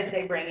Torrid,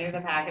 they bring you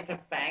the package of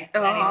Spanx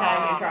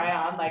anytime you try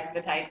on like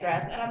the tight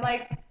dress, and I'm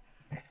like,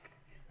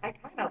 I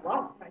kind of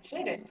lost my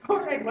shit in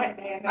Torrid one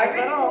day. And I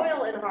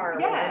recoil in horror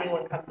when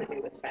anyone comes to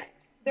me with Spanx.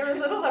 They're a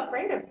little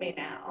afraid of me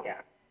now.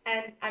 Yeah.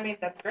 And I mean,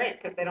 that's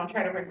great because they don't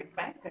try to bring me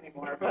Spanx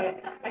anymore,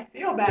 but I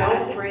feel bad.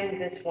 Don't bring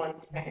this one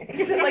Spanx.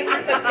 Like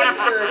there's a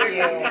picture of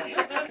you,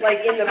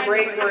 like in the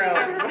break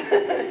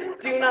room.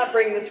 Do not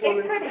bring this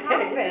woman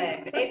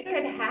Spanx. It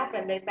could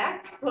happen. They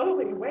backed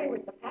slowly away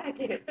with the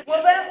package.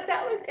 Well,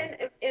 that was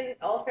in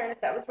all fairness,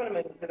 that was one of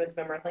the most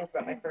memorable things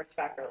about my first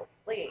Fat Girl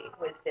Flea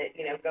was that,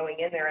 you know, going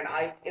in there and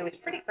it was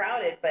pretty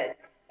crowded, but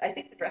I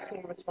think the dressing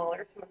room was smaller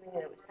or something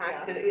and it was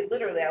packed. So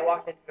literally I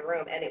walked into the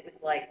room and it was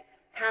like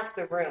half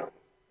the room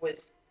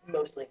was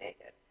mostly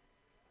naked.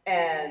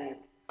 And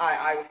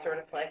I was sort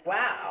of like,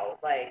 wow,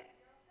 like,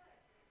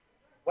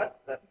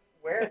 what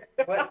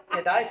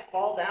did I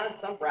fall down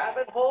some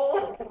rabbit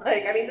hole?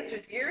 Like, I mean, this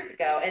was years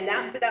ago, and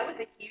that was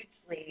a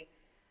hugely,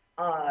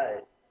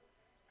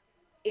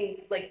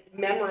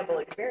 memorable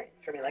experience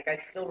for me. Like, I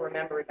still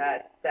remember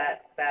that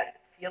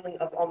feeling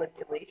of almost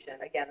elation.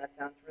 Again, that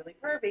sounds really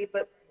pervy,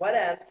 but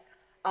whatevs,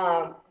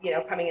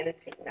 coming in and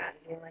seeing that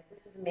and being like,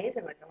 this is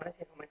amazing. Like, I want to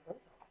take all my clothes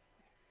off.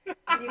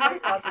 Can you guys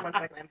pause for 1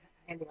 second? I'm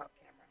handing off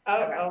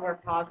camera. Oh, we're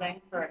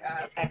pausing for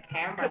a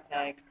camera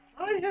thing.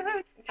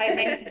 I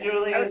think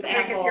Julie's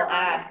ample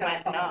ass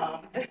went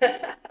numb.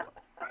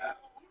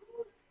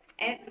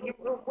 And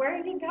where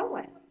are you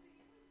going?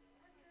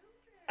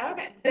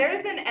 Okay,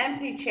 there's an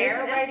empty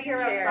chair right here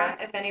up front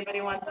if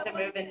anybody wants to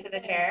move into the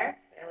chair.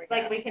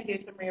 Like we can do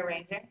some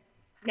rearranging.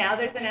 Now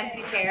there's an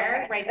empty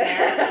chair right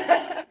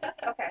there.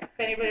 Okay, if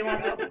anybody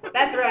wants to.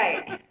 That's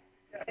right.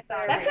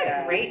 That's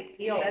a great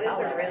teal That is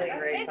color. a really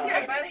great color.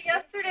 I bought it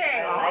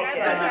yesterday.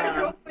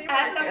 Awesome.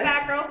 At the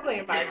Fat Girl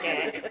Flea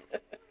Market.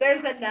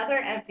 There's another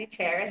empty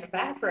chair in the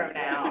back row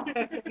now.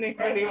 If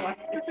anybody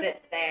wants to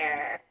sit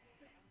there.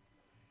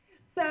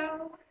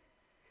 So.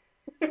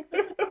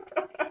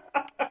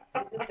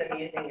 It's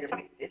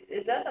amusing.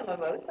 Is that the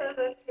mimosa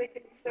that's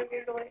making you so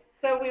beautifully?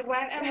 So we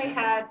went and we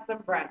had some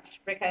brunch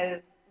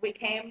because we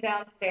came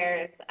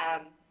downstairs.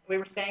 We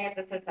were staying at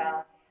this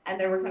hotel, and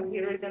there were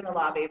computers in the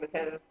lobby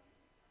because,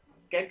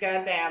 good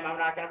goddamn, I'm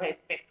not going to pay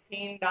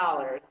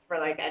 $15 for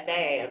like a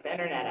day of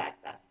internet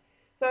access.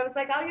 So I was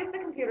like, I'll use the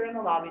computer in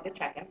the lobby to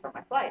check in for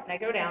my flight. And I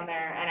go down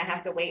there, and I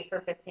have to wait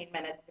for 15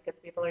 minutes because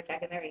people are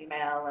checking their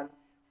email and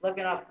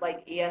looking up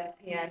like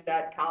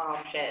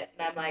ESPN.com shit.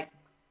 And I'm like,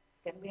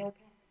 it's going to be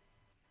okay.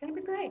 It's going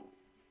to be great.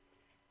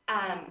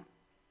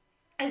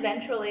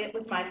 Eventually, it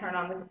was my turn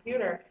on the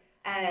computer,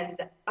 and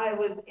I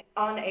was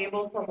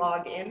unable to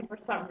log in for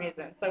some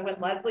reason. So when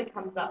Leslie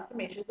comes up to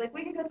me, she's like,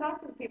 we can go talk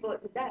to the people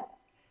at the desk.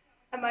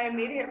 And my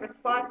immediate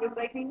response was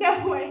like,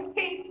 no, I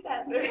hate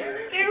them.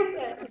 They're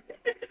stupid.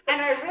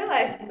 And I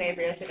realized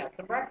maybe I should have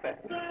some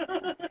breakfast.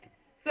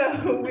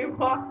 So we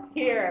walked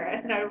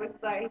here, and I was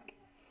like,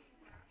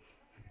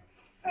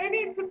 I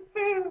need some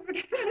food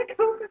and a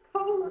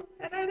Coca-Cola,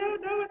 and I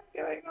don't know what's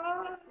going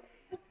on.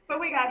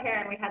 But we got here,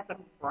 and we had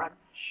some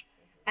brunch.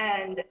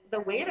 And the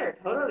waiter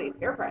totally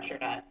peer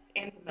pressured us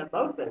into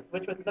mimosas,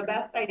 which was the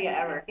best idea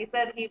ever. He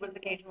said he was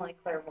occasionally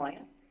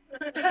clairvoyant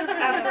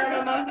after a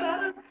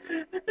mimosa,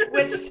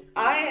 which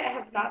I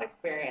have not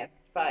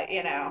experienced, but,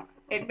 you know,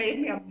 it made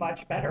me a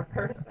much better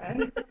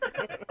person.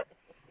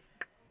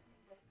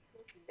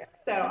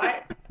 So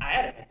I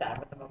had a good time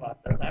with the mimosas.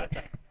 I was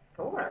like,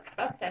 sure,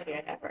 best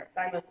idea ever.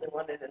 I mostly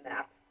wanted a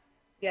nap.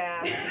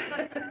 Yeah.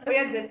 We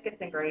had biscuits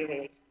and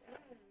gravy.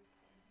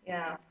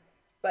 Yeah.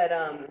 But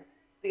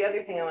the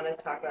other thing I wanted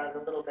to talk about a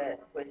little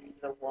bit was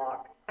the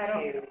walk I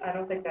to.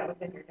 don't think that was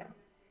in your notes.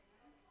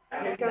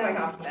 You're going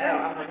off No,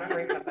 I'm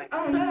remembering something.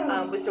 Oh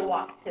no. Was to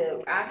walk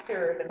to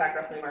after the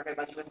Back Flea Market. A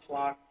bunch of us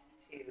walked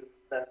to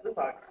the Blue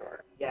Hog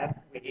store. Yes,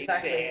 Which we is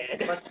actually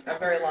did. a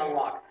very long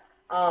walk.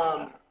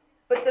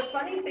 But the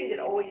funny thing that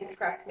always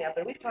cracks me up,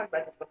 and we've talked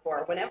about this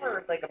before,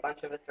 whenever like a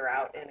bunch of us are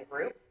out in a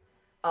group,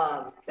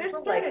 There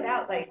people started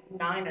out like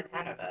 9 or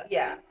 10 of us.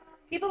 yeah,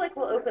 people like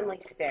will openly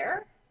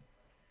stare,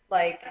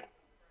 like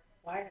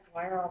why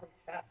are all these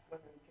fat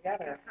women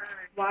together?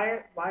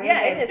 Why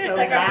Yeah, are it is. they so It's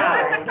like loud?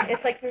 a herd.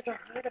 It's like there's a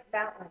herd of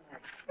fat women.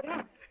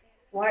 Yeah.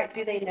 Why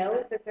do they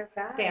know that they're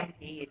fat?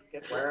 Stampede,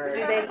 good word.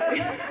 Do they?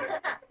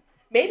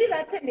 Maybe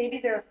that's it. Maybe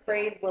they're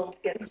afraid we'll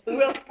get spooked.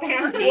 We'll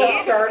stampede.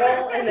 We'll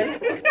startle and then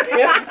we'll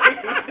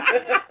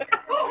stampede.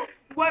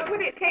 What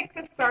would it take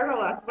to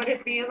startle us? Would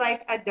it be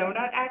like a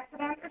donut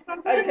accident or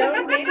something?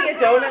 Maybe a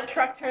donut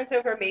truck turns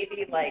over.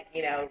 Maybe like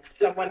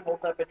someone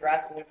holds up a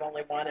dress and there's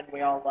only one and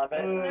we all love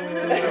it.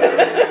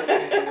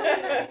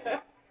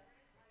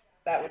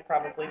 That would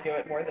probably do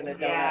it more than a donut.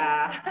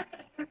 Yeah.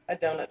 A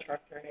donut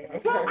truck turning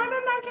over. Well, I'm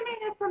imagining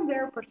it from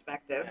their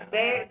perspective.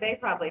 Yeah. They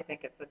probably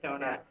think it's a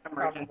donut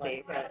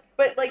emergency.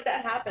 But like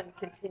that happened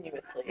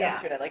continuously Yeah.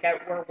 yesterday. Like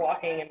we're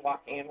walking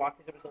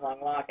because it was a long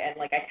walk, and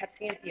like I kept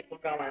seeing people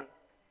going,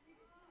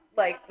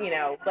 like They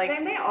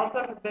may also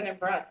have been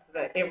impressed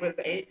that it was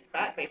 8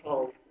 fat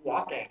people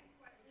walking.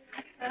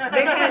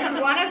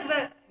 Because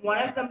one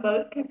of the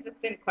most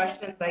consistent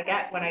questions I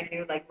get when I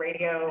do like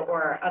radio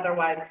or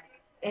otherwise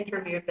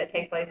interviews that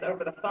take place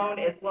over the phone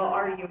is, well,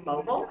 are you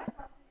mobile?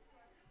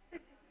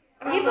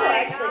 People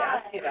actually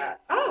ask you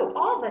that. Oh,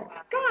 all the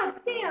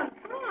goddamn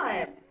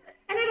time.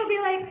 And it'll be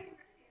like,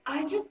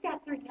 I just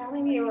got through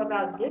telling you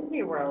about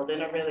Disney World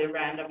in a really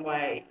random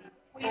way.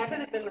 Well, you could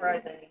have been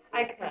Verizon.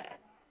 I could.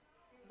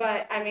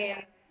 But, I mean,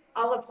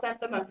 I'll have sent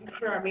them a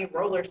picture of me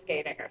roller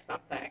skating or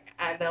something.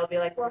 And they'll be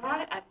like, well,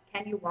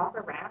 can you walk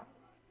around?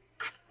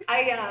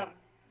 I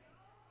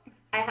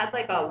had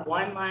like a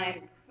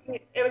one-line,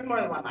 it was more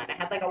than one line. I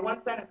had like a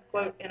one-sentence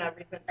quote in a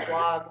recent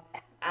blog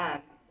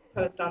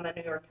post on the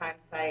New York Times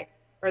site,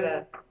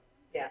 or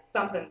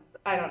something,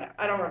 I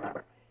don't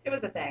remember. It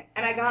was a thing.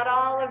 And I got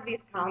all of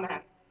these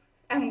comments.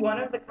 And one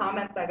of the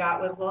comments I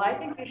got was, well, I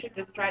think you should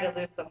just try to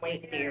lose some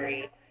weight,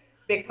 dearie,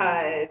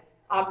 because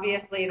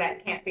obviously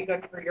that can't be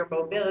good for your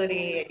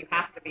mobility, and you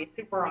have to be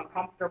super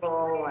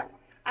uncomfortable. And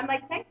I'm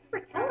like, thanks for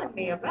telling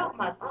me about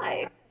my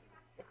life.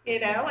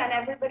 And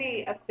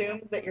everybody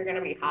assumes that you're going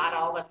to be hot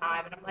all the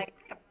time. And I'm like,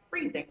 I'm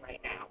freezing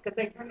right now because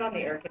they turned on the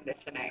air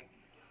conditioning.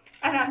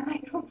 And I'm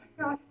like, oh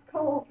my God, it's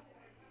cold.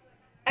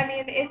 I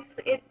mean,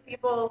 it's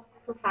people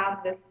who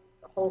have this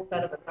whole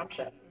set of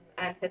assumptions.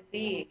 And to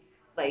see,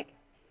 like,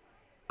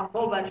 a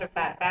whole bunch of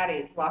fat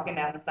fatties walking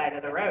down the side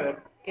of the road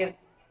is,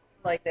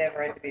 like, they have a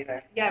right to be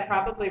there. Yeah,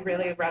 probably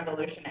really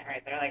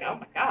revolutionary. They're like, oh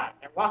my God,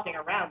 they're walking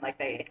around like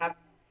they have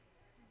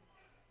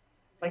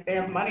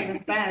money to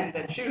spend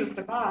and shoes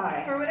to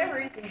buy. For whatever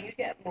reason, you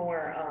get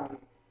more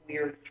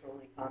weird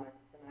trolling comments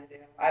than I do.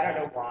 I don't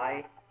know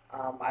why.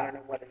 I don't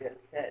know what it is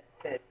that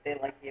they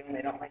like you and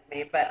they don't like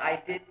me. But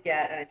I did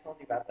get, and I told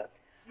you about this.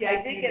 Yes,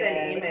 I did get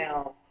an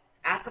email,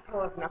 apropos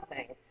of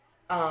nothing,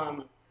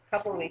 a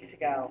couple of weeks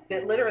ago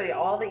that literally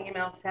all the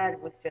email said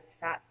was just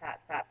fat,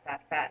 fat, fat,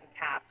 fat, fat in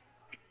caps.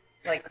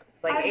 Like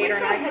 8 or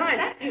 9 times. I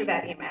sent you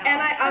that email.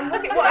 And I'm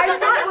looking. Well, I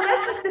thought. Well,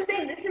 that's just the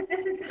thing.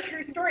 This is the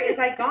true story. Is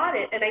I got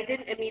it and I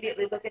didn't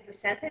immediately look at who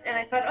sent it, and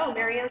I thought, oh,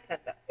 Marianne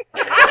sent this.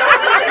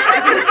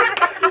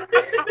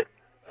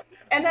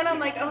 And then I'm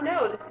like, oh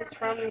no, this is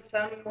from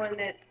someone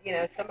that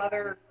some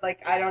other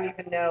I don't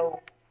even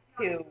know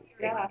who.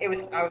 Yeah. It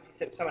was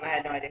someone I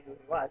had no idea who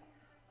he was.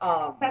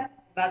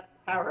 That's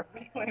the power of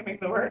reclaiming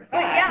the word.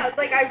 But yeah,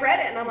 I read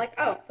it and I'm like,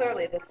 oh,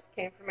 clearly this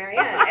came from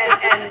Marianne,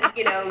 and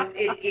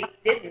it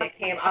didn't. It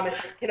came. I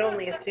can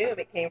only assume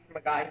it came from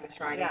a guy who was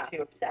trying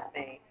to upset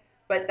me.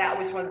 But that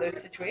was one of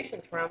those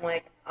situations where I'm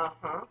like,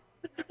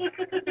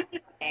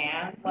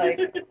 And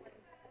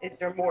is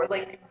there more?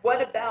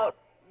 What about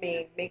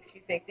me makes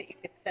you think that you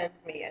could send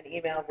me an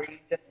email where you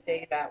just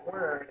say that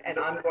word and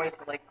I'm going to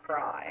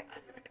cry?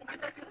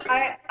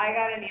 I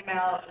got an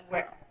email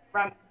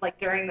from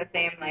during the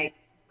same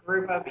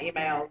group of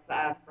emails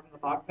from the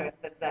blog post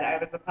that said I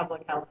was a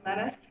public health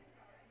menace.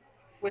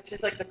 Which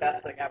is the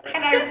best thing ever.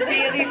 And I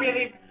really,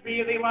 really,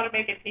 really want to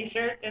make a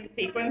T-shirt in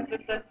sequins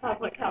that says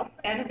public health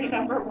enemy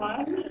number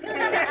 1.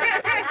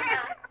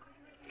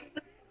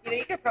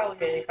 You could probably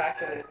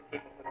manufacture those and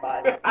people would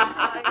buy them.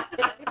 I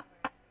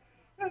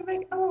was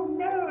like, oh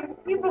no,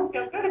 people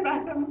feel good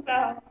about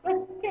themselves.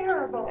 That's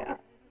terrible. Yeah.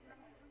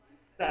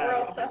 So, We're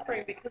all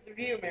suffering because of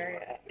you,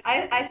 Marianne.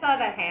 I saw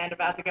that hand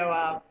about to go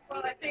up.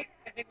 Well, I think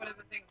one of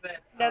the things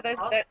that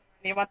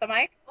You want the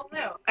mic? well,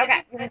 no.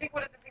 Okay. I think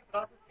one of the things that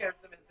also scares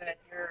them is that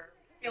you're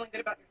feeling good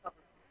about yourself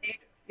is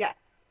contagious. Yes.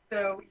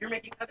 So you're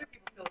making other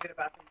people feel good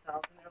about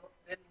themselves, and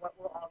then what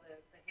will all the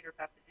haters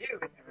have to do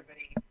if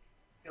everybody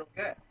feels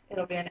good?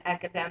 it'll be an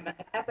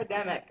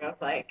epidemic of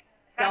like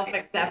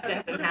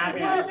self-acceptance and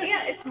happiness. Well,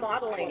 yeah, it's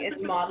modeling.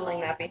 It's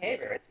modeling that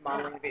behavior. It's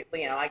modeling.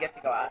 I get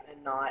to go out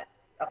and not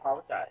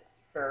apologize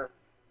for,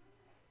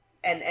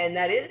 and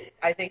that is,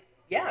 I think,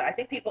 I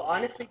think people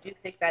honestly do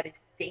think that is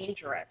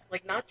dangerous.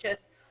 Like not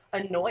just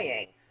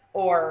annoying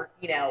or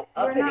We're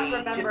uppity, not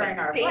remembering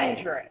our place.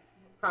 dangerous.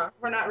 Huh?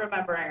 We're not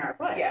remembering our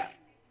place. Yeah.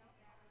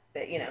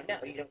 That no,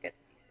 you don't get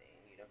to be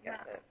seen. You don't get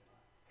to.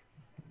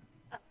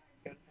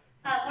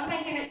 One of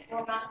my favorite,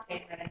 well, not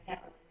favorite, I can't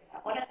really say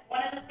that.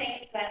 One of the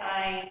things that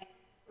I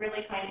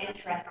really find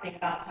interesting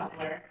about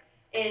Tumblr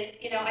is,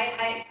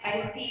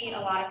 I see a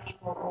lot of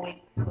people always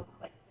post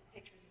like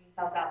pictures of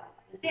themselves out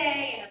for the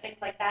day, things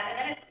like that, and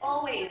then it's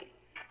always.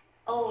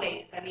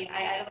 I mean,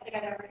 I don't think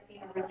I've ever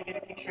seen a really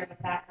good picture of a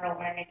fat girl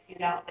wearing a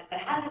cute outfit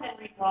that hasn't been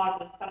reblogged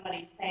with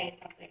somebody saying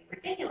something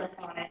ridiculous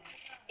on it.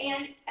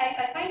 And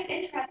I find it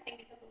interesting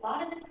because a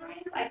lot of the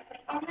times I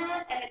click on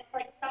that and it's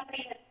like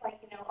somebody that's like,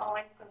 oh,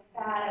 I'm so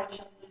fat, I wish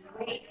I would lose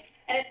weight.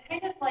 And it's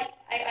kind of like,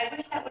 I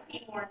wish that would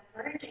be more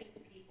encouraging to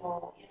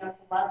people, to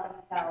love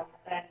themselves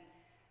than,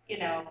 to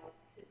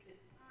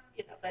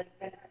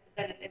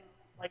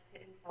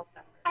insult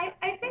them.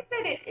 I think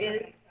that it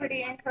is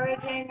pretty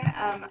encouraging.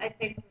 I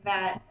think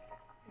that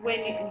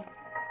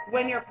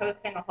when you're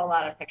posting a whole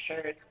lot of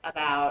pictures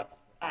about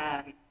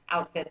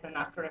outfits and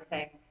that sort of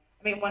thing,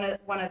 I mean, one of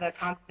the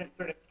constant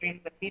sort of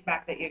streams of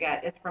feedback that you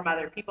get is from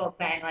other people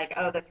saying like,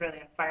 oh, this really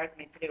inspires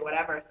me to do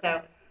whatever.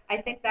 So I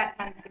think that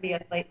tends to be a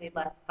slightly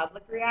less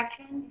public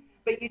reaction,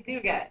 but you do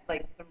get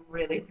like some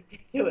really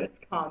ridiculous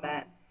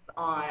comments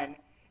on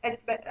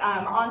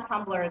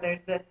Tumblr.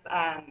 There's this.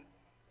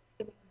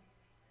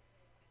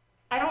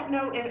 I don't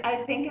know.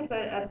 I think it's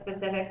a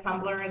specific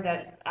Tumblr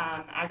that's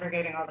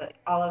aggregating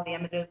all of the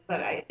images, but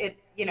it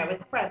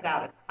spreads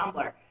out. It's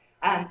Tumblr,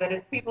 but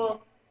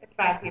it's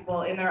fat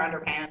people in their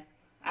underpants.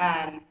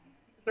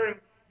 Sort of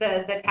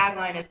the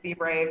tagline is "Be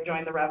brave,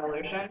 join the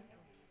revolution,"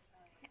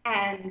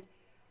 and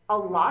a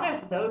lot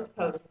of those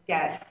posts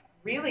get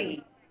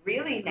really,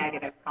 really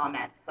negative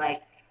comments.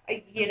 Like,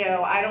 I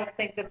don't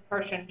think this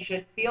person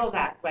should feel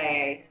that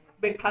way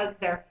because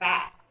they're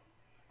fat.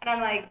 And I'm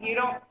like, you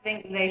don't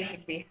think they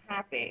should be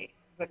happy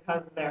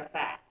because they're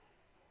fat?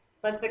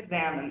 Let's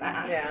examine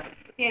that.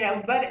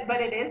 Yeah.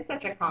 But it is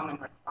such a common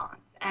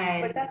response.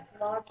 And But that's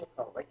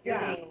logical. Like you're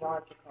being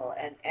logical,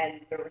 and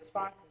the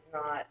response is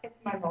not. It's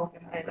my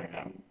Vulcan.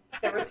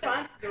 The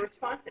response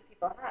that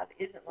people have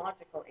isn't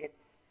logical. It's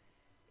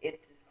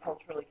this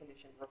culturally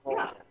conditioned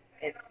revulsion.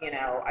 Yeah. It's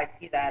I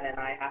see that and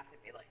I have to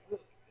be like, Do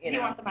you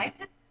want the mic?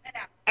 The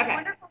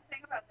wonderful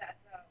thing about that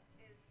though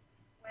is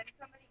when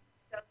somebody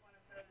does one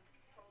of those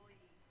trolly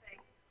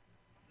things,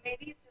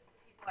 maybe it's just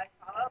the people I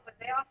follow, but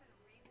they often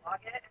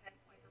reblog it and then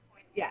point for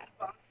point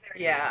debunk their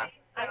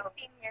identity. I've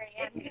seen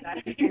Marianne do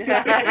that.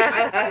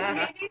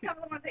 Maybe some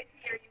of the ones I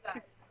see are you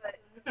guys, but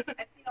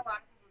I've seen a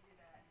lot of people do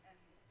that, and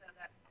so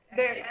that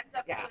it ends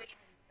up doing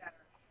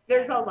better.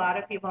 There's a lot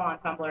of people on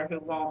Tumblr who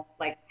won't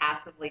like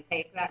passively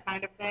take that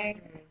kind of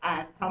thing,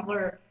 and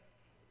Tumblr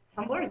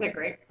is a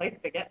great place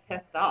to get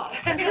pissed off.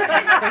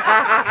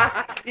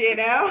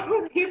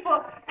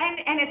 People,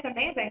 and it's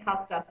amazing how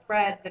stuff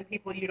spreads and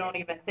people you don't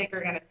even think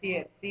are going to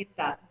see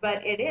stuff.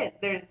 But it is.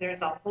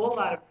 There's a whole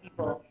lot of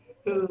people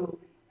who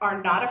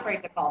are not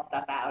afraid to call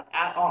stuff out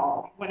at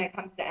all when it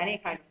comes to any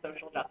kind of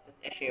social justice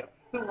issue,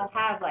 who will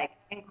have like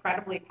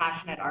incredibly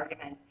passionate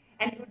arguments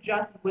and who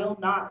just will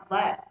not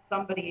let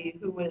somebody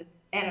who is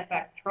in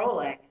effect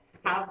trolling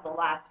have the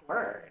last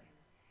word.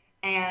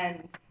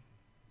 And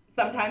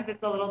sometimes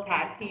it's a little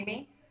tag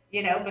teamy,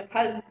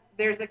 because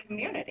there's a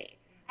community.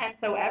 And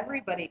so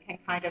everybody can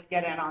kind of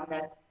get in on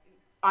this,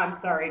 I'm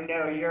sorry,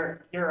 no,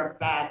 you're a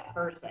bad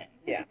person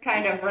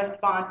kind of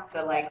response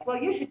to like, well,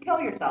 you should kill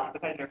yourself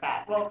because you're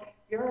fat. Well,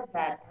 you're a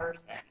bad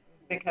person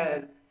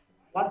because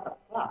what the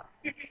fuck?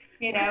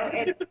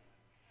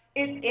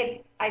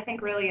 It's I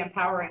think, really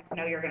empowering to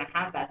know you're going to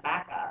have that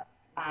backup,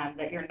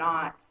 that you're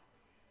not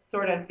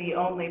sort of the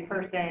only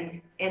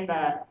person in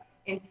the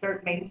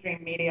insert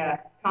mainstream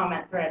media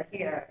comment thread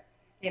here,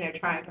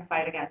 trying to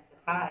fight against the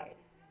tide.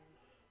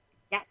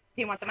 Yes.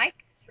 Do you want the mic?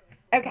 Sure.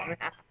 Okay.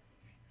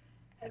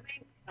 I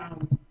think, my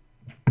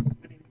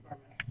name is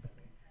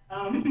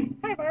Barbara.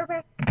 Hi,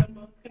 Barbara. The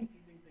most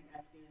confusing thing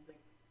I've seen is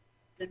like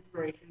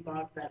inspiration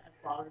blogs that have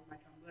followed my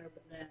Tumblr,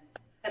 but then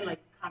and like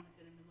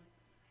commented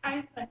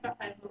and been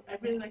like, I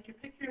really liked your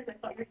pictures. I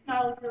thought your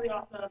smile was really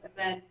awesome. And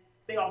then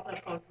they also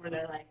have posts where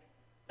they're like,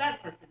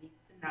 that person needs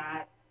to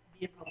not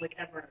be in public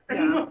ever.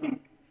 Yeah.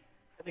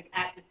 Like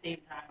at the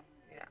same time,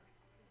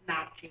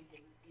 not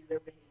changing either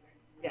behavior.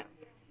 Yeah.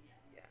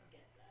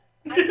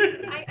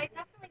 I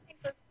definitely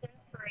think those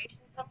inspiration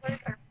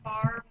tumblers are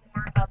far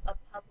more of a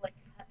public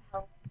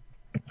health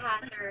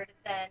hazard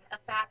than a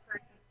fat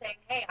person saying,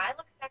 hey, I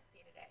look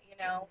sexy today,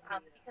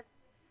 because,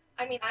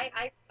 I mean,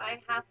 I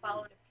have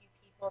followed a few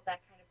people that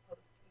kind of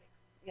post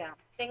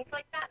things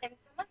like that, and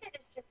some of it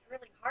is just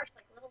really harsh,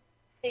 like little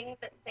things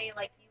that say,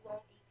 like, you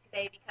won't eat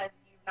today because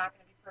you're not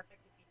going to be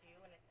perfect if you do,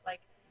 and it's like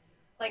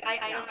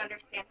I don't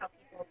understand how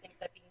people think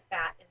that being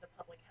fat is a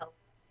public health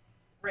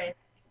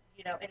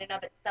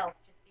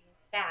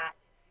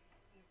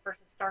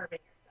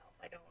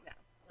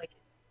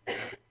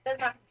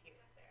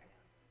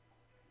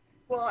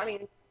Well, I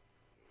mean,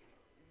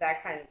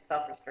 that kind of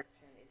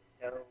self-restriction is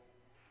so,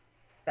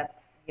 that's,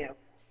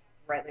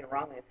 rightly or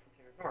wrongly, it's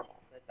considered normal.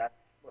 That's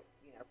what,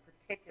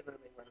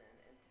 particularly women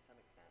and to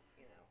some extent,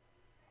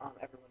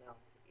 everyone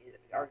else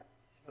are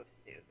supposed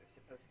to do. They're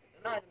supposed to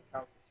deny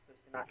themselves, they're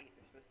supposed to not eat,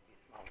 they're supposed to be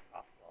as small as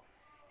possible.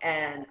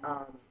 And,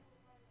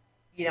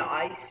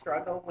 I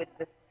struggle with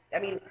to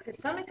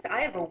some extent, I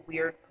have a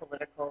weird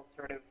political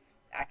sort of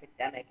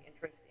academic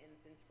interest in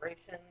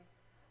inspiration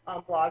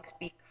blogs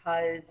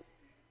because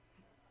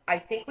I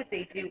think what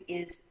they do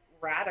is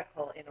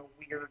radical in a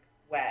weird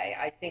way.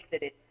 I think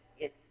that it's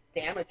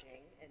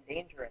damaging and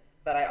dangerous,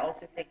 but I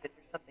also think that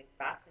there's something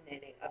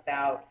fascinating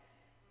about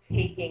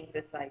taking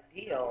this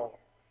ideal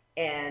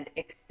and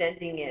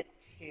extending it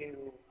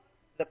to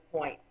the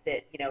point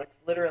that it's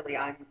literally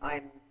I'm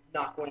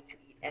not going to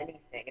eat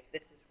anything.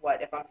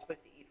 If I'm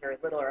supposed to eat very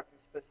little, or if I'm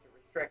supposed to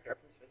restrict, or if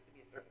I'm supposed to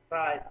be a certain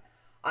size,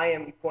 I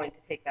am going to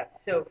take that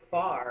so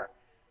far.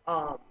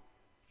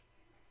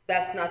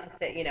 That's not to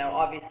say,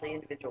 obviously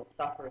individuals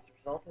suffer as a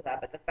result of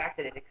that, but the fact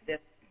that it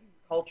exists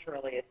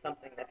culturally as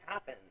something that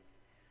happens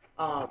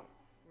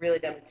really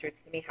demonstrates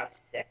to me how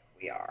sick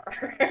we are,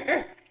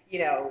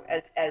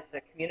 as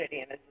a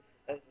community and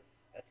as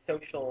a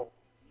social,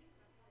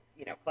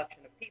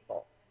 collection of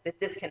people, that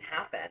this can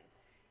happen,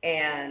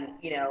 and,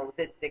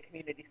 that the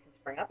communities can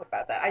spring up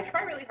about that. I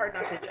try really hard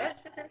not to judge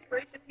the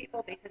inspiration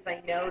people because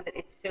I know that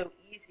it's so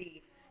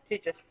easy to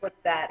just flip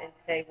that and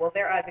say, well,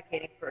 they're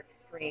advocating for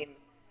extreme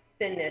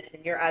thinness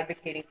and you're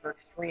advocating for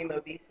extreme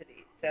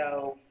obesity.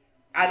 So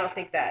I don't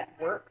think that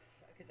works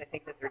because I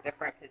think that they're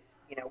different because,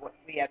 what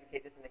we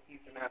advocate isn't a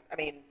huge amount. I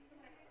mean,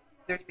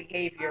 there's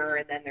behavior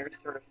and then there's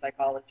sort of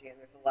psychology and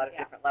there's a lot of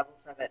different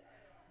levels of it.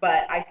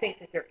 But I think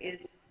that there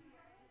is,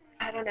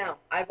 I don't know,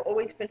 I've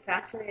always been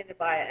fascinated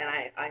by it and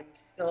I'm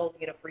still,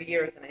 for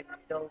years and I'm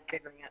still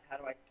figuring out how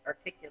to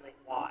articulate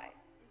why.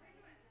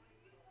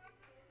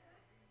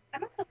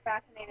 I'm also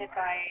fascinated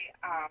by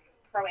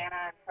pro-Anna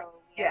and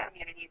pro-Mia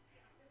communities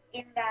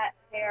in that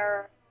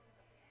they're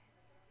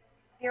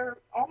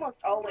almost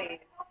always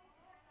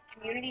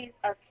communities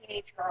of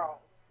teenage girls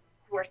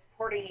who are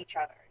supporting each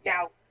other.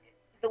 Now,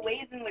 the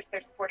ways in which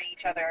they're supporting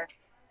each other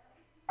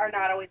are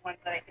not always ones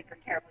that I think are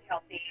terribly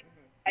healthy.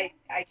 Mm-hmm.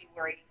 I do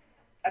worry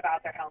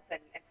about their health and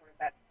sort of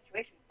that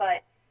situation.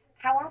 But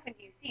how often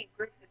do you see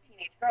groups of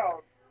teenage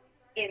girls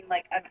in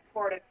like a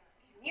supportive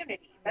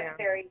community? That's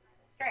very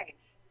strange.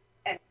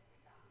 And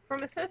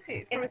from a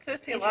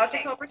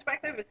sociological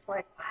perspective, it's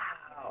like,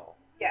 wow.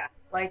 Yeah.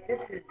 Like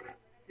this is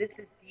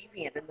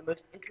deviant in the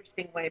most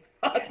interesting way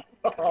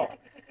possible.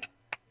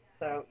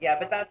 So yeah,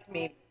 but that's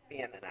me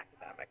being an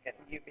academic and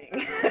you being.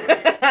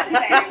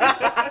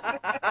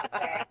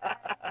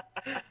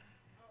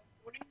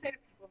 What do you say to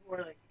people who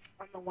are like,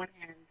 on the one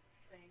hand,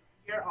 saying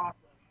you're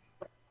awesome,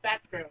 but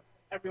that's gross.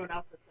 Everyone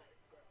else has said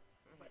it's gross,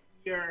 but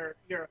you're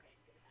okay.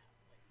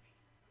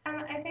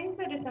 I think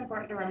that it's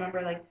important to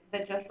remember, like,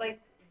 that just like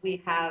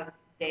we have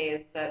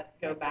days that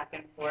go back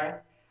and forth,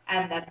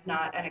 and that's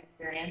not an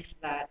experience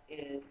that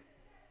is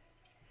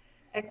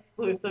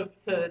exclusive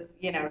to,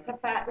 to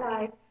fat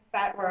life,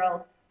 fat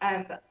world,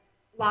 and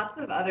lots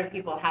of other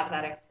people have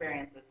that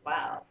experience as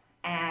well.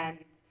 And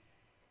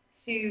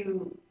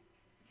to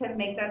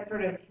make that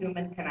sort of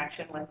human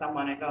connection with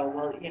someone and go,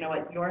 well, you know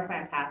what, you're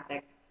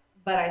fantastic,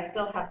 but I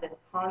still have this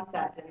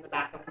concept in the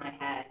back of my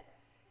head.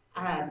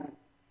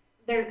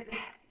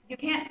 You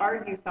can't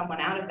argue someone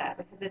out of that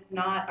because it's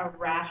not a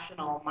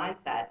rational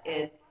mindset.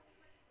 It's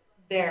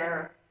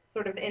their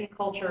sort of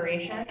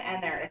enculturation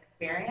and their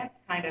experience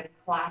kind of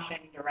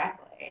clashing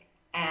directly.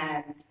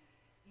 And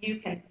you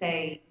can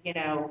say,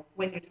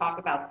 when you talk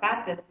about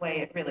fat this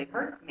way, it really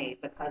hurts me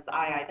because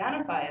I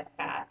identify as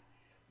fat.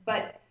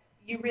 But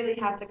you really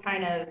have to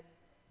kind of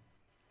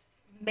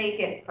make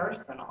it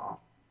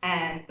personal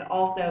and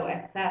also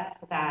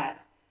accept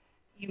that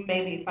you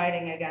may be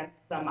fighting against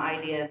some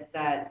ideas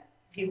that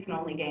you can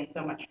only gain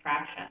so much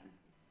traction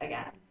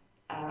against.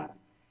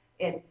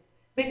 It's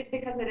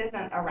because it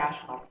isn't a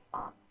rational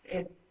response.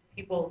 It's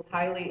people's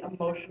highly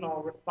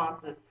emotional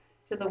responses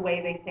to the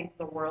way they think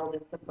the world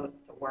is supposed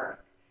to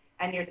work.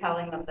 And you're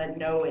telling them that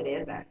no, it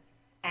isn't.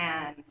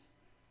 And,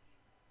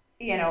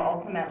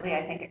 ultimately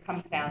I think it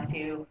comes down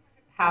to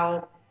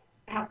how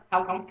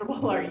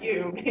comfortable are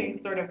you being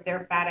sort of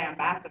their fat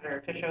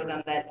ambassador to show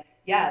them that,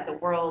 yeah, the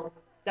world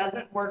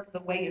doesn't work the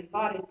way you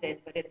thought it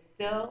did, but it's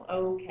still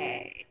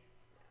okay.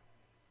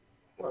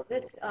 Well,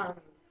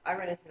 I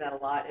run into that a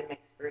lot in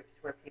mixed groups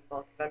where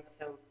people, because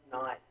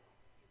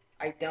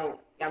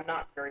I'm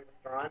not very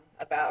withdrawn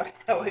about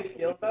how I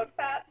feel about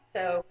fat,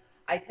 so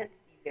I tend to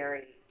be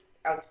very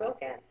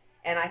outspoken.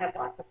 And I have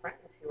lots of friends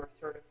who are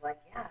sort of like,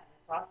 yeah,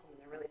 that's awesome, and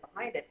they're really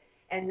behind it.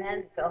 And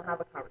then they'll have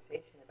a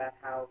conversation about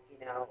how,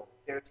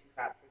 they're too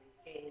fat for these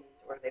jeans,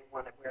 or they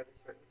want to wear this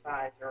certain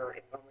size, or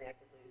if only I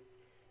could lose,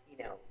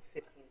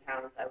 15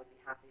 pounds, I would be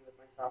happy with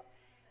myself.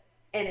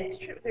 And it's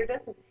true, there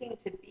doesn't seem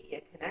to be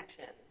a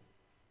connection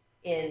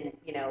in,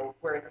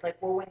 where it's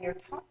like, well, when you're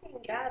talking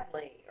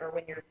badly or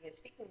when you're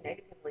speaking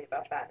negatively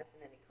about fatness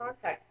in any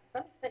context, to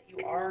some extent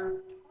you are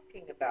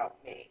talking about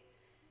me.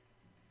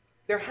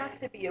 There has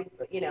to be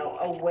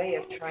a way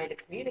of trying to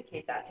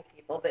communicate that to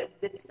people that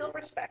still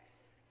respects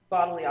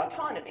bodily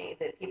autonomy,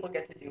 that people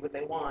get to do what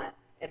they want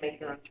and make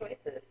their own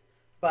choices.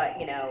 But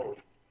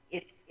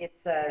it's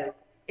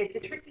a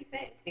tricky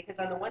thing, because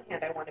on the one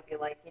hand, I want to be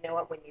like, you know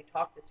what, when you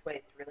talk this way,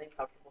 it's really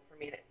uncomfortable for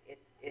me, and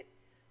it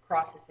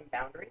crosses some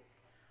boundaries.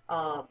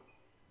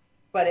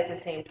 But at the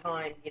same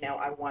time,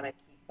 I want to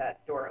keep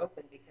that door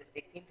open because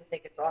they seem to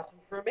think it's awesome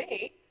for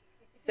me.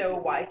 So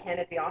why can't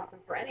it be awesome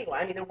for anyone?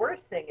 I mean, the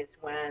worst thing is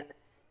when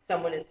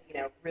someone is,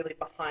 really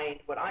behind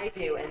what I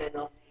do, and then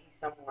they'll see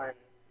someone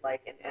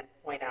and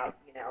point out,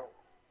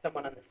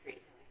 someone on the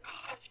street,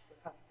 gosh, look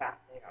how fat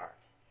they are.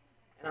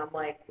 And I'm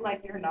like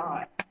you're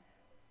not.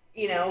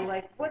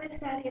 What is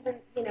that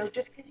even,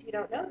 just because you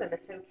don't know them,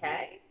 it's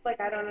okay.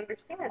 I don't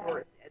understand.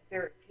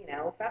 They're,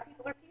 fat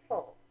people are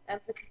people.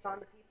 Emphasis on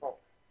the people.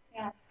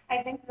 Yeah,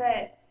 I think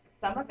that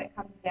some of it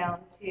comes down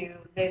to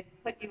they've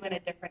put you in a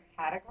different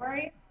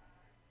category.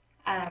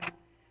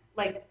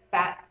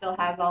 Fat still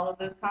has all of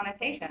those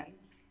connotations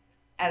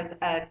as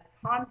a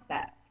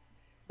concept,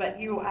 but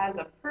you as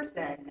a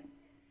person,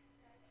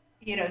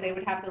 they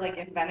would have to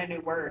invent a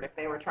new word if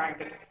they were trying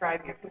to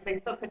describe you, because they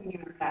still couldn't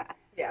use that.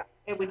 Yeah.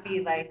 It would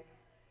be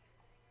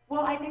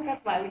well, I think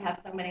that's why we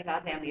have so many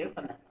goddamn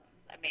euphemisms.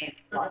 I mean,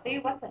 fluffy,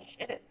 what the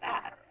shit is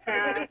that?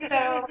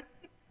 So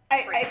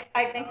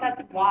I think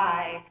that's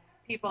why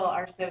people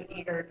are so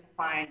eager to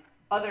find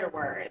other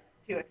words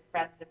to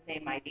express the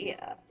same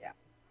idea. Yeah.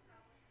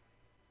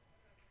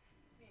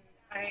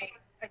 I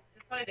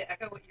just wanted to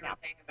echo what you were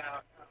saying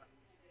about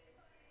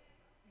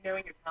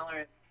knowing your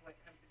tolerance when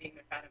it comes to being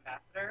a fat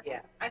ambassador. Yeah.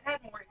 I've had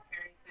more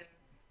experiences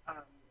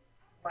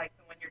like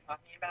the one you're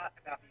talking about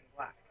being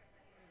black,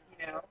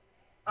 and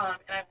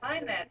I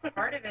find that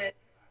part of it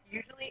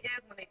usually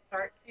is when they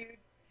start to do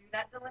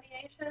that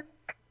delineation,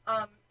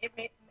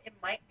 it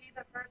might be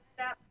the first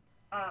step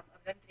of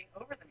them getting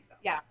over themselves.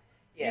 Yeah.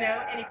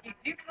 And if you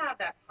do have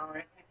that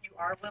tolerance, if you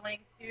are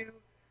willing to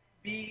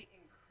be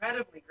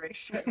incredibly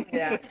gracious, and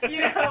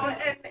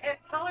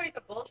tolerate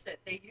the bullshit,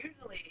 they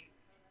usually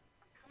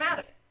come out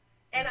of it.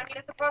 And I mean,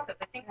 it's a process.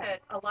 I think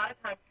that a lot of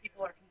times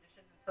people are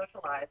conditioned and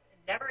socialized and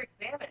never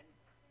examine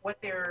what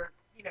they're,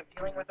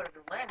 dealing with or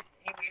their lens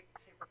in any way,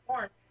 shape, or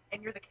form,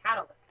 and you're the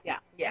catalyst. Yeah.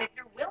 And if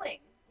you're willing,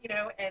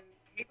 and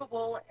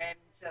capable and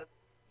just,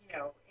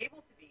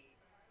 able to be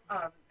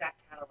that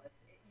catalyst,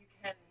 you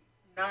can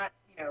not,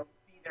 be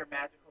their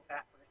magical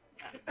fat person.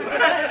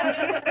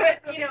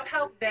 But,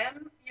 help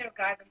them,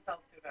 guide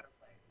themselves to a better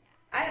place.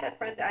 I had a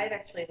friend,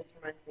 this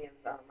reminds me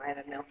of, I had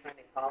a male friend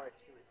in college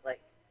who was,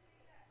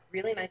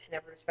 really nice in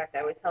every respect. I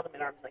always held him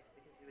at arm's length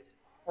because he was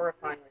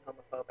horrifyingly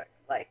homophobic,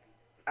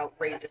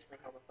 outrageously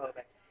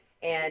homophobic.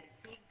 And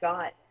he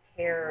got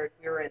paired,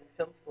 we were in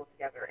film school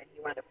together, and he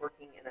wound up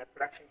working in a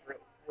production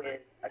group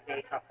with a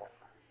gay couple.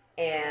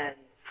 And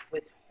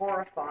was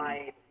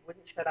horrified,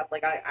 wouldn't shut up.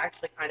 I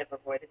actually kind of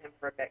avoided him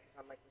for a bit because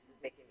I'm like, this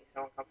is making me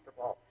so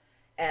uncomfortable.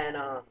 And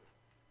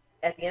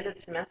at the end of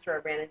the semester, I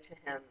ran into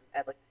him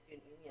at the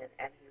student union,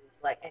 and he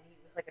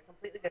was a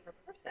completely different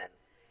person.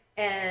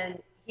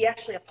 And he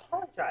actually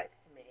apologized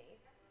to me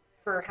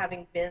for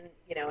having been,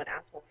 an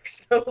asshole for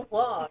so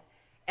long,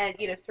 and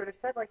sort of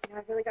said I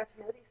really got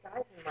to know these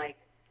guys, and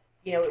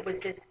it was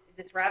this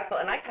radical,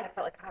 and I kind of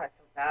felt like, God, I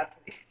feel bad for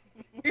these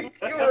dudes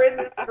who were in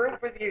this group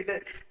with you,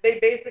 that they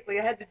basically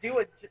had to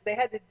do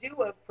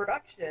a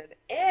production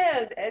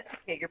and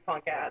educate your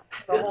punk ass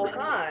the whole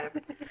time.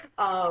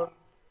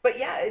 But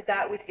yeah,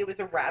 it was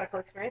a radical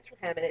experience for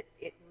him, and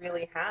it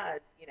really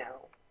had, do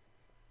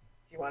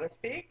you want to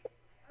speak?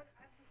 Come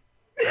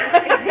on.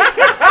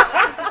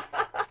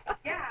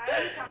 Yeah,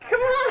 come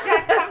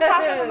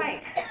talk to the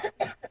mic.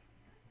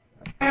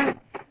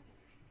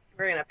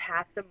 We're going to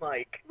pass the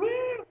mic.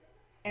 Woo!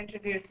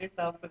 Introduce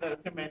yourself for those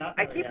who may not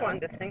know. I keep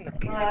wanting to sing the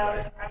piece.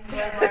 Hello, I'm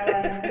Glenn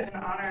Marlin. It's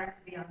an honor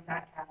to be on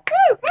Fatcast.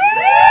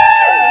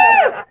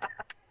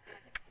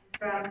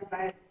 Surrounded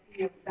by a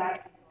sea of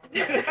fat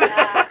people.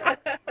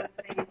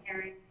 Listening and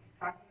hearing,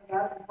 talking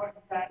about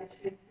important fat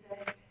issues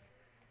today.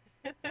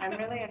 I'm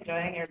really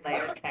enjoying your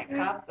layered tank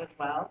tops as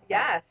well.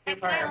 Yes. And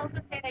can I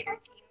also say that your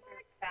jeans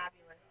are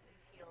fabulous and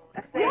healed?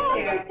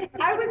 Thank you.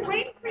 I was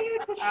waiting for you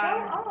to show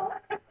off.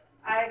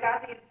 I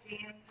got these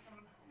jeans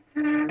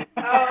from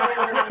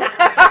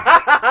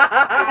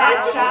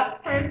That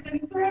shop person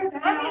threw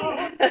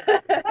down.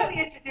 Let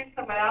me introduce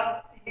someone else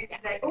to you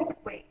today. Oh,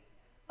 wait.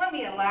 Let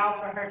me allow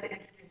for her to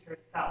introduce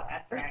herself.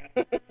 That's right.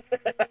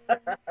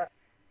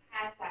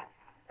 Hi, Fat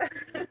Cat.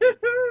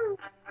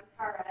 I'm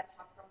Tara at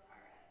Shop from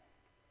Tara.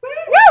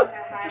 Woo!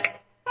 Hi.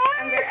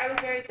 I was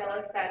very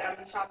jealous that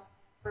the shop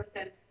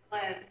person,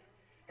 Glenn,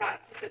 got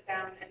to sit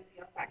down and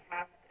be on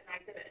Fatcast, and I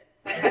didn't.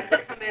 So I had to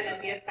come in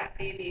and be a fat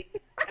baby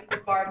and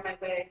bombard my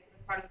way to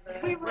the front of the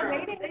We were room.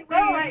 waiting They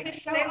for will you to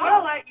show they off.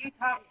 will let you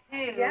talk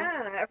too.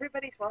 Yeah,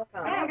 everybody's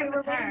welcome. Yeah, we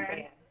were waiting for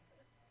you.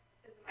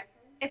 Is it my turn?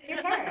 It's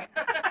your turn.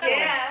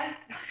 Yeah.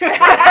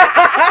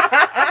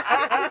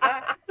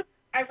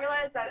 I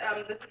realized that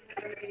this is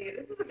a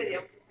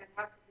video, which is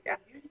fantastic because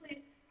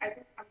usually I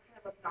think I'm kind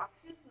of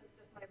obnoxious and it's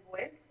just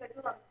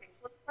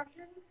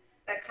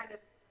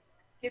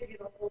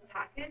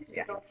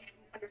just don't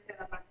understand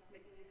that Max is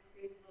making these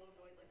crazy little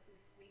noises, like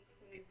these squeaks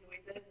and these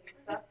noises and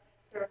stuff.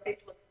 There are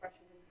facial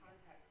expressions in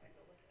context that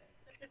go with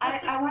it.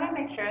 I want to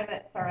make sure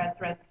that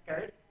Sorette's red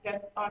skirt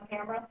gets on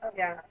camera.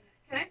 Yeah.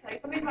 Can I tell you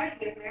something about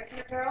the American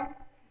Apparel?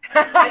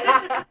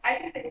 I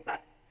think they suck.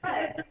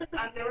 But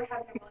they were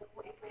having a really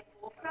cool April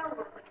Fool's sale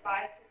where it was like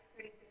buy 6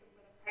 green tickets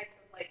with a price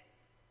of like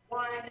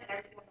 1 and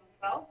everything was on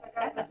sale. So I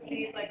got a bunch of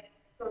these like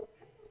those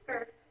pencil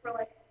skirts for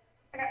like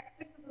I got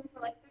 6 of them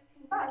for like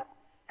 $15.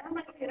 And I'm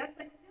like, okay, that's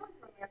like stealing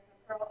from American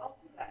Apparel. I'll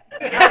do that.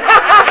 And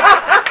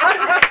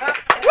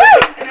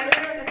I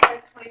literally just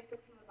size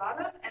 26 in the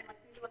bottom and like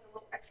these are like a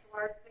little extra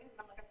large things and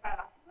I'm like a fat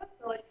octopus.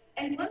 So like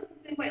and look the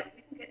same way, like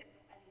we can get into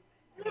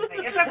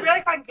anything. It's a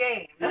really fun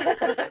game.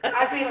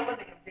 I made a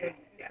living of doing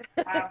it.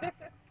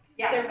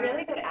 Yeah. They're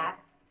really good ass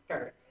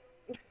skirts.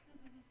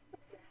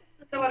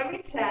 So what are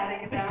we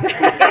chatting about?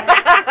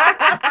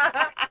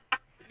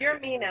 You're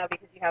me now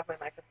because you have my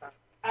microphone.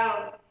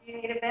 Oh, do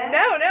you need a bed?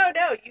 No.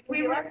 You can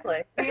be were-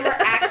 Leslie. We were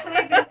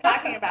actually just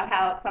talking about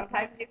how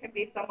sometimes you can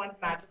be someone's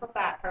magical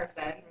fat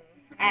person,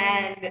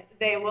 and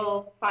they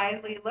will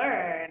finally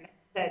learn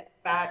that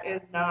fat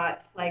is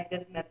not like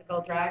this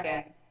mythical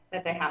dragon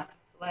that they have to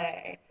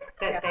slay,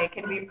 that they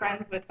can be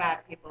friends with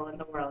fat people and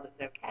the world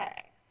is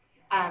okay.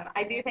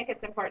 I do think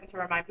it's important to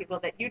remind people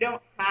that you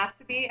don't have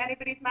to be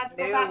anybody's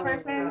magical fat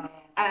person,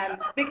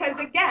 because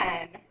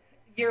again,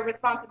 your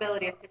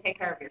responsibility is to take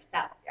care of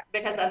yourself,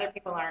 because other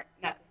people aren't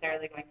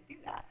necessarily going to do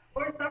that.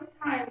 Or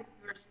sometimes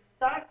you're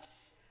such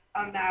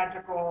a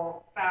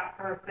magical fat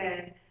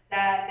person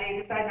that they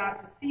decide not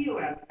to see you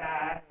as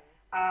fat,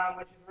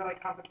 which is really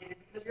complicated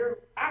because you're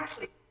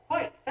actually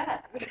quite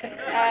fat. And they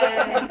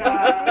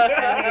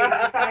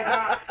decide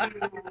not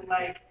to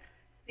like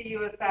see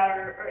you as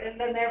fat, and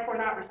then therefore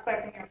not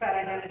respecting your fat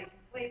identity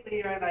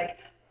completely, or like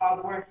all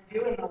the work you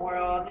do in the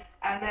world,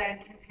 and then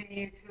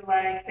continue to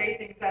like say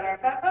things that are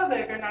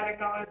fatphobic or not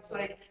acknowledge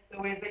like the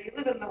ways that you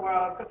live in the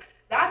world. So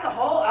that's a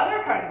whole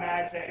other kind of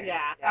magic.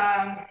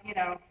 You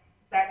know,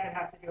 that could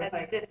have to do with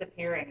That's like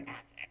disappearing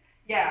magic.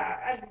 yeah,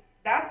 and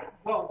that's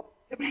whoa.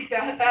 To make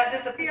that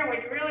disappear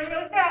when you're really,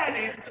 really fat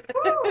is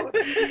woo.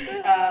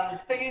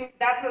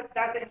 That's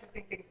an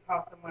interesting thing to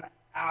call someone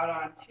out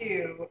on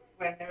too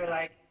when they're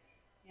like,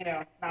 you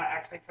know, not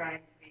actually trying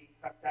to be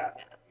fucked up.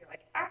 You're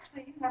like,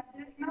 actually, you have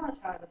to acknowledge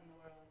how I live in the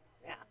world.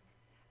 Yeah.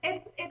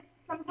 It's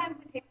sometimes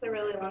it takes a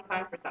really long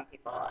time for some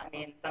people. I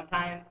mean,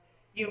 sometimes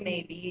you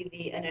may be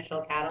the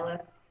initial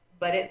catalyst,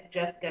 but it's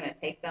just going to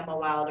take them a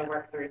while to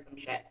work through some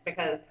shit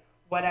because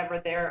whatever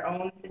their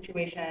own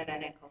situation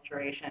and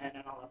enculturation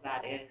and all of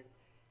that is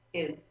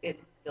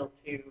still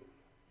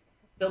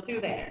too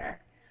there.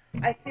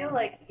 I feel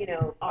like, you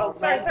know. Oh,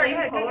 sorry. Leslie, Go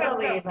ahead,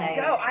 totally, go. like-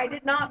 Go. I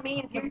did not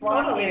mean to You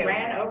block totally you.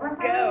 ran over her.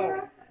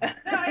 Go.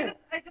 No, I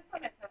just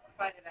want to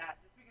testify to that,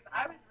 just because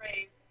I was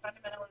raised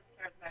fundamentalist,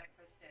 charismatic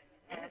Christian,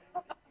 and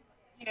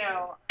you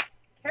know,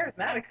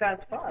 Charismatic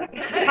sounds fun.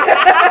 it's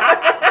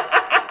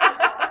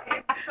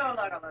so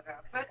logo.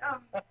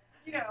 But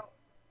you know,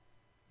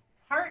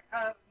 part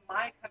of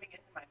my coming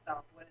into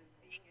myself was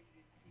being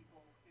introduced to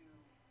people who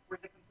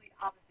were the complete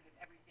opposite of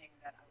everything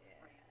that I was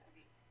raised to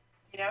be.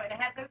 You know, and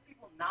had those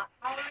people not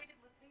tolerated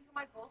listening to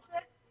my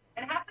bullshit,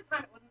 and half the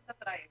time it wasn't stuff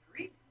that I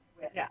agreed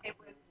with. Yeah. It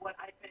was what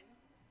I'd been,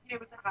 you know,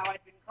 it was how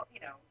I'd been, you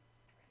know,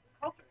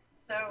 cultured.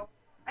 So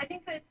I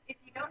think that if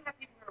you don't have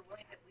people who are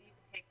willing to at least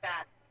take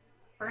that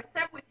first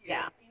step with you,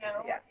 you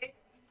know,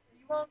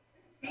 you won't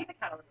be the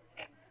catalyst of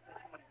change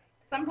that you want to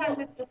be. Sometimes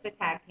it's just a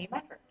tag team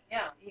effort.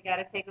 Yeah. You got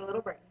to take a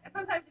little break. And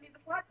sometimes you need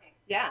the SWAT team.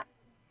 Yeah.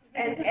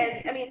 And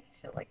I mean,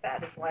 shit like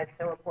that is why it's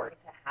so important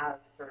to have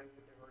sort of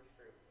a diverse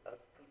group of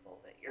people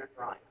that you're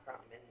drawing from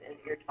and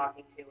you're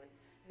talking to, and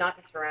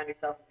not to surround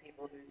yourself with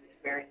people whose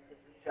experiences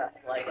are just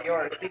like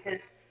yours,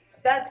 because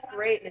that's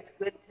great and it's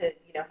good to,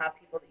 you know, have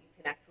people that you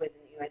connect with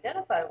and you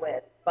identify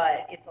with,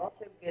 but it's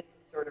also good to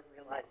sort of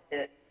realize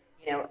that,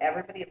 you know,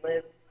 everybody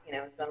lives, you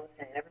know, as Ben was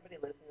saying, everybody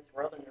lives in this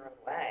world in their own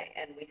way,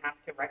 and we have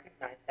to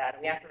recognize that,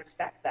 and we have to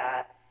respect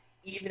that,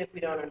 even if we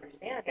don't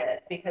understand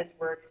it, because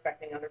we're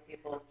expecting other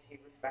people to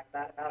respect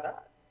that about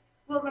us.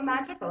 Well, the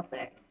magical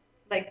thing,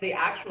 like the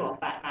actual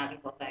fat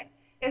magical thing,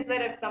 is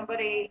that if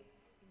somebody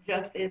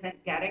just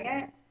isn't getting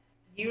it,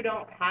 you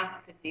don't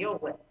have to deal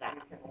with that.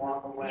 You can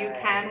walk away. You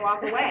can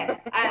walk away.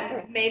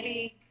 And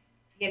maybe,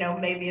 you know,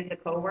 maybe it's a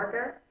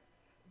coworker,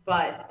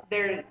 but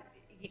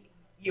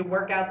you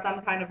work out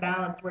some kind of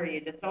balance where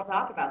you just don't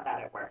talk about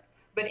that at work.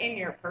 But in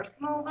your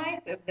personal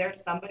life, if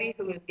there's somebody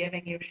who is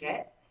giving you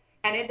shit,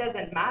 and it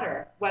doesn't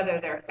matter whether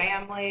they're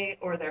family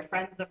or they're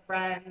friends of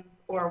friends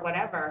or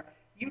whatever,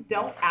 you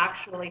don't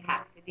actually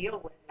have to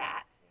deal with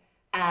that.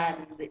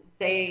 And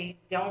they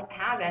don't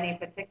have any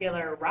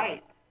particular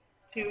right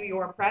to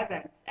your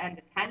presence and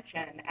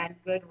attention and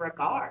good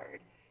regard.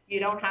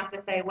 You don't have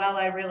to say, well,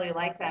 I really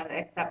like them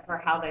except for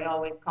how they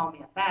always call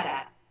me a fat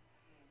ass.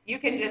 You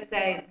can just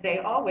say, they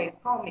always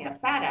call me a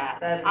fat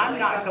ass. I'm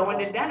not going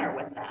to dinner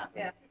with them.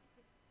 Yeah.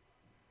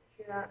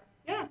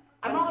 Yeah,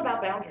 I'm all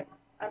about boundaries.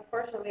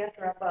 Unfortunately, we have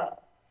to wrap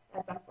up.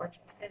 That's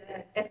unfortunate. It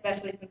is.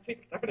 Especially since we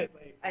started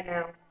late. I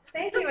know.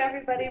 Thank you,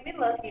 everybody. We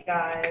love you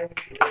guys.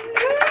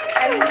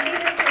 And we'll be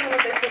here for a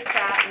little bit to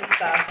chat and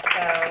stuff.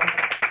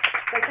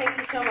 So thank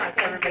you so much,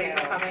 everybody,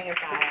 for coming and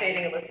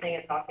participating and listening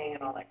and talking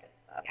and all that good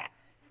stuff. Yeah.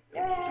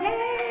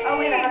 Yay! Oh,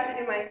 wait, I have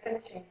to do my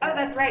finishing. Oh,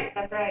 that's right.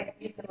 That's right.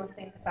 You've been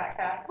listening to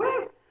Fatcast.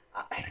 Woo!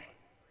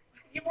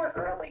 You were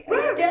early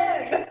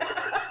again.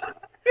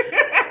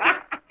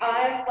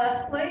 I'm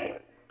Leslie.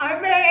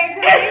 I'm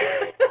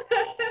Mary.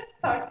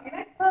 Talk to you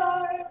next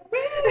time.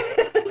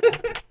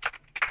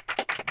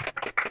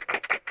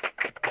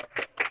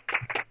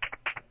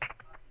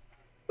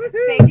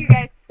 Thank you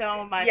guys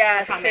so much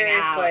for coming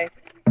out. seriously.